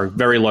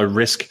 very low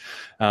risk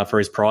for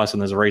his price,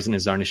 and there's a reason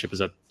his ownership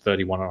is at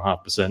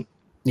 31.5%.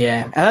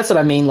 Yeah, and that's what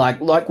I mean. Like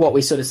what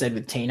we sort of said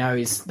with Tino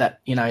is that,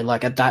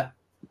 at that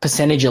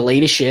percentage of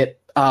leadership,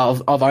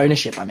 of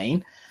ownership, I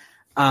mean,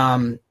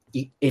 even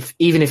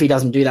if he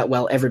doesn't do that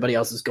well, everybody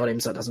else has got him,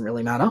 so it doesn't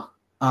really matter.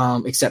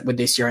 Except with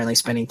this, you're only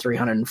spending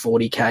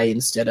 $340K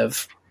instead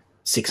of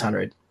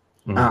 $600.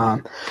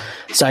 Mm-hmm.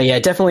 So yeah,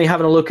 definitely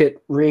having a look at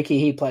Ricky.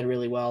 He played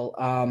really well.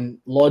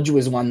 Lodge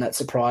was one that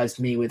surprised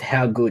me with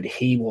how good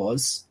he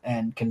was,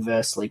 and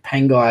conversely,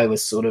 Pangai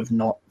was sort of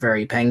not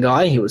very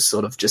Pangai. He was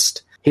sort of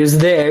he was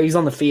there, he's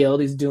on the field,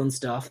 he's doing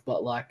stuff,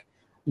 but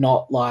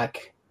not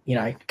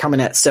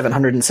coming at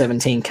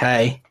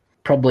 $717K,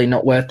 probably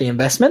not worth the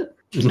investment.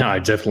 No,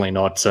 definitely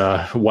not.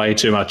 Way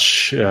too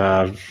much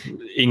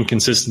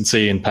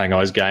inconsistency in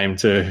Pangai's game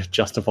to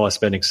justify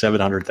spending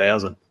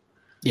 $700,000.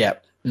 Yeah,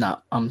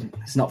 no,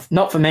 it's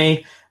not for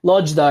me.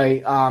 Lodge,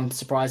 though,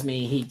 surprised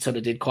me. He sort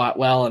of did quite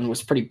well and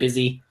was pretty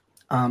busy.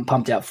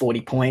 Pumped out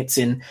 40 points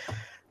in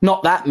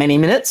not that many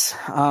minutes,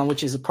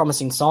 which is a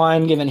promising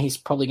sign, given he's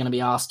probably going to be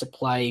asked to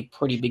play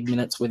pretty big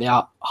minutes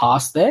without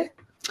Haas there.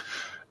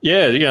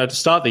 Yeah, to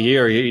start the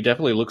year, he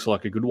definitely looks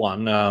like a good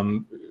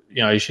one.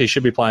 He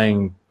should be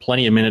playing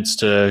plenty of minutes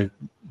to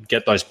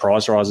get those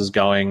price rises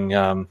going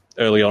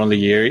early on in the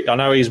year. I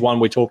know he's one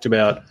we talked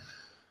about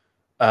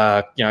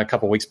a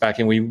couple of weeks back,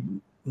 and we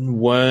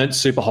weren't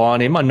super high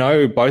on him. I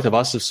know both of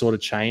us have sort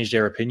of changed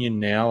our opinion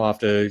now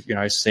after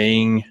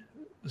seeing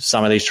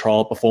some of these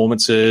trial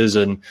performances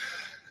and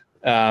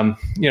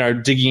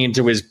digging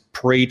into his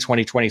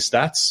pre-2020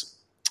 stats.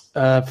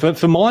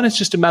 For mine, it's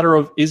just a matter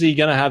of, is he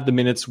going to have the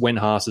minutes when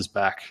Haas is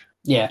back?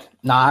 Yeah,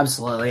 no,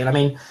 absolutely. And I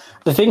mean,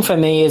 the thing for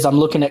me is I'm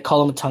looking at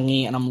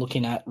Koloamatangi and I'm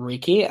looking at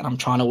Ricky, and I'm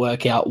trying to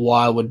work out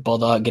why I would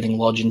bother getting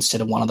Lodge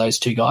instead of one of those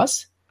two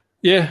guys.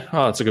 Yeah,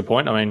 that's a good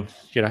point. I mean,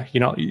 you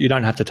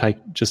don't have to take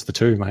just the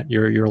two, mate.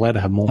 You're allowed to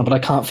have more. No, but I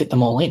can't fit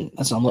them all in.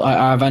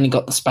 I've only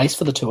got the space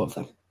for the two of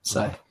them.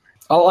 So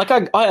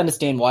I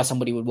understand why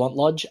somebody would want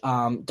Lodge.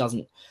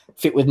 Doesn't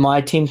fit with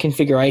my team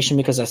configuration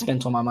because I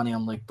spent all my money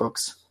on Luke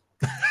Brooks.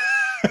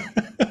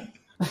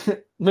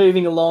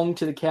 Moving along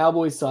to the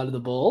Cowboys side of the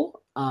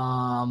ball,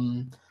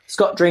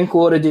 Scott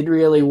Drinkwater did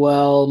really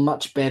well,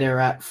 much better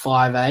at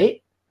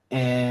 5'8",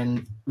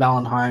 and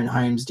Valentine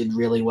Holmes did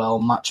really well,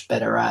 much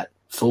better at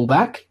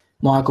fullback.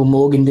 Michael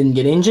Morgan didn't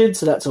get injured,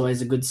 so that's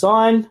always a good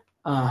sign.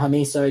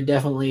 Hamiso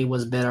definitely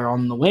was better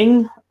on the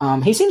wing.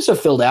 He seems to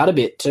have filled out a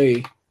bit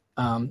too,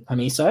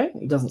 Hamiso.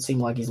 He doesn't seem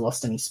like he's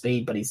lost any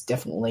speed, but he's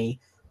definitely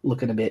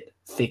looking a bit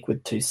thick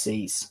with 2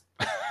 C's.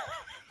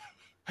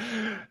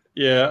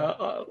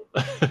 Yeah,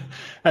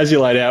 as you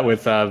laid out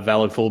with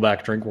valid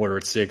fullback Drinkwater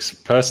at 6,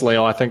 personally,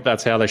 I think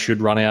that's how they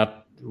should run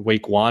out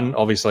week 1.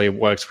 Obviously, it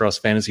works for us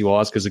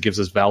fantasy-wise because it gives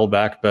us Val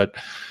back, but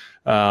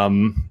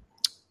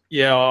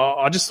yeah,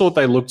 I just thought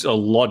they looked a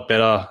lot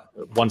better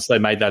once they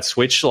made that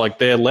switch. Like,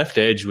 their left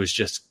edge was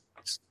just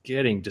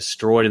getting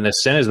destroyed and their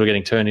centers were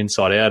getting turned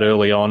inside out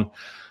early on.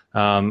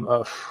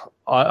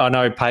 I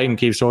know Peyton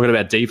keeps talking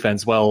about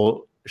defense.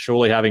 Well,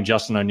 surely having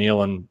Justin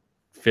O'Neill and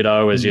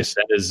Fido as your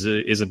centers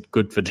isn't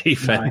good for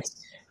defense.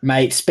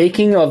 Mate,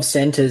 speaking of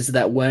centers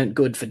that weren't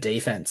good for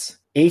defense,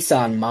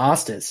 Isan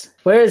Masters.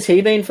 Where has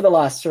he been for the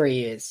last 3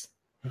 years?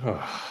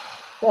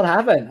 What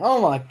happened?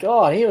 Oh my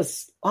God, he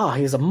was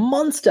a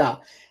monster.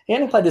 He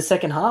only played the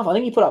second half. I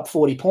think he put up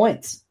 40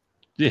 points.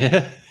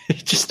 Yeah,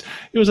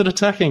 he was an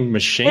attacking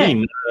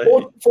machine. Yeah,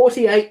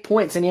 48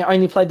 points, and he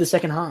only played the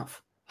second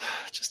half.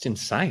 Just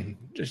insane.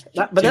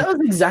 But that was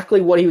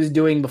exactly what he was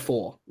doing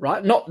before,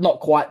 right? Not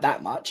quite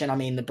that much. And I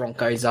mean, the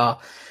Broncos are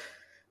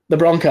the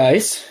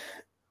Broncos.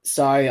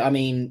 So, I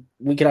mean,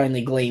 we could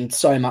only glean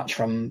so much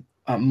from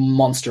a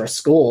monstrous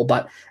score,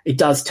 but it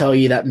does tell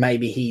you that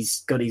maybe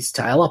he's got his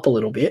tail up a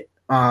little bit.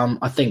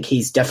 I think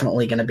he's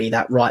definitely going to be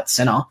that right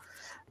center.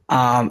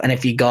 And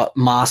if you got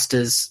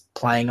Masters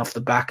playing off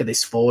the back of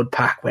this forward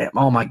pack, where,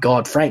 oh my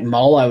God, Frank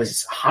Molo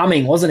was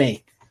humming, wasn't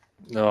he?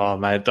 Oh,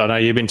 mate, I know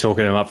you've been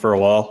talking him up for a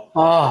while.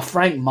 Oh,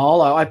 Frank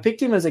Molo. I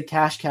picked him as a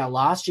cash cow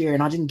last year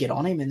and I didn't get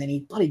on him, and then he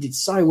bloody did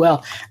so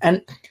well.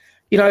 And,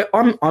 you know,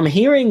 I'm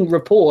hearing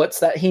reports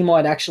that he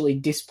might actually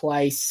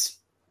displace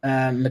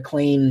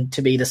McLean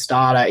to be the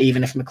starter,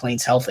 even if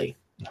McLean's healthy.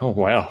 Oh,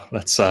 wow.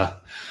 That's a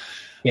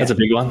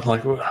big one.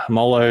 Like,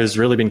 Molo's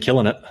really been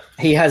killing it.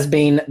 He has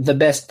been the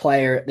best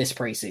player this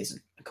preseason,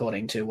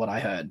 according to what I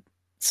heard.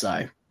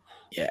 So,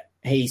 yeah.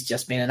 He's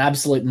just been an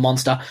absolute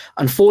monster.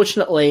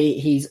 Unfortunately,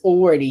 he's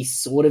already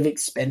sort of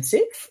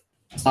expensive.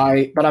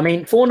 So, but I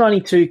mean,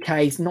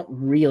 $492K is not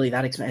really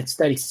that expensive. It's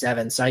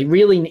 37. So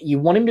you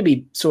want him to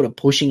be sort of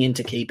pushing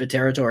into keeper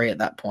territory at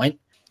that point.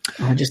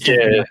 I just don't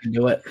think I can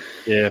do it.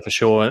 Yeah, for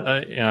sure.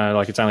 You know,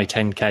 like, it's only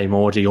 10K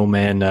more to your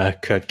man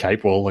Kurt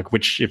Capewell. Like,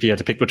 if you had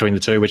to pick between the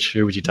two,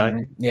 who would you take?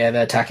 Yeah,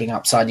 the attacking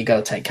upside, you got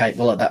to take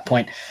Capewell at that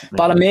point.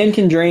 But a man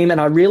can dream, and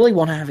I really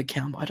want to have a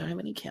Cowboy. I don't have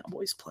any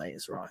Cowboys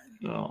players, right?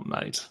 Oh,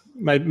 mate.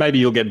 Maybe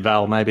you'll get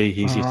Val. Maybe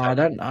he's. I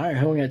don't know.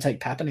 Who are we going to take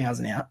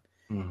Pappenhausen out?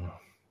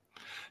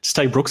 Just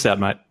take Brooks out,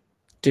 mate.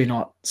 Do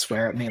not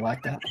swear at me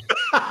like that.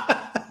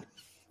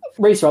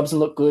 Reece Robson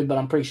looked good, but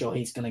I'm pretty sure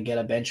he's going to get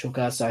a bench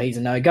hooker, so he's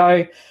a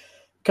no-go.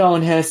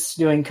 Cohen Hess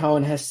doing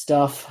Cohen Hess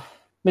stuff.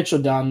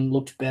 Mitchell Dunn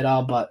looked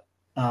better, but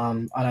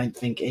I don't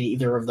think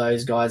either of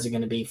those guys are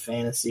going to be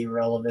fantasy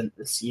relevant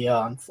this year,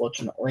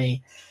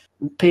 unfortunately.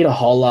 Peter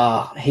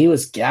Holler, he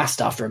was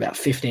gassed after about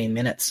 15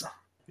 minutes.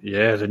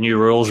 Yeah, the new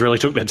rules really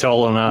took their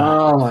toll on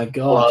Oh, my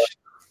gosh.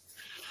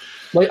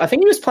 I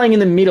think he was playing in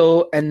the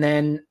middle, and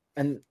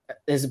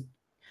there's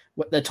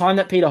the time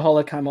that Peter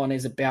Holler came on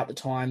is about the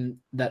time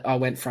that I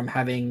went from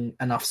having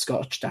enough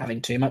scotch to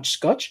having too much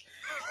scotch.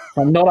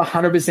 I'm not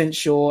 100%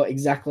 sure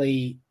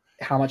exactly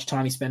how much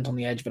time he spent on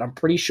the edge, but I'm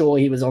pretty sure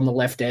he was on the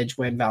left edge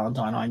when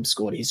Valentine Holmes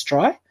scored his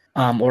try,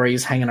 or he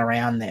was hanging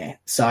around there.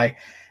 So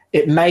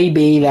it may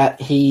be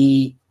that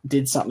he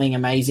did something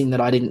amazing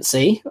that I didn't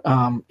see.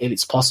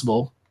 It's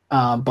possible,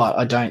 but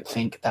I don't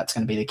think that's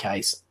going to be the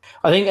case.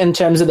 I think in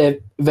terms of their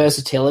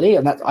versatility,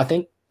 and I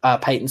think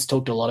Peyton's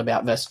talked a lot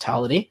about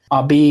versatility,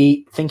 I'll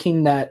be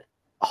thinking that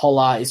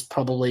Holler is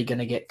probably going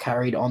to get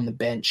carried on the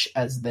bench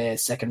as their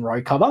second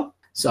row cover.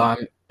 So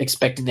I'm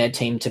expecting their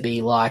team to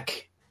be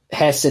like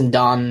Hess and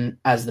Dunn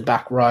as the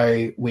back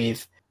row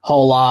with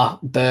Holler,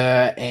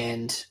 Burr,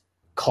 and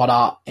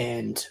Cotter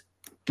and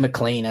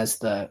McLean as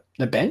the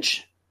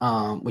bench,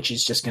 which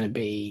is just going to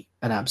be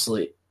an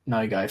absolute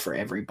no-go for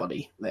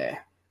everybody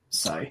there.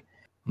 So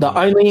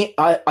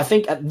I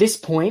think at this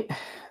point,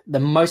 the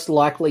most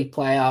likely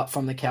player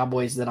from the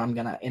Cowboys that I'm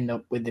going to end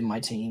up with in my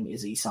team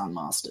is Isan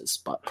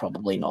Masters, but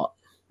probably not.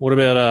 What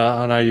about,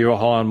 I know you were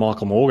high on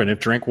Michael Morgan.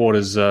 If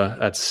Drinkwater's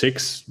at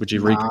 6, would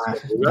you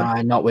reconsider?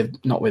 No, not with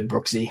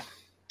Brooksy.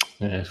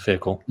 Yeah, fair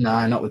call.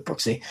 No, not with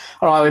Brooksy.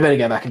 All right, we better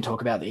go back and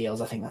talk about the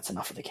Eels. I think that's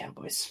enough of the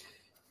Cowboys.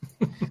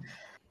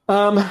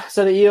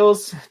 So the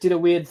Eels did a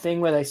weird thing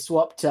where they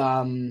swapped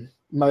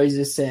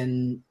Moses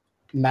and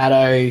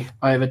Maddo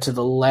over to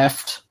the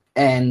left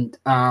and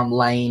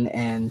Lane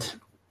and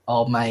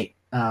old mate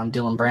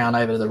Dylan Brown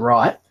over to the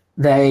right.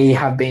 They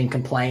have been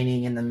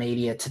complaining in the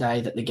media today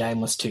that the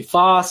game was too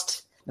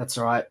fast. That's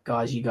all right,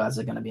 guys. You guys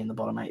are going to be in the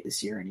bottom 8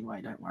 this year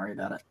anyway. Don't worry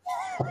about it.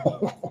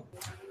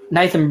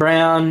 Nathan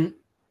Brown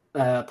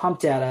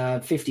pumped out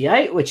a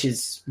 58, which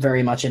is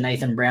very much a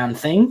Nathan Brown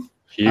thing.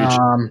 Huge.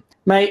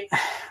 Mate,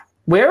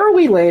 where are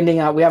we landing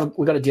up?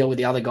 We've got to deal with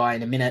the other guy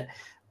in a minute.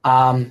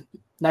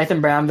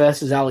 Nathan Brown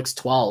versus Alex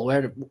Twal.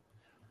 Where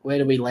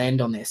do we land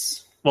on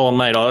this? Well,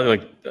 mate,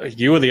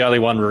 you were the only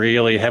one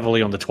really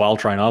heavily on the Twal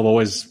train. I've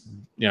always,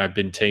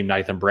 been team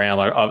Nathan Brown.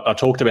 I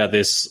talked about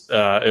this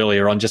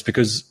earlier on, just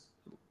because,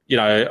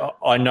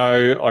 I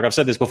know, like I've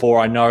said this before,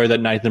 I know that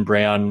Nathan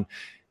Brown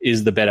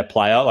is the better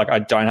player. Like, I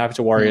don't have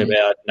to worry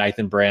about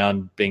Nathan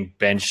Brown being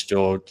benched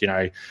or,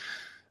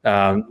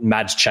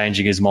 Mads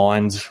changing his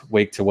mind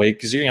week to week,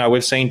 because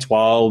we've seen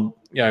Twal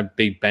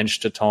be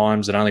benched at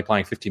times and only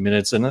playing 50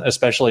 minutes, and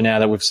especially now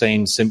that we've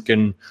seen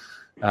Simpkin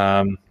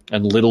and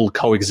Little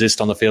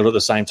coexist on the field at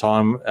the same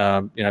time,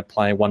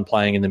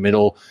 playing in the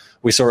middle.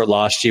 We saw it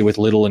last year with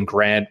Little and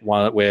Grant,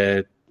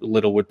 where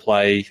Little would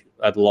play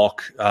at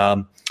lock.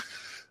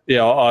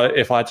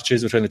 If I had to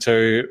choose between the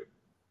two,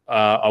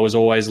 I was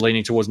always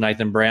leaning towards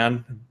Nathan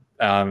Brown.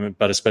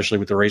 But especially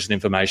with the recent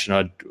information,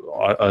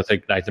 I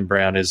think Nathan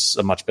Brown is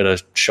a much better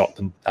shot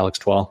than Alex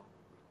Twal.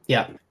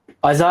 Yeah.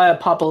 Isaiah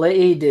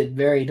Papali'i did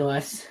very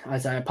nice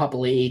Isaiah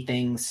Papali'i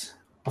things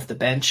off the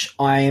bench.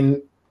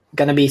 I'm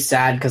going to be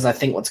sad because I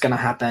think what's going to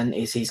happen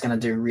is he's going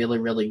to do really,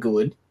 really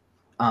good.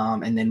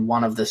 And then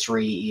one of the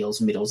 3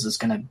 Eels middles is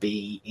going to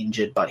be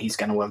injured, but he's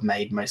going to have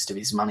made most of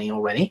his money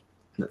already.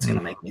 That's going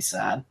to make me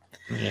sad.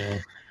 Yeah.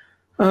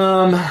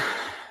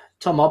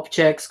 Tom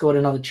Opcek scored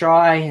another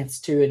try. It's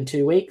 2 in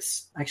 2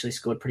 weeks. Actually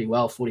scored pretty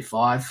well,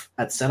 45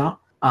 at centre.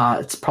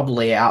 It's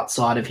probably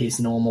outside of his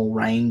normal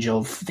range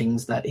of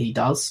things that he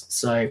does,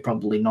 so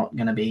probably not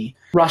going to be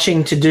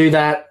rushing to do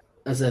that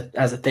as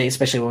a thing,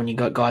 especially when you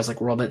got guys like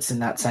Roberts in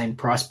that same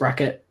price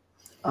bracket,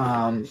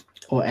 and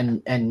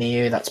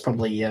Neo. That's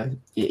probably your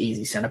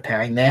easy centre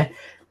pairing there.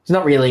 There's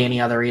not really any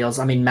other Eels.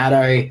 I mean,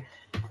 Maddo.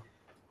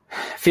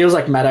 Feels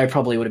like Maddo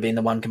probably would have been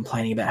the one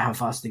complaining about how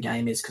fast the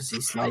game is because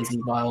he's lazy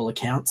by all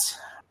accounts.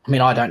 I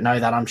mean, I don't know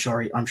that. I'm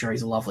sure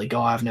he's a lovely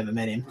guy. I've never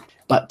met him.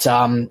 But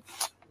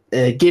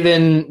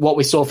given what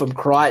we saw from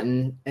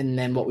Crichton and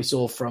then what we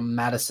saw from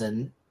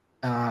Madison,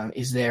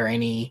 is there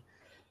any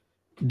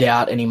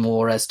doubt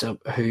anymore as to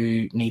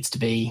who needs to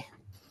be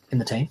in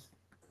the team?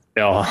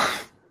 Yeah.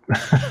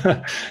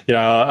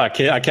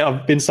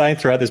 I've been saying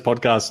throughout this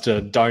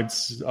podcast, don't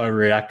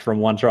overreact from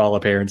one trial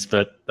appearance,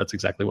 but that's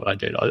exactly what I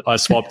did. I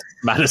swapped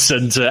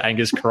Madison to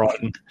Angus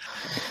Crichton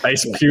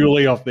based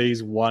purely off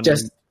these one.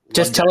 Just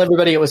tell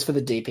everybody it was for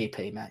the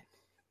DPP, mate.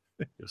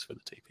 It was for the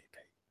DPP.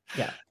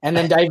 Yeah, and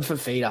then David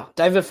Fafita.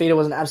 David Fafita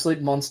was an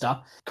absolute monster.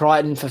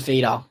 Crichton,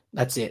 Fafita.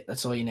 That's it.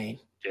 That's all you need.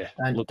 Yeah.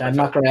 Don't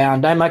muck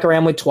around. Don't muck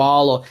around with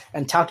Twal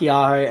and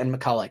Takiaho and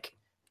McCulloch.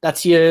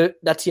 That's your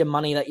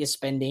money that you're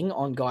spending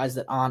on guys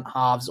that aren't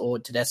halves or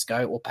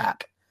Tedesco or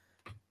Pap.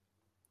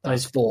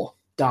 Those 4.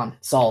 Done.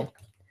 Sold.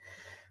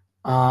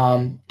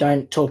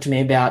 Don't talk to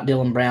me about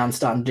Dylan Brown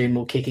starting to do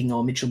more kicking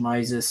or Mitchell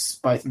Moses.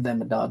 Both of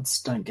them are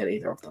duds. Don't get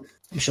either of them.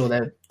 I'm sure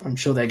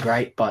they're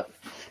great, but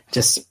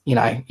just, you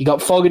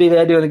got Fogarty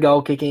there doing the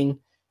goal kicking.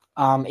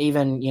 We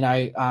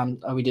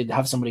did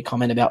have somebody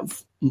comment about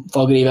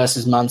Fogarty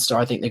versus Munster.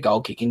 I think the goal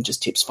kicking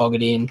just tips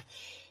Fogarty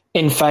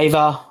in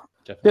favour.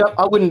 Definitely. Yeah,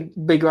 I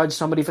wouldn't begrudge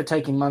somebody for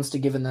taking Munster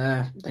given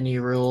the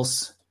new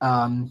rules.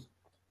 There's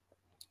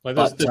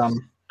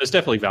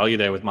definitely value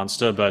there with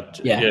Munster, but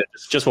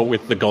it's just what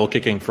with the goal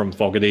kicking from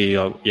Fogarty.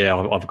 I've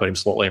got him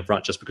slightly in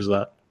front just because of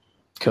that.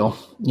 Cool.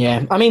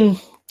 Yeah, I mean,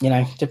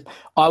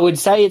 I would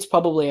say it's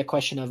probably a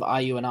question of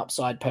are you an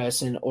upside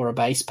person or a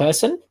base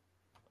person?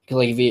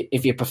 Like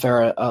if you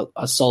prefer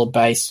a solid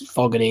base,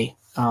 Fogarty.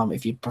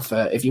 If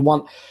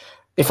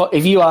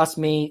you ask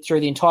me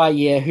through the entire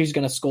year who's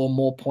going to score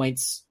more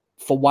points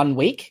for 1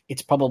 week,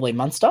 it's probably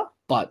Munster,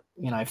 but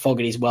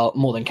Fogarty's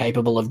more than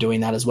capable of doing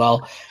that as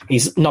well.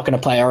 He's not going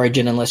to play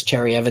Origin unless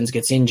Cherry Evans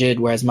gets injured,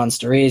 whereas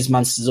Munster is.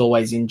 Munster's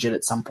always injured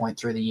at some point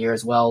through the year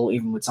as well,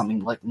 even with something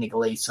like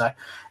Niggly. So,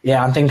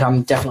 yeah, I think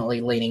I'm definitely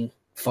leaning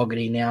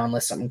Fogarty now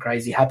unless something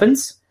crazy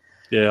happens.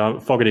 Yeah,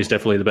 Fogarty's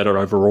definitely the better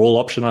overall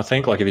option, I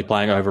think. Like if you're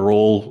playing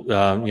overall,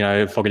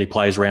 Fogarty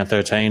plays round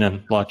 13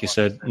 and, like you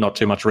said, not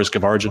too much risk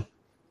of Origin.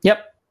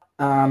 Yep.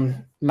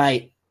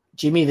 Mate,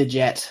 Jimmy the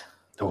Jet.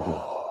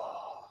 Oh,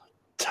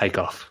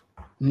 Takeoff.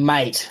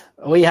 Mate,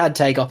 we had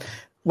Takeoff.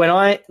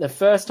 The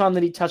first time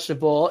that he touched the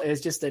ball, it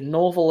was just a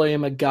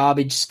Norfoluma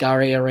garbage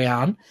scurry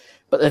around.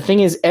 But the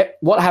thing is,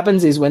 what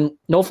happens is when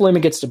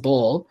Norfoluma gets the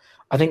ball,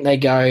 I think they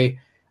go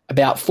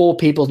about 4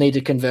 people need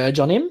to converge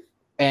on him,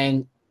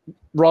 and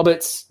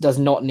Roberts does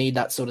not need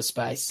that sort of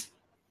space.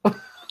 I've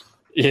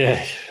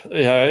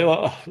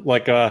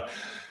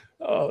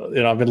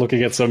been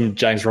looking at some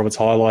James Roberts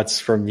highlights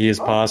from years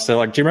past. They're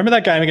like, do you remember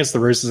that game against the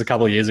Roosters a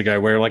couple of years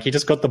ago where he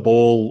just got the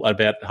ball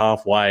about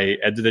halfway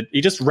and he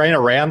just ran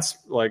around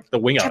like the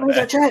winger?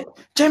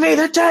 Jimmy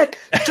the Jet!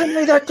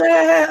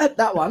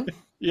 That one.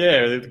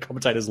 Yeah, the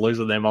commentators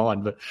losing their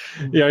mind, but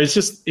he's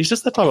just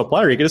that type of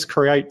player. He can just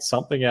create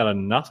something out of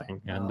nothing,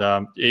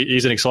 and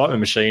he's an excitement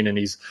machine, and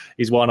he's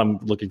one I'm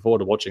looking forward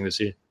to watching this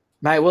year.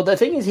 Mate, well, the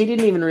thing is, he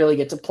didn't even really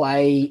get to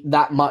play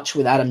that much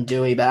with Adam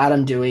Doueihi, but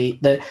Adam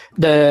Doueihi,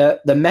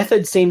 the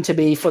method seemed to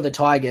be for the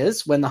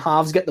Tigers when the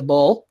halves get the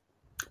ball,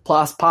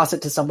 plus pass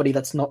it to somebody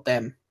that's not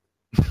them.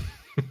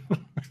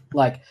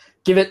 Like,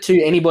 give it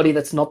to anybody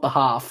that's not the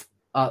half.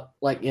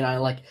 It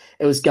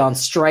was going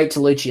straight to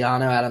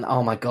Luciano out, and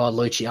oh my God,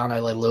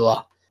 Luciano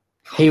Leilua.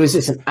 He was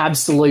just an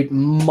absolute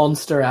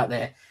monster out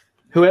there.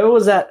 Who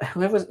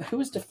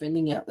was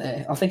defending out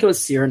there? I think it was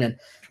Sirinen.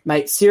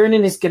 Mate,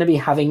 Sirinen is going to be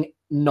having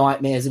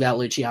nightmares about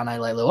Luciano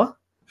Leilua.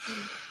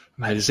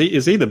 Mate,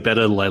 is he the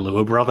better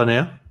Leilua brother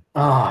now?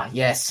 Oh,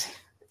 yes.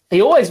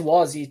 He always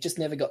was. He just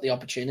never got the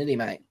opportunity,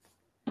 mate.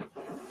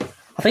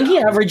 I think he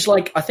averaged,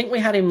 I think we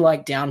had him,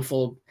 down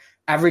for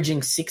averaging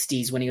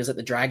 60s when he was at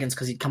the Dragons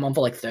because he'd come on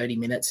for, 30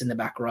 minutes in the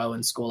back row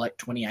and score,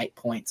 28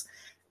 points.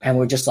 And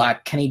we're just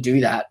like, can he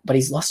do that? But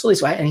he's lost all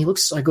his weight and he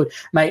looks so good.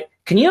 Mate,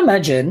 can you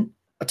imagine,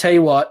 I'll tell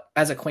you what,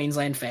 as a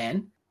Queensland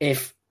fan,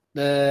 if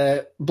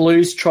the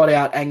Blues trot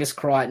out Angus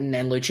Crichton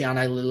and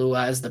Luciano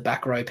Leilua as the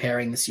back row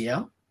pairing this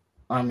year,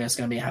 I'm just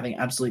going to be having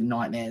absolute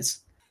nightmares.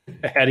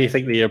 How do you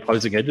think the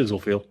opposing edges will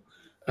feel?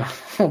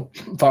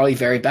 Probably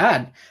very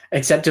bad,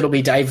 except it'll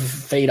be Dave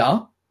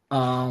Feeder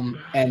and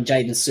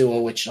Jaden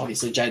Sewer, which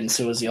obviously Jaden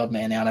Sewer's the odd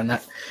man out in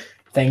that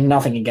thing.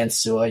 Nothing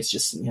against Sewer. It's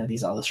just,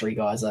 these other three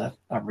guys are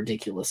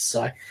ridiculous.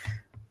 So,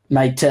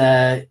 mate,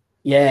 I'd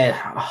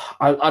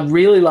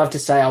really love to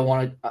say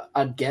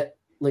I'd get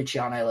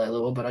Luciano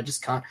Leilua, but I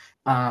just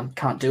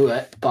can't do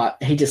it.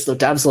 But he just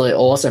looked absolutely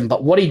awesome.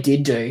 But what he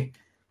did do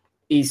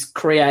is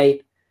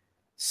create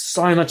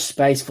so much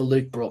space for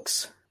Luke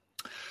Brooks.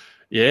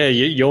 Yeah,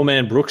 your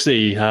man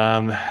Brooksy,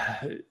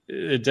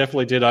 it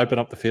definitely did open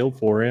up the field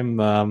for him.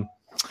 Mate,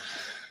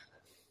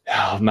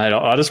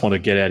 I just want to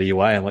get out of your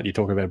way and let you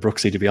talk about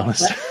Brooksy, to be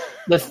honest.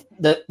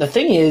 The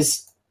thing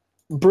is,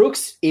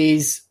 Brooks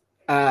is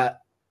the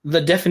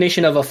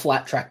definition of a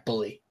flat track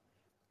bully.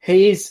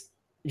 He's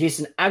just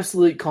an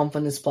absolute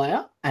confidence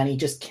player, and he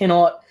just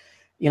cannot,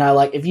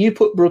 if you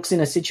put Brooks in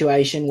a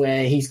situation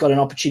where he's got an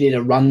opportunity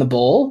to run the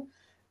ball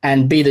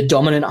and be the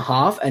dominant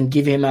half and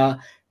give him a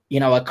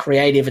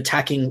creative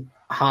attacking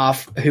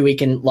half who he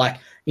can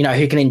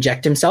who can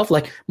inject himself.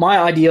 My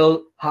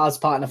ideal halves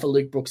partner for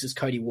Luke Brooks is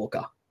Cody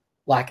Walker.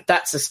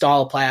 That's the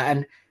style of player.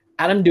 And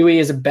Adam Doueihi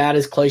is about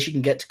as close you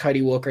can get to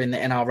Cody Walker in the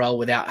NRL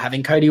without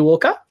having Cody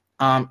Walker.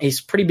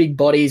 He's a pretty big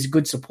body. He's a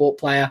good support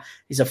player.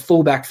 He's a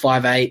fullback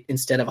 5'8"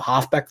 instead of a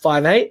halfback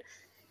 5'8".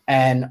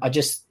 And I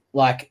just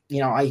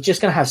he's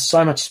just going to have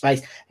so much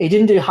space. He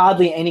didn't do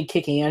hardly any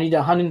kicking. He only did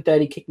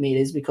 130 kick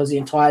meters because the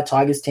entire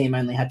Tigers team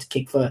only had to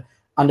kick for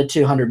under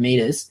 200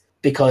 meters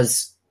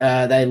because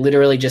they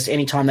literally just,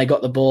 anytime they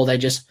got the ball, they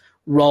just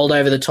rolled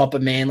over the top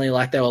of Manly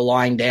like they were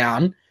lying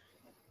down.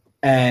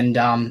 And,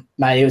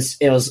 mate,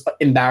 it was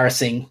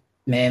embarrassing.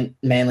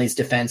 Manly's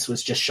defense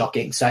was just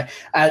shocking. So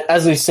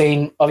as we've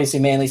seen, obviously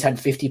Manly's had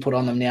 50 put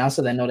on them now,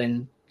 so they're not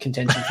in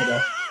contention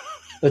for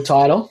the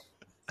title.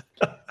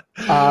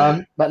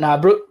 But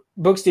no,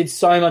 Brooks did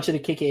so much of the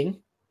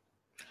kicking,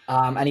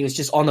 and he was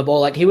just on the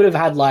ball. He would have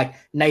had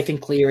Nathan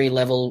Cleary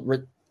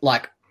level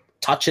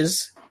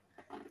touches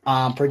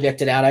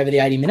projected out over the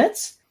 80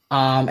 minutes.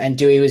 And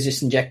Doueihi was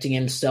just injecting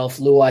himself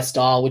Luai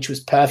style, which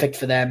was perfect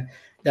for them.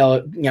 They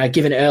were,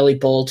 give an early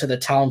ball to the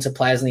talented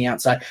players on the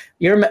outside.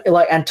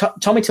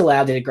 Tommy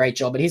Talau did a great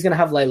job, but he's going to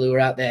have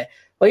Leilua out there.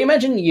 You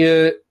imagine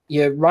you're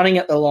running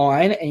at the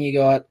line and you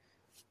got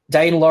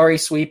Dane Laurie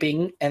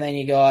sweeping, and then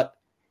you got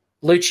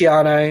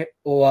Luciano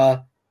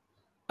or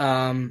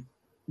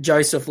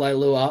Joseph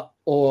Leilua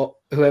or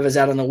whoever's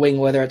out on the wing,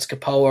 whether it's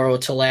Kapoa or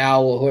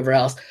Talau or whoever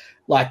else.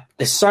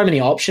 There's so many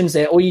options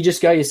there, or you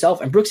just go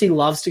yourself. And Brooksy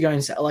loves to go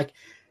himself.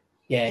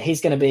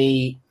 He's going to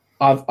be.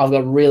 I've got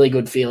a really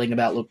good feeling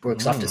about Luke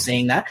Brooks after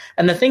seeing that.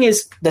 And the thing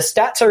is, the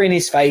stats are in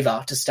his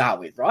favor to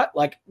start with, right?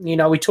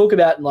 We talk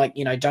about,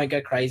 don't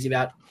go crazy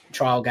about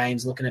trial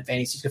games, looking at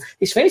fantasy score.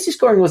 His fantasy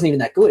scoring wasn't even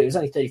that good. It was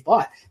only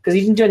 35 because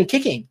he didn't do any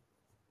kicking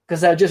because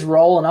they were just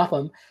rolling up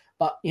him.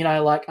 But, and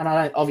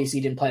obviously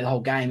he didn't play the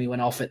whole game. He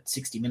went off at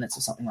 60 minutes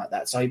or something like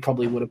that. So he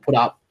probably would have put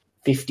up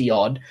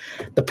 50-odd.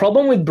 The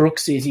problem with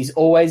Brooks is he's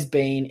always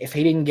been, if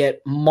he didn't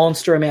get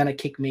monster amount of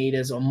kick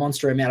meters or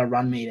monster amount of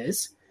run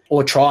meters,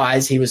 or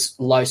tries, he was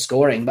low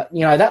scoring. But,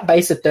 that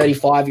base of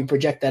 35, you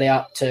project that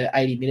out to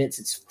 80 minutes,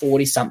 it's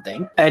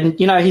 40-something. And,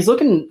 he's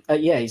looking,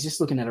 he's just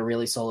looking at a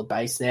really solid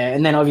base there.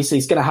 And then obviously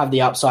he's going to have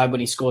the upside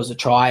when he scores a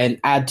try, and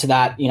add to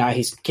that,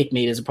 his kick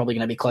meters are probably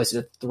going to be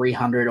closer to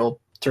 300 or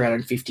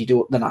 350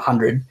 than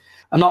 100.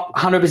 I'm not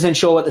 100%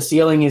 sure what the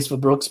ceiling is for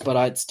Brooks, but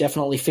it's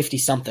definitely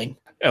 50-something.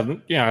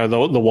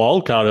 The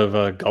wild card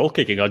of goal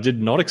kicking, I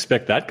did not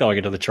expect that going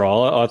into the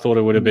trial. I thought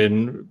it would have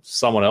been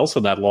someone else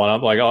in that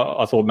lineup.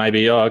 I thought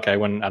maybe,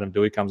 when Adam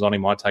Doueihi comes on, he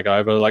might take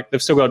over.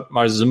 They've still got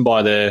Moses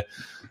Mbai there.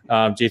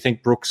 Do you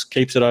think Brooks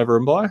keeps it over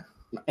Mbai?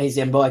 Is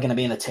Mbai going to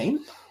be in the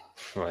team?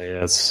 Well, yeah,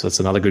 that's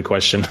another good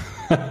question.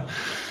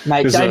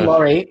 Mate,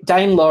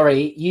 Dane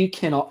Laurie, you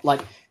cannot,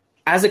 like,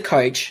 as a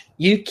coach,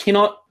 you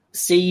cannot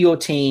see your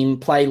team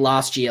play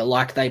last year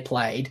like they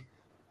played,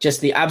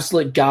 just the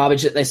absolute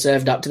garbage that they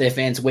served up to their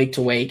fans week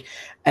to week,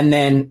 and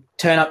then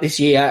turn up this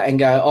year and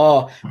go,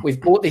 oh,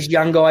 we've brought this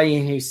young guy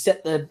in who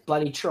set the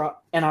bloody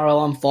NRL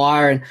on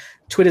fire, and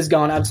Twitter's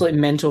going absolutely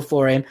mental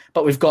for him,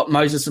 but we've got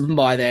Moses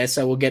Mbai there,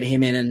 so we'll get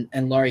him in,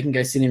 and Laurie can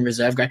go sit in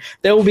reserve grade.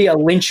 There will be a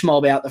lynch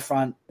mob out the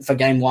front for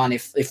game one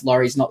if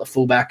Laurie's not the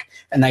fullback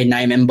and they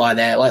name Mbai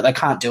there. Like, they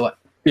can't do it.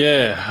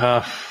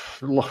 Yeah,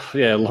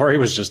 Laurie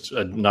was just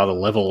another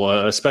level,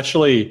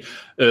 especially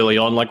early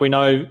on. Like, we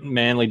know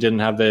Manly didn't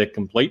have their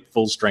complete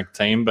full-strength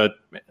team, but,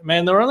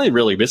 man, they're only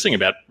really missing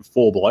about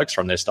 4 blokes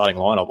from their starting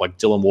lineup, like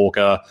Dylan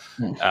Walker,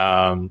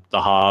 the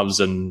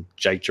halves, and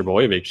Jake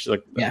Trbojevic.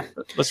 Like,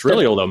 that's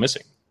really all they're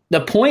missing.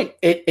 The point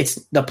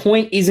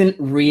isn't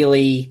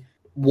really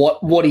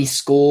what he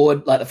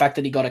scored, like the fact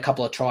that he got a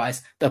couple of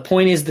tries. The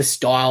point is the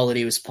style that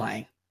he was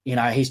playing. You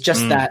know, he's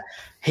just that.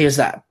 He was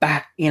that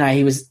back. You know,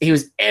 he was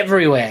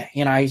everywhere.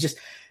 You know, he's just.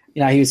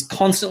 You know, he was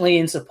constantly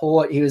in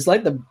support. He was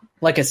like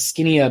a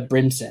skinnier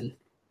Brimson,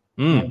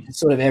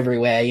 sort of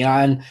everywhere. You know,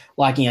 and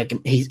like, you know,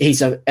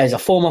 he's a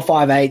former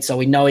 5'8", so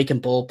we know he can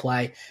ball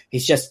play.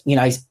 He's just, you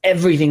know, he's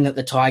everything that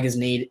the Tigers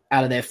need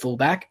out of their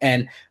fullback,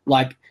 and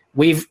like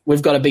we've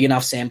got a big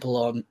enough sample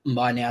on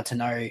by now to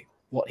know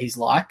what he's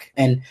like.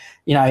 And,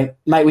 you know,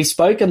 mate, we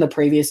spoke in the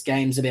previous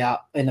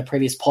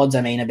pods,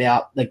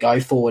 about the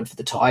go forward for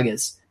the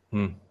Tigers.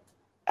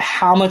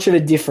 How much of a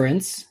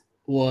difference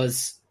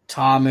was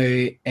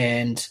Tamu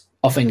and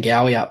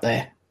Offengawi up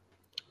there?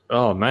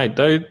 Oh, mate,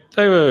 they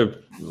were.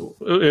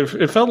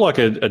 It felt like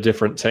a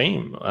different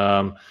team.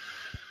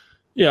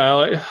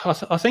 Yeah,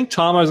 I think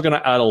Tamu is going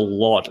to add a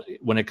lot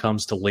when it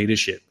comes to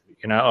leadership.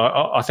 You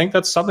know, I think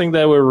that's something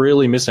they were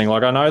really missing.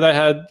 Like, I know they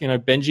had, you know,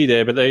 Benji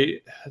there, but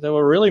they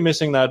were really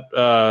missing that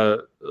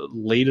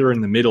leader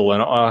in the middle.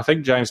 And I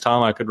think James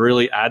Tamu could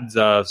really add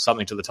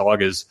something to the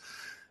Tigers.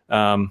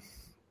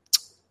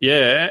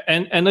 Yeah,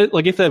 and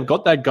like, if they've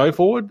got that go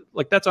forward,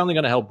 like, that's only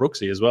going to help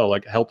Brooksy as well,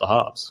 like help the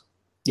halves.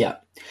 Yeah.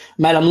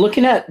 Mate, I'm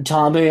looking at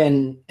Tamu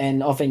and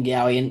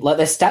Offengawi, and like,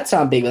 their stats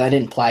aren't big, but they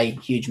didn't play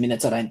huge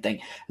minutes, I don't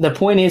think. The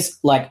point is,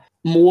 like,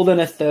 more than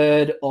a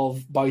third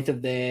of both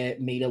of their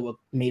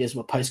meters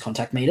were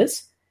post-contact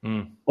meters,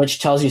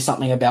 which tells you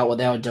something about what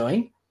they were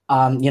doing.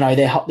 You know,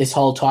 this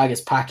whole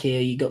Tigers pack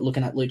here, you got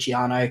looking at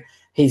Luciano,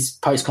 his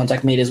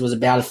post-contact meters was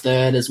about a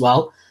third as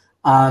well.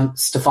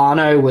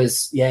 Stefano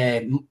was,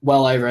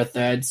 well over a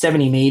third,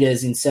 70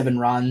 meters in 7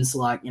 runs.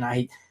 Like, you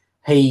know,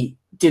 he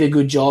did a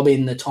good job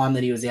in the time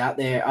that he was out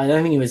there. I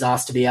don't think he was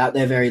asked to be out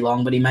there very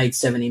long, but he made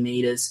 70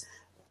 meters,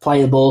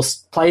 play the ball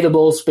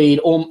speed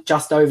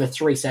just over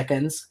 3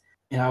 seconds.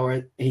 You know,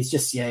 where he's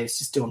just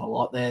doing a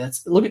lot there.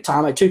 Look at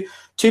Tamu,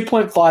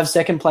 2.5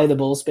 second play the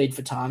ball speed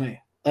for Tamu.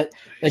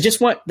 They just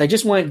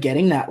weren't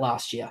getting that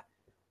last year.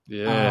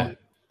 Yeah,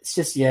 it's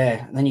just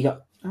And then you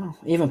got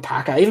even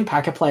Packer. Even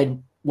Packer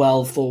played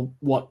well for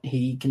what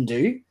he can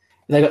do.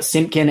 They got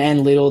Simpkin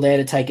and Little there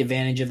to take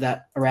advantage of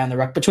that around the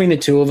ruck. Between the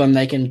two of them,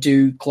 they can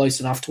do close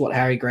enough to what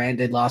Harry Grant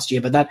did last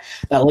year. But that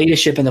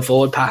leadership in the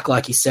forward pack,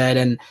 like you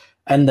said,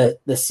 and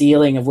the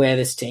ceiling of where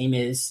this team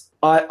is.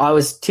 I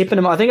was tipping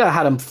them. I think I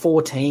had them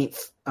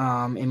 14th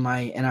in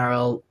my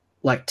NRL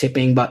like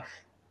tipping, but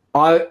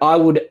I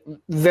would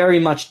very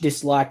much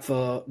dislike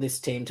for this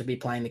team to be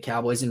playing the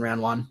Cowboys in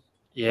round 1.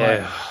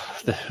 Yeah,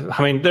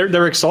 I mean, they're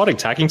an exciting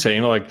attacking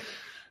team. Like,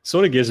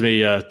 sort of gives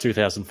me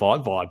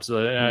 2005 vibes.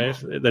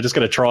 They're just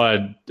going to try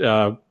and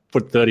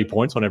put 30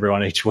 points on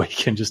everyone each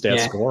week and just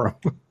outscore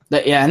them.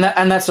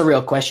 And that's the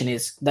real question: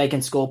 is they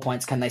can score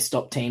points? Can they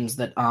stop teams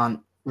that aren't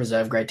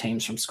reserve grade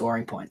teams from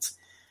scoring points?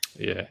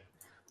 Yeah.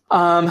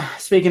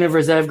 Speaking of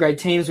reserve grade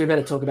teams, we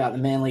better talk about the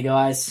Manly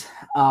guys.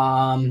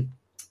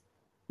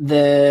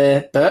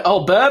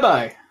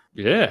 Burbo.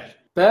 Yeah.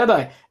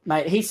 Burbo,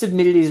 mate, he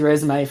submitted his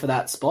resume for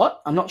that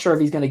spot. I'm not sure if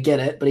he's going to get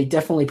it, but he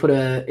definitely put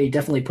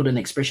an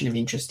expression of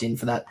interest in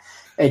for that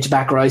edge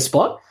back row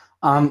spot.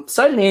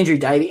 So did Andrew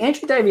Davey.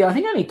 Andrew Davey, I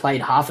think, only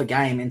played half a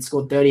game and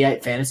scored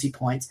 38 fantasy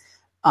points.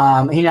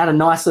 He had a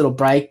nice little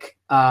break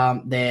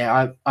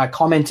there. I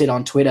commented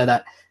on Twitter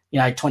that, you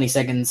know, 20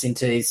 seconds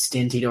into his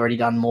stint, he'd already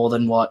done more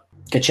than what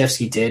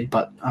Kaczewski did,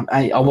 but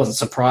I wasn't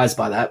surprised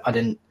by that.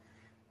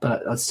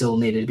 But it still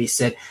needed to be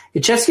said.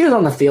 Kaczewski was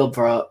on the field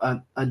for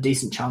a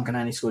decent chunk and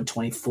only scored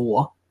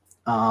 24,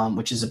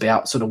 which is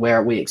about sort of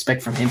where we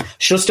expect from him.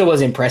 Schuster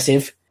was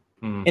impressive.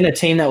 In a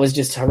team that was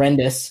just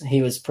horrendous,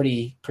 he was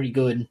pretty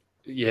good.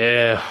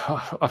 Yeah,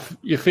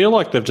 you feel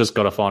like they've just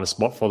got to find a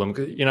spot for them.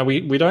 You know,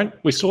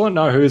 we still don't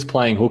know who's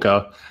playing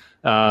hooker.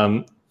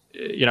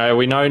 You know,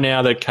 we know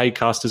now that Kate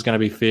Custer's going to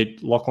be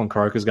fit, Lachlan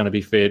Croker's going to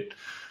be fit,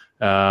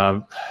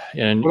 and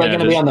they're going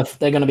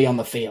to be on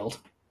the field.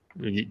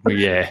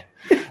 Yeah.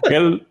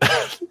 You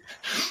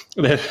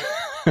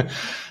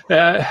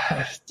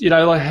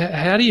know, like,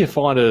 how do you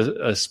find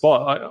a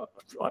spot?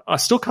 I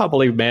still can't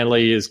believe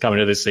Manly is coming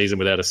into this season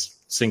without a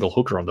single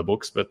hooker on the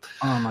books, but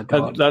Oh my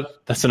God.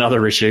 that's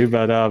another issue.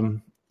 But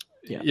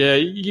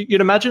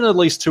you'd imagine at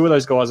least two of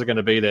those guys are going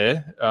to be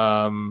there.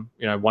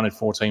 One at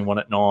 14, one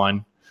at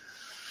 9.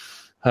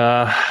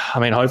 I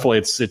mean, hopefully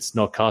it's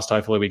not cast.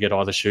 Hopefully we get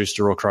either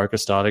Schuster or Croker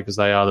started because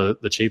they are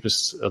the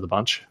cheapest of the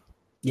bunch.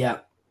 Yeah.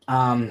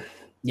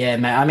 Yeah,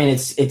 man. I mean,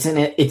 it's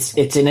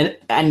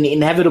an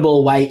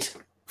inevitable wait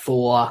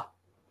for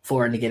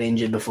him to get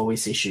injured before we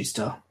see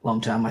Schuster long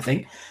term, I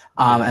think.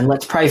 And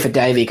let's pray for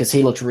Davey because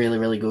he looked really,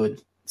 really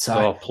good.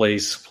 So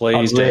please,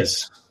 Des.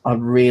 I'd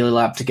really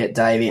love to get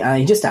Davey. And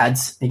he just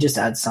adds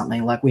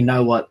something. Like, we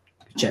know what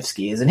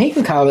Jeffsky is, and he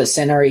can cover the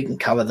center. He can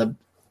cover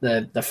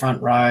the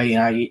front row.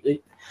 You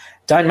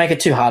don't make it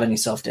too hard on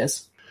yourself, Des.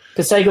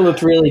 Paseka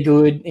looked really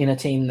good in a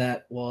team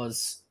that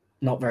was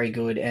not very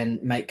good.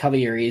 And mate, cover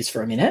your ears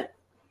for a minute.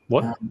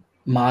 What?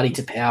 Marty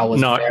Tapau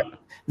was very,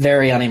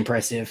 very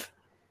unimpressive.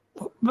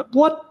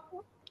 What?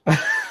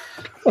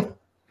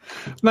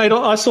 Mate,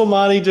 I saw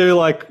Marty do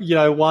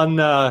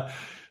one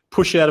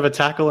push out of a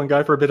tackle and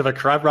go for a bit of a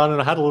crab run,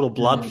 and I had a little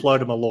blood flow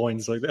to my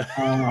loins like that.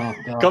 Oh,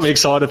 gosh. Got me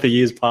excited for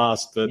years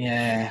past, but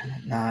yeah,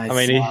 no. I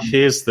mean,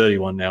 he is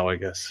 31 now, I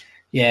guess.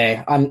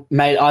 Yeah,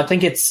 mate. I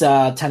think it's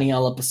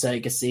Taniela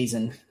Paseka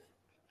season.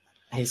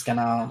 He's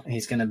gonna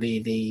be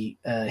the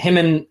him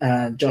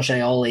and Josh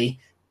Aioli.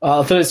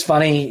 I thought it was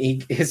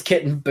funny. He was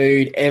getting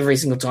booed every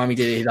single time he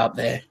did it up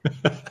there.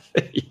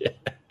 Yeah.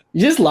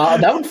 You just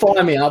laugh. That would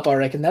fire me up, I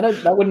reckon.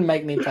 That wouldn't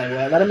make me play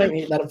well.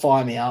 That'd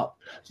fire me up.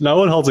 No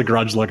one holds a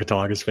grudge like a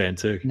Tigers fan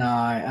too. No,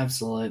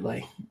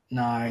 absolutely.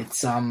 No,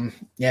 it's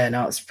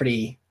it's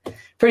pretty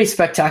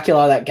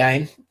spectacular, that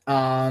game.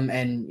 I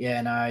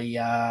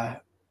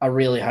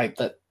really hope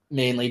that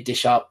Manly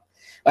dish up.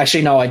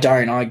 Actually, no, I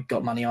don't. I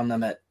got money on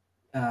them at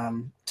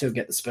to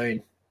get the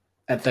spoon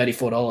at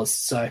 $34.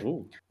 So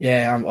ooh.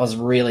 Yeah, I was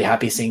really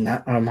happy seeing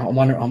that. I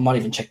might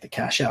even check the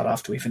cash out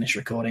after we finish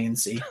recording and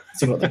see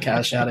what the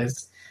cash out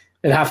is.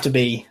 It'd have to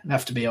be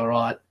all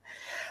right.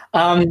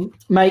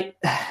 Mate,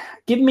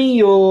 give me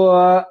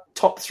your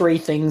top 3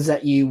 things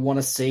that you want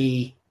to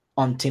see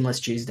on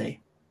Teamless Tuesday.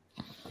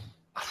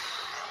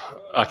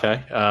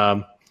 Okay.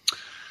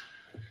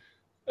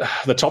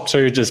 The top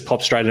 2 just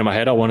pop straight into my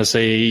head. I want to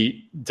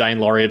see Dane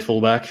Laurie at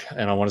fullback,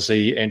 and I want to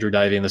see Andrew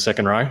Davey in the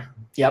second row.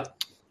 Yep.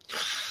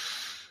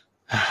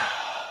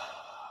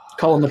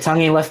 Colin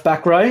Matangi left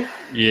back row.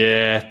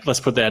 Yeah,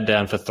 let's put that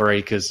down for 3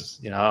 because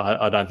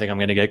I don't think I'm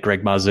going to get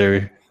Greg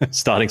Marzou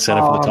starting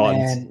centre for the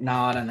Titans. Man. No,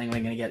 I don't think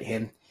we're going to get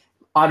him.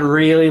 I'd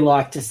really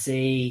like to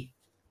see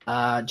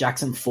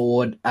Jackson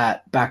Ford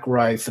at back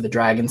row for the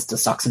Dragons to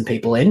suck some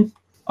people in.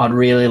 I'd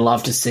really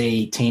love to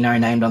see Tino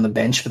named on the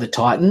bench for the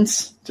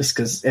Titans just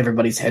because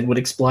everybody's head would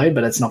explode,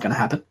 but it's not going to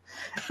happen.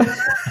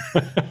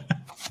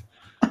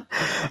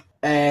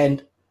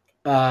 And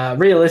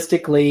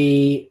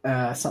realistically,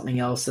 something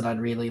else that I'd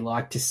really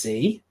like to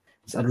see.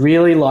 So I'd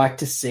really like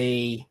to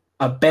see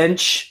a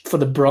bench for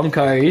the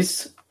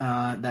Broncos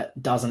that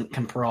doesn't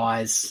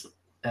comprise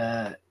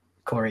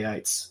Corey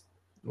Oates.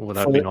 Well,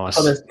 that'd be nice.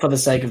 For the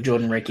sake of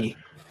Jordan Ricky.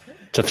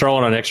 To throw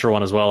on an extra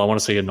one as well, I want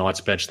to see a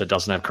Knights bench that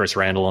doesn't have Chris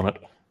Randall on it.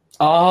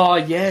 Oh,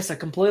 yes. I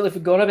completely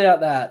forgot about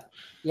that.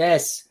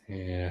 Yes.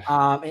 Yeah.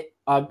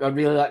 I'd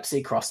really like to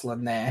see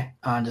Crossland there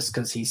just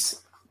because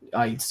he's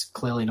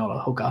clearly not a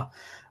hooker.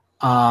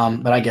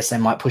 But I guess they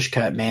might push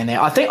Kurt Mann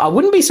there. I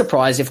wouldn't be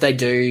surprised if they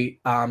do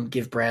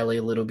give Bradley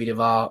a little bit of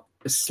a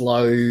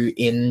slow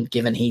in,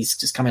 given he's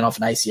just coming off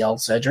an ACL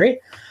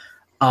surgery.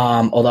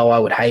 Although I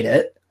would hate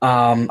it.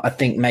 I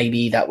think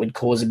maybe that would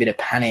cause a bit of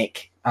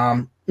panic.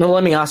 Now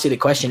let me ask you the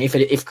question: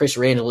 if Chris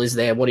Randall is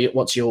there, what are you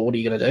going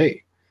to do?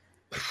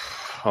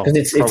 Because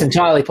it's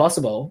entirely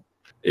possible.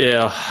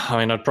 Yeah, I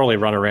mean, I'd probably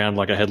run around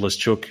like a headless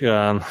chook.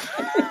 Because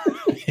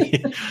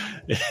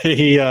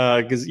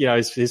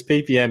his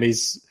PPM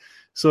is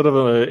sort of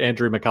an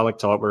Andrew McCulloch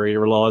type where he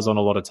relies on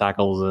a lot of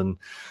tackles, and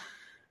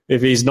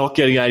if he's not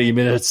getting 80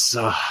 minutes,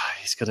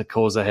 he's going to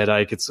cause a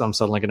headache. I'm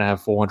suddenly going to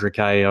have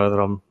 400k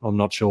that I'm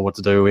not sure what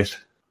to do with.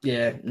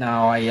 Yeah,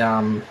 no,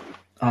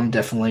 I'm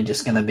definitely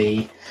just going to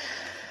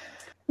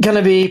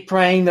be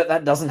praying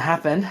that doesn't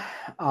happen.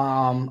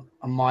 I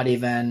might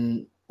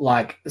even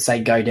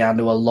say go down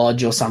to a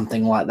lodge or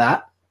something like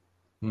that,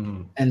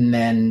 and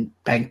then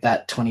bank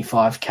that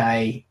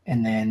 25k,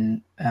 and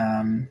then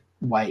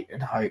wait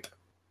and hope,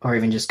 or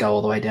even just go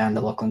all the way down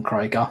to Lachlan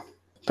Croker.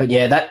 But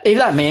yeah, that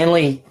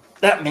Manly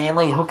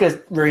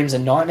hooker room's a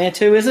nightmare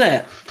too, isn't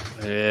it?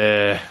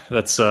 Yeah,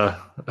 that's who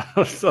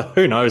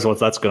knows what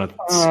that's going to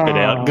spit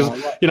out.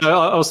 Because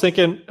I was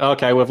thinking,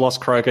 okay, we've lost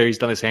Croker, he's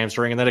done his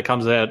hamstring, and then it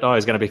comes out,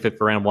 he's going to be fit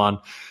for round 1,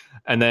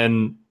 and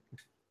then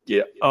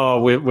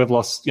we've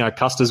lost.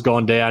 Custer's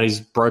gone down, he's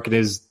broken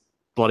his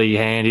bloody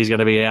hand, he's going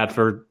to be out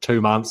for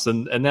 2 months,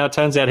 and now it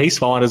turns out he's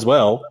fine as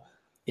well.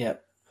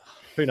 Yep.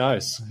 Who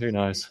knows?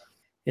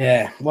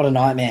 Yeah, what a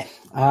nightmare.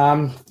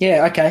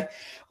 Yeah, okay.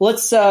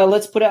 Let's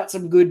put out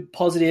some good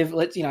positive.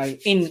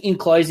 In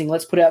closing,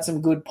 let's put out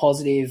some good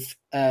positive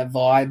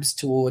vibes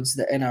towards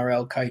the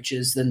NRL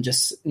coaches than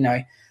just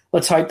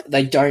let's hope that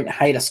they don't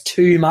hate us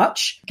too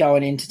much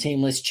going into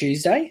Teamless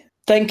Tuesday.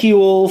 Thank you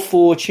all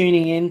for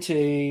tuning in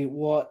to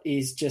what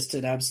is just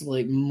an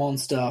absolute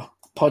monster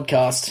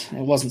podcast.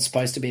 It wasn't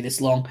supposed to be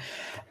this long.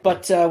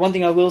 But one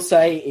thing I will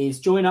say is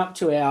join up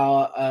to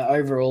our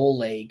overall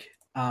league.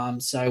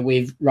 So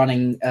we're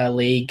running a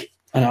league,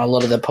 and a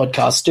lot of the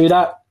podcasts do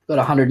that. Got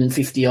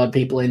 150 odd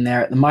people in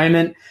there at the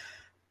moment.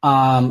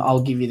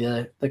 I'll give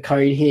you the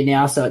code here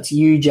now. So it's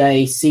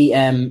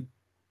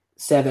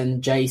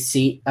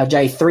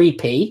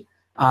UJCM7J3P.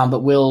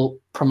 But we'll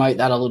promote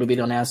that a little bit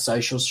on our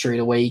socials through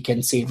the week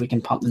and see if we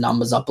can pump the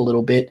numbers up a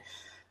little bit.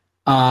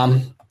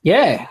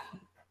 Yeah.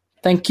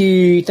 Thank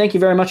you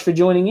very much for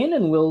joining in,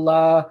 and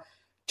we'll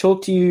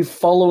talk to you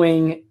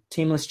following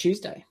Teamless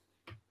Tuesday.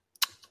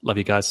 Love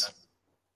you guys.